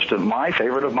published my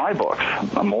favorite of my books,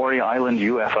 a Maury Island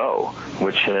UFO,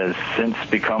 which has since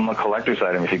become a collector's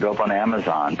item. If you go up on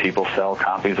Amazon, people sell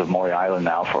copies of Maury Island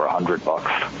now for $100.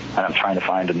 And I'm trying to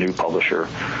find a new publisher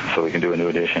so we can do a new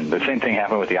edition. The same thing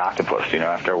happened with The Octopus.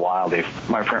 After a while,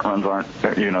 my print runs aren't,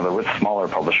 they're with smaller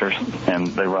publishers, and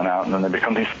they run out, and then they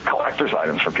become these collector's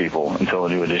items for people until a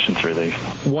new edition's released.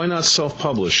 Why not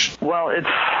self-publish? Well, it's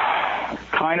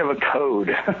kind of a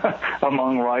code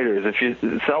among writers.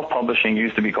 Self-publishing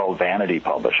used to be called vanity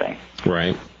publishing.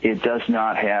 Right. It does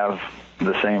not have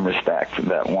the same respect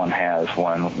that one has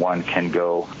when one can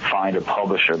go find a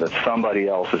publisher that somebody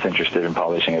else is interested in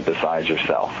publishing it besides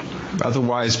yourself.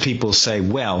 Otherwise, people say,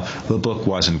 well, the book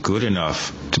wasn't good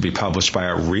enough to be published by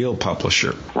a real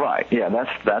publisher. Right, yeah,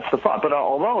 that's the thought. But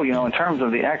although, in terms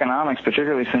of the economics,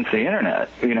 particularly since the Internet,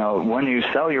 when you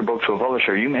sell your book to a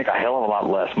publisher, you make a hell of a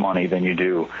lot less money than you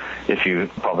do if you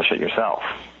publish it yourself.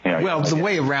 Well, the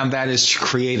way around that is to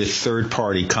create a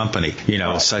third-party company,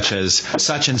 such as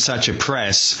such and such a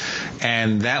press,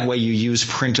 and that way you use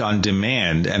print on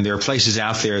demand. And there are places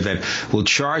out there that will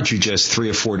charge you just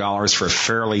 $3 or $4 for a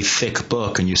fairly thick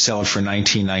book, and you sell it for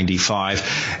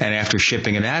 $19.95. And after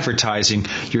shipping and advertising,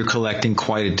 you're collecting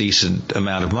quite a decent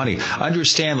amount of money.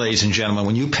 Understand, ladies and gentlemen,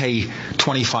 when you pay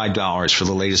 $25 for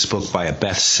the latest book by a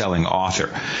best-selling author,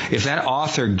 if that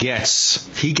author gets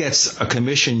a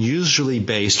commission usually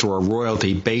based or a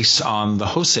royalty based on the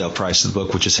wholesale price of the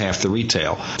book, which is half the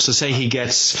retail. So say he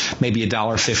gets maybe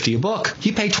 $1.50 a book.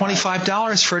 You pay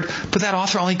 $25 for it, but that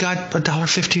author only got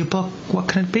 $1.50 a book. What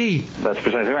can it be? That's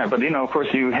precisely right. But, of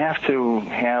course, you have to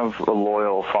have a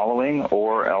loyal following,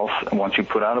 or else once you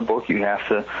put out a book, you have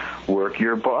to work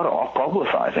your butt off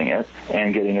publicizing it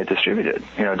and getting it distributed.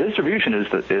 Distribution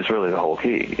is really the whole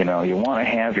key. You want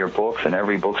to have your books in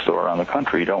every bookstore around the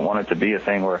country. You don't want it to be a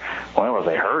thing where, if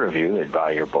they heard of you, they'd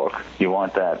buy your book. You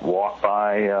want that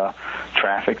walk-by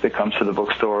traffic that comes to the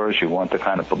bookstores. You want the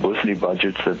kind of publicity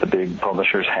budgets that the big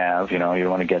publishers have. You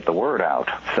want to get the word out.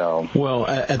 So, well,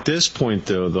 at this point,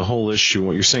 though, the whole issue,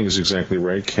 what you're saying is exactly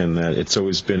right, Ken, that it's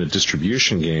always been a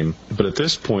distribution game. But at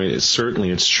this point, it's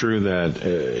true that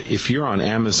if you're on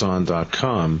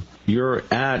Amazon.com, you're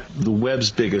at the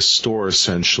web's biggest store,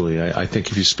 essentially. I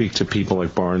think if you speak to people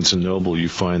like Barnes & Noble, you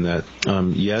find that,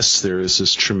 yes, there is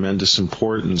this tremendous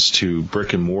importance to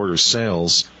brick-and-mortar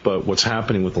sales, but what's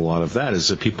happening with a lot of that is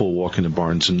that people walk into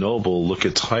Barnes & Noble, look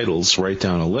at titles, write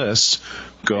down a list,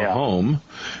 go home,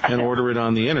 and order it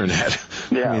on the Internet.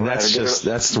 Yeah,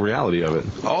 that's the reality of it.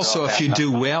 Also, if you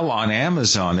do well on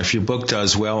Amazon, if your book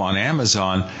does well on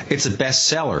Amazon, it's a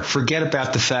bestseller. Forget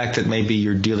about the fact that maybe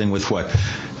you're dealing with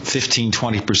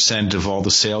 15-20% of all the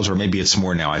sales, or maybe it's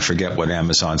more now. I forget what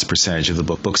Amazon's percentage of the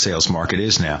book sales market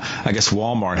is now. I guess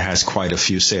Walmart has quite a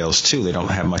few sales too. They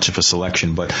don't have much of a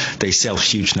selection, but they sell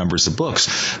huge numbers of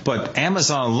books. But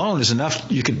Amazon alone is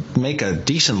enough. You could make a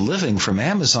decent living from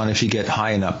Amazon if you get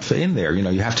high enough in there.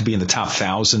 You have to be in the top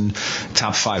 1,000,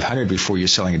 top 500 before you're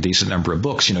selling a decent number of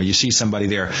books. You see somebody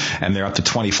there and they're up to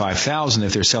 25,000.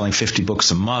 If they're selling 50 books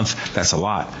a month, that's a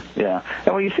lot. Yeah.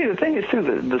 And you see, the thing is too,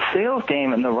 the sales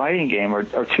game and the writing game are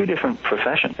two different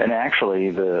professions. And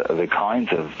actually, the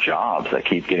kinds of jobs that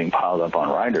keep getting piled up on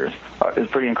writers is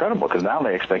pretty incredible, because now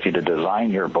they expect you to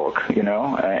design your book,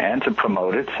 and to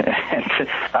promote it. And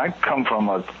I come from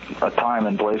a time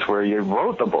and place where you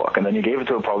wrote the book, and then you gave it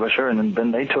to a publisher, and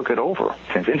then they took it over.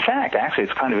 In fact, actually,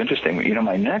 it's kind of interesting.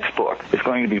 My next book is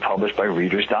going to be published by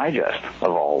Reader's Digest,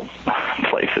 of all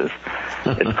places.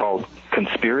 It's called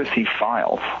Conspiracy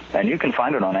Files, and you can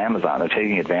find it on Amazon. They're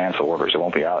taking advance orders. It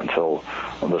won't be out until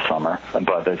the summer,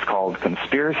 but it's called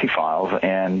Conspiracy Files,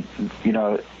 and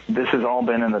this has all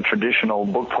been in the traditional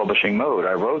book publishing mode.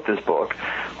 I wrote this book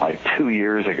like 2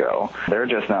 years ago. They're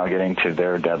just now getting to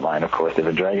their deadline, of course. They've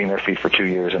been dragging their feet for 2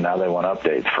 years, and now they want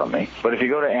updates from me. But if you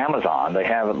go to Amazon, they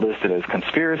have it listed as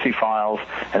Conspiracy Files,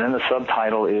 and then the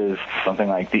subtitle is something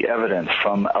like The Evidence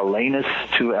from Allinus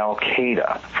to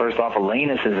Al-Qaeda. First off,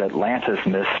 Allinus is Atlantis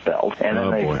misspelled, and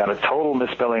then they've got a total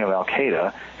misspelling of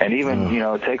Al-Qaeda, and even,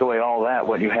 take away all that,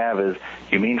 what you have is,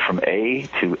 you mean from A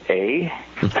to A?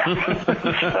 So,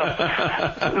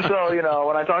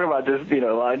 when I talk about this,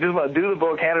 I just want to do the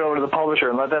book, hand it over to the publisher,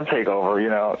 and let them take over. You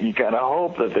kind of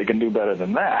hope that they can do better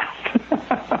than that.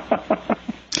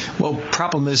 Well,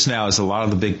 problem is now is a lot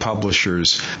of the big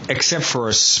publishers, except for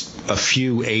a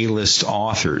few A-list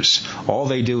authors, all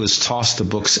they do is toss the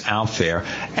books out there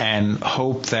and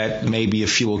hope that maybe a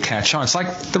few will catch on. It's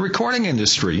like the recording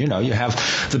industry. You have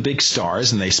the big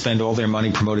stars, and they spend all their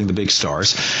money promoting the big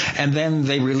stars, and then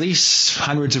they release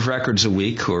hundreds of records a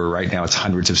week, or right now it's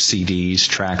hundreds of CDs,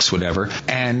 tracks, whatever,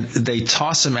 and they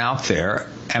toss them out there,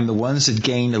 and the ones that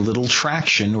gain a little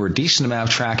traction or a decent amount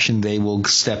of traction, they will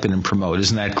step in and promote.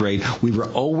 Isn't that great? We were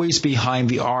always behind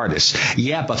the artists.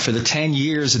 Yeah, but for the 10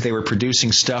 years that they were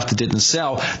producing stuff that didn't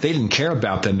sell, they didn't care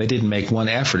about them. They didn't make one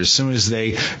effort. As soon as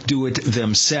they do it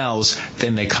themselves,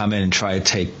 then they come in and try to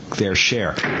take their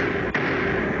share.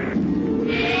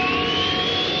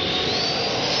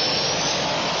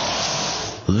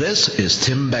 This is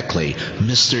Tim Beckley,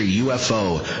 Mr.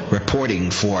 UFO,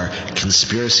 reporting for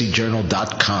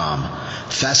ConspiracyJournal.com.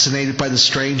 Fascinated by the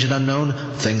strange and unknown,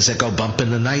 things that go bump in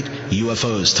the night,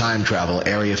 UFOs, time travel,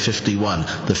 Area 51,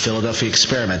 the Philadelphia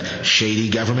experiment, shady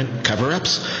government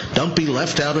cover-ups? Don't be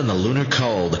left out in the lunar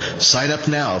cold. Sign up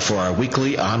now for our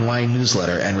weekly online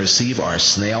newsletter and receive our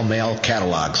snail mail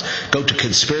catalogs. Go to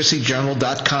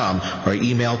ConspiracyJournal.com or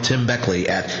email Tim Beckley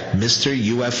at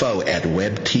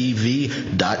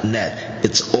MrUFO@webtv.net.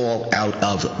 It's all out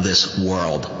of this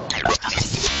world.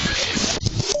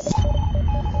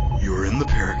 You're in the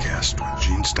Paracast with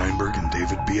Gene Steinberg and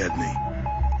David Biedney.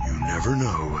 You never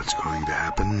know what's going to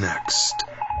happen next.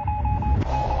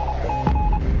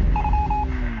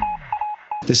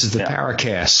 This is the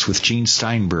Paracast with Gene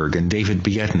Steinberg and David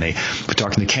Biedney. We're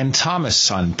talking to Kenn Thomas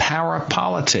on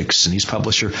parapolitics, and he's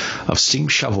publisher of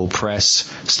Steamshovel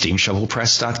Press.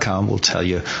 Steamshovelpress.com will tell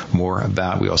you more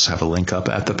about. We also have a link up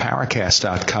at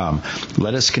theparacast.com.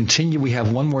 Let us continue. We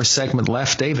have one more segment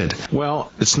left, David.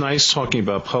 Well, it's nice talking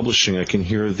about publishing. I can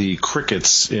hear the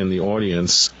crickets in the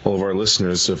audience. All of our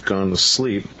listeners have gone to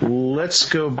sleep. Let's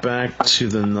go back to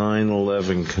the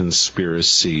 9/11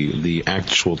 conspiracy, the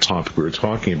actual topic we were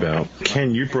talking about.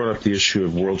 Ken, you brought up the issue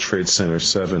of World Trade Center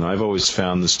 7. I've always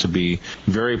found this to be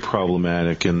very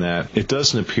problematic in that it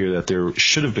doesn't appear that there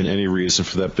should have been any reason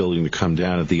for that building to come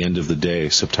down at the end of the day,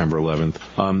 September 11th.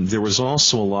 There was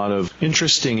also a lot of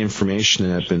interesting information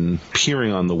that had been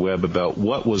appearing on the web about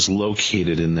what was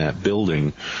located in that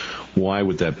building. Why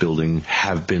would that building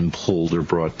have been pulled or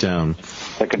brought down?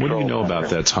 What do you know about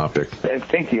that topic? I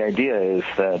think the idea is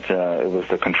that it was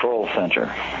the control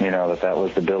center, that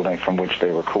was the building from which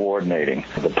they were coordinating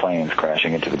the planes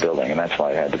crashing into the building, and that's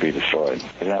why it had to be destroyed.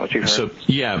 Is that what you've heard? So,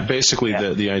 basically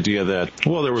the idea that,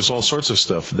 there was all sorts of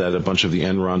stuff, that a bunch of the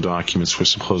Enron documents were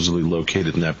supposedly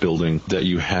located in that building, that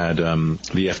you had,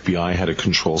 the FBI had a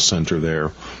control center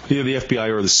there. Either the FBI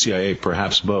or the CIA,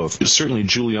 perhaps both. Certainly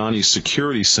Giuliani's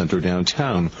security center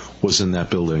downtown was in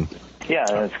that building.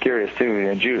 Yeah, it's curious,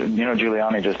 too.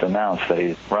 Giuliani just announced that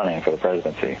he's running for the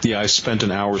presidency. Yeah, I spent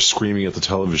an hour screaming at the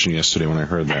television yesterday when I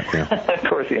heard that. Yeah. Of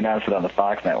course, he announced it on the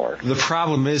Fox network. The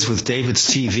problem is with David's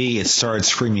TV, it started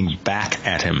screaming back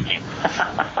at him.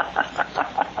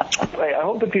 I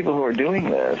hope the people who are doing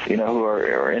this, who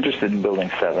are interested in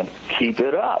Building 7, keep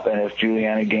it up. And if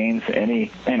Giuliani gains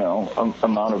any,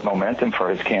 amount of momentum for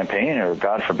his campaign, or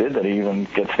God forbid that he even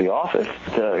gets the office,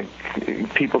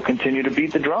 people continue to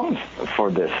beat the drums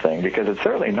for this thing, because it's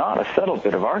certainly not a settled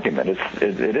bit of argument.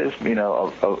 It is,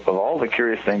 of all the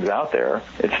curious things out there,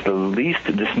 it's the least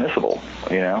dismissible.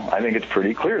 I think it's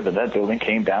pretty clear that building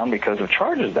came down because of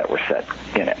charges that were set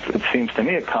in it. It seems to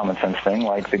me a common sense thing,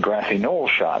 like the grassy knoll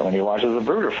shot when you watch the the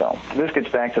Zapruder film. This gets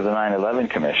back to the 9/11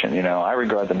 Commission. You know, I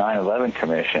regard the 9/11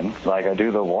 Commission like I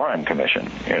do the Warren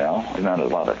Commission. You know, there's not a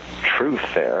lot of truth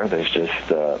there. There's just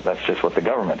that's just what the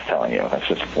government's telling you. That's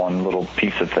just one little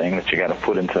piece of thing that you got to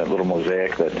put into that little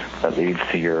mosaic that leads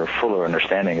to your fuller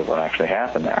understanding of what actually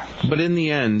happened there. But in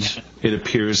the end, it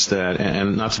appears that,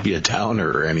 and not to be a downer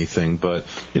or anything, but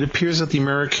it appears that the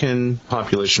American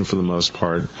population, for the most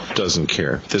part, doesn't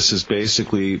care. This is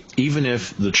basically, even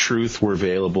if the truth were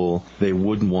available, they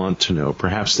wouldn't want to know.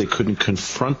 Perhaps they couldn't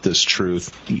confront this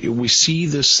truth. We see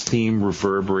this theme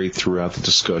reverberate throughout the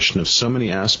discussion of so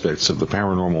many aspects of the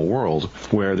paranormal world,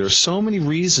 where there's so many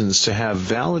reasons to have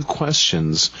valid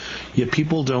questions, yet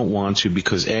people don't want to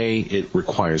because A, it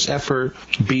requires effort,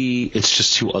 B, it's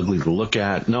just too ugly to look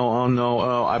at,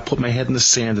 I put my head in the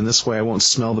sand and this way I won't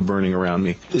smell the burning around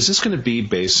me. Is this going to be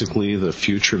basically the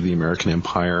future of the American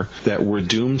empire, that we're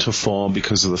doomed to fall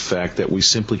because of the fact that we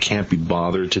simply can't be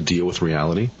bothered to deal with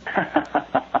reality?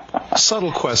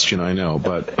 Subtle question, I know,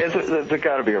 but it's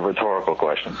got to be a rhetorical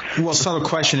question. Well, subtle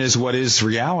question is, what is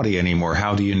reality anymore?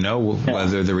 How do you know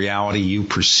whether the reality you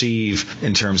perceive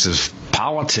in terms of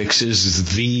politics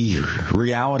is the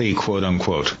reality, quote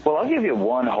unquote? Well, I'll give you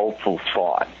one hopeful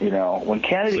thought. You know, when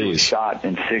Kennedy was shot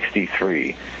in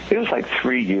 '63, it was like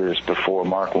 3 years before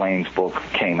Mark Lane's book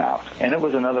came out, and it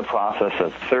was another process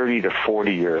of 30 to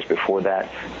 40 years before that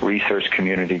research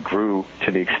community grew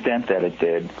to the extent that it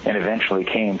did, and eventually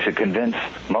came to convince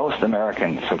most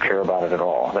Americans who care about it at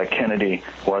all that Kennedy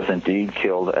was indeed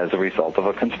killed as a result of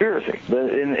a conspiracy.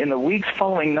 In the weeks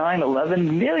following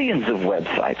 9/11, millions of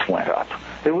websites went up.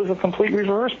 It was a complete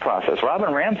reverse process.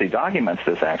 Robin Ramsey documents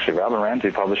this, actually. Robin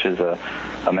Ramsey publishes a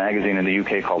magazine in the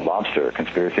UK called Lobster, a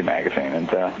conspiracy magazine,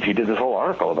 and he did this whole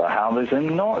article about how there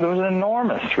was an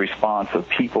enormous response of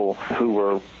people who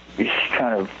were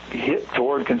kind of hit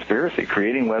toward conspiracy,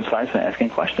 creating websites and asking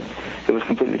questions. It was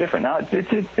completely different. Now,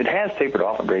 it has tapered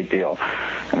off a great deal,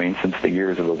 I mean, since the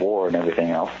years of the war and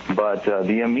everything else. But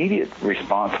the immediate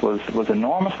response was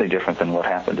enormously different than what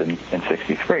happened in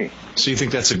 '63. So you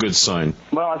think that's a good sign?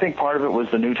 Well, I think part of it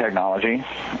was the new technology,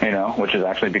 you know, which is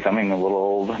actually becoming a little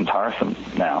old and tiresome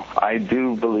now. I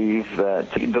do believe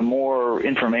that the more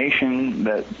information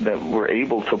that we're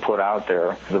able to put out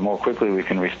there, the more quickly we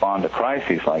can respond to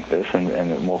crises like this, and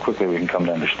the more quickly we can come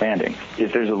to understanding.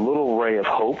 If there's a little ray of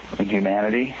hope in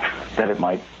humanity, that it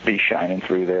might be shining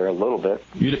through there a little bit.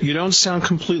 You don't sound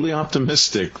completely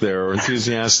optimistic there or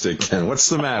enthusiastic, Ken. What's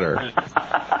the matter?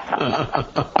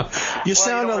 You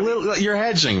sound a little... You're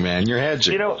hedging, man. You're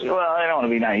hedging. You know, well, I don't want to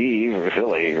be naive or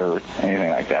silly or anything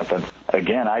like that, but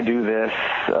again, I do this,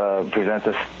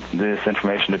 present this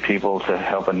information to people to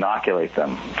help inoculate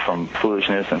them from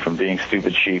foolishness and from being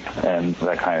stupid sheep and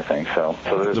that kind of thing. So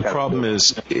the problem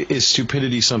is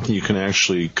stupidity something you can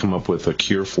actually come up with a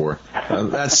cure for?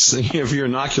 That's, if you're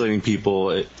inoculating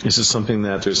people, is this something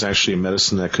that there's actually a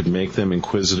medicine that could make them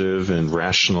inquisitive and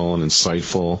rational and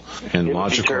insightful and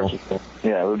logical?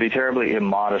 Yeah, it would be terribly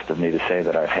immodest of me to say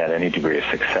that I've had any degree of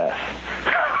success.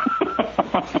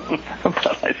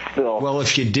 But I still... Well,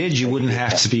 if you did, you wouldn't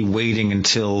have to be waiting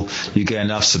until you get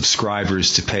enough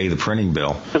subscribers to pay the printing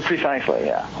bill. Precisely,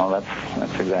 yeah. Well,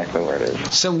 that's exactly where it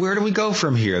is. So where do we go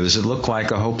from here? Does it look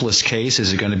like a hopeless case?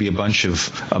 Is it going to be a bunch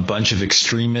of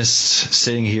extremists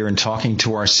sitting here and talking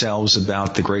to ourselves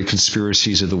about the great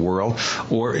conspiracies of the world?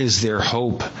 Or is there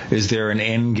hope? Is there an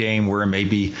end game where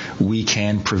maybe we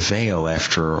can prevail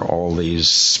after all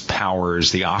these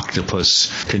powers? The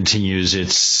octopus continues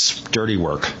its dirty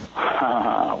work.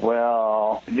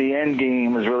 Well, the end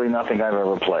game is really nothing I've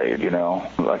ever played, you know.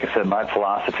 Like I said, my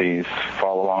philosophies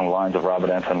fall along the lines of Robert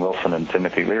Anton Wilson and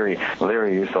Timothy Leary.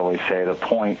 Leary used to always say the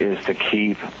point is to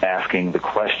keep asking the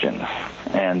questions.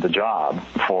 And the job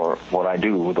for what I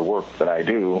do, the work that I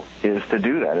do, is to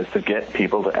do that, is to get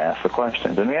people to ask the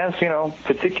questions. And we ask, you know,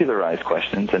 particularized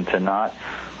questions and to not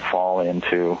fall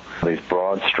into these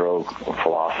broad stroke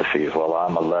philosophies. Well,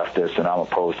 I'm a leftist and I'm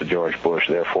opposed to George Bush,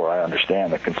 therefore I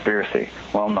understand the conspiracy.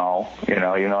 Well, no, you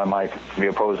know, I might be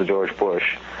opposed to George Bush.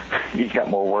 You've got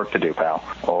more work to do, pal.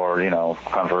 Or, you know,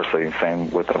 conversely,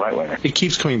 same with the right winger. It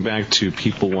keeps coming back to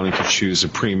people wanting to choose a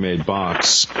pre-made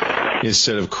box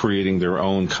instead of creating their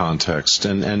own context.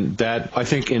 And that, I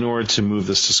think, in order to move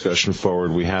this discussion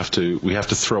forward, we have to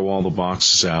throw all the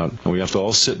boxes out, and we have to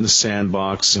all sit in the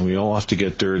sandbox, and we all have to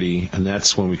get dirty, and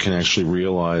that's when we can actually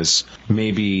realize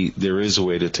maybe there is a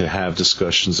way to have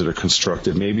discussions that are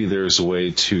constructive. Maybe there's a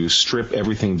way to strip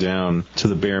everything down to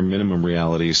the bare minimum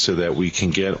reality so that we can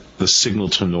get the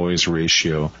signal-to-noise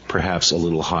ratio perhaps a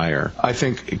little higher. I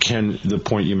think, Ken, the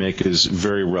point you make is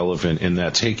very relevant in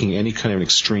that taking any kind of an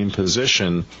extreme position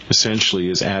position essentially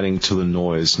is adding to the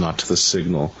noise, not to the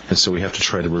signal. And so we have to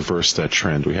try to reverse that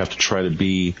trend. We have to try to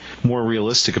be more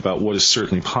realistic about what is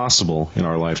certainly possible in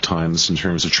our lifetimes in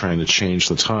terms of trying to change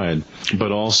the tide,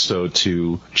 but also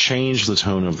to change the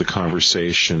tone of the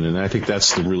conversation. And I think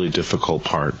that's the really difficult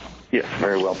part. Yes,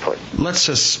 very well put. Let's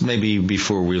just maybe,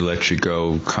 before we let you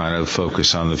go, kind of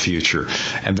focus on the future.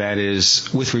 And that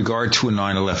is, with regard to a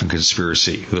 9/11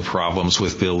 conspiracy, the problems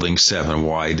with Building 7,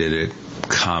 why did it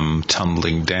come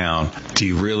tumbling down? Do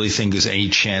you really think there's any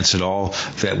chance at all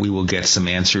that we will get some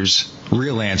answers,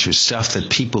 real answers, stuff that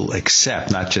people accept,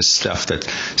 not just stuff that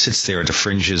sits there at the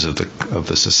fringes of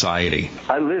the society?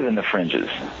 I live in the fringes.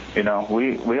 You know,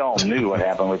 we all knew what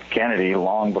happened with Kennedy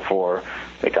long before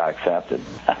it got accepted.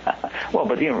 Well,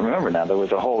 but remember now, there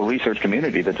was a whole research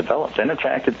community that developed, and in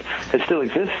fact, it still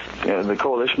exists. You know, the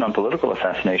Coalition on Political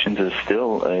Assassinations is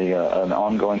still an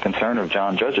ongoing concern of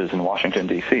John Judge's in Washington,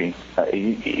 D.C.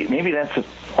 Maybe that's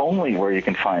only where you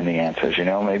can find the answers. You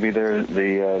know, maybe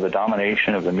the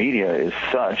domination of the media is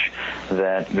such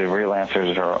that the real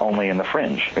answers are only in the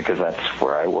fringe, because that's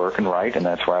where I work and write, and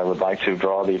that's where I would like to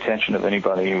draw the attention of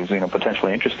anybody who's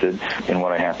potentially interested in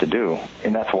what I have to do.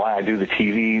 And that's why I do the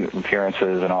TV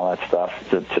appearances and all that stuff,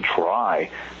 to try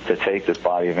to take this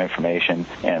body of information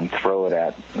and throw it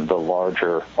at the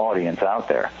larger audience out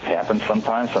there. It happens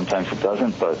sometimes it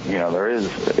doesn't, but there is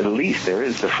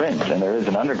the fringe, and there is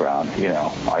an underground.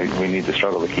 We need to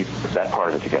struggle to keep that part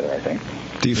of it together, I think.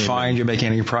 Do you find you're making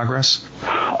any progress?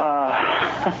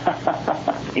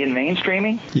 In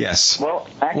mainstreaming? Yes. Well,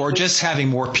 actually, or just having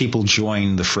more people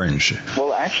join the fringe.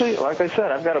 Well, actually, like I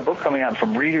said, I've got a book coming out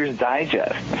from Reader's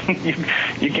Digest.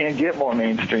 you can't get more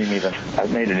mainstream even.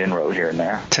 I've made an inroad here and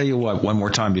there. Tell you what, one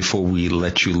more time before we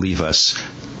let you leave us,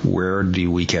 where do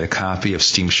we get a copy of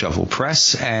Steamshovel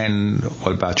Press, and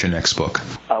what about your next book?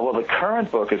 Well, the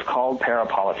current book is called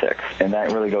Parapolitics, and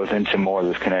that really goes into more of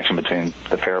this connection between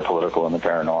the parapolitical and the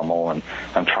paranormal, and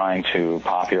I'm trying to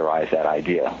popularize that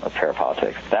idea of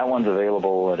parapolitics. That one's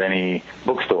available at any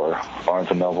bookstore.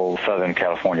 Barnes & Noble, Southern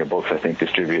California Books, I think,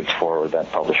 distributes for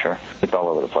that publisher. It's all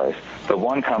over the place. The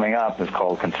one coming up is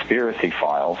called Conspiracy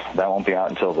Files. That won't be out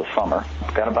until the summer.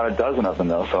 I've got about a dozen of them,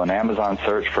 though, so an Amazon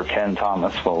search for Kenn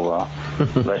Thomas will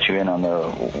let you in on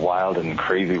the wild and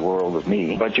crazy world of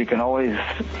me. But you can always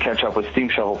catch up with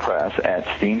Steamshovel Press at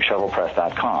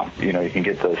steamshovelpress.com. You can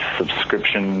get the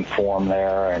subscription form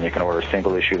there, and you can order a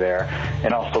single issue there.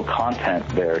 And also content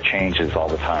there changes all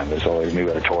the time. There's always new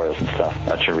editorials and stuff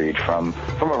that you read from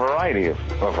a variety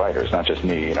of writers, not just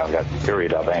me. I've got Yuri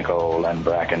Dalbenko, Len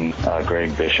Bracken,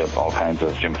 Greg Bishop, all kinds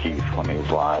of Jim Keith when he was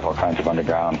live, all kinds of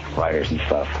underground writers and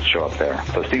stuff show up there.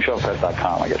 So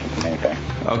steamshovelpress.com, I guess, is the main thing.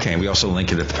 Okay, we also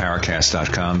link it at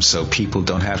theparacast.com so people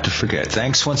don't have to forget.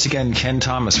 Thanks once again, Kenn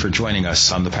Thomas, for joining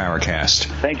us on the Paracast.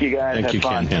 Thank you, guys. Thank you,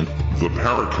 fun. Ken. The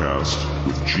Paracast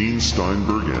with Gene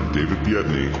Steinberg and David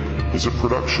Biedney is a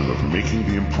production of Making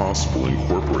the Impossible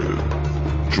Incorporated.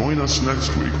 Join us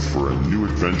next week for a new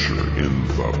adventure in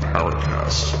the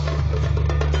Paracast.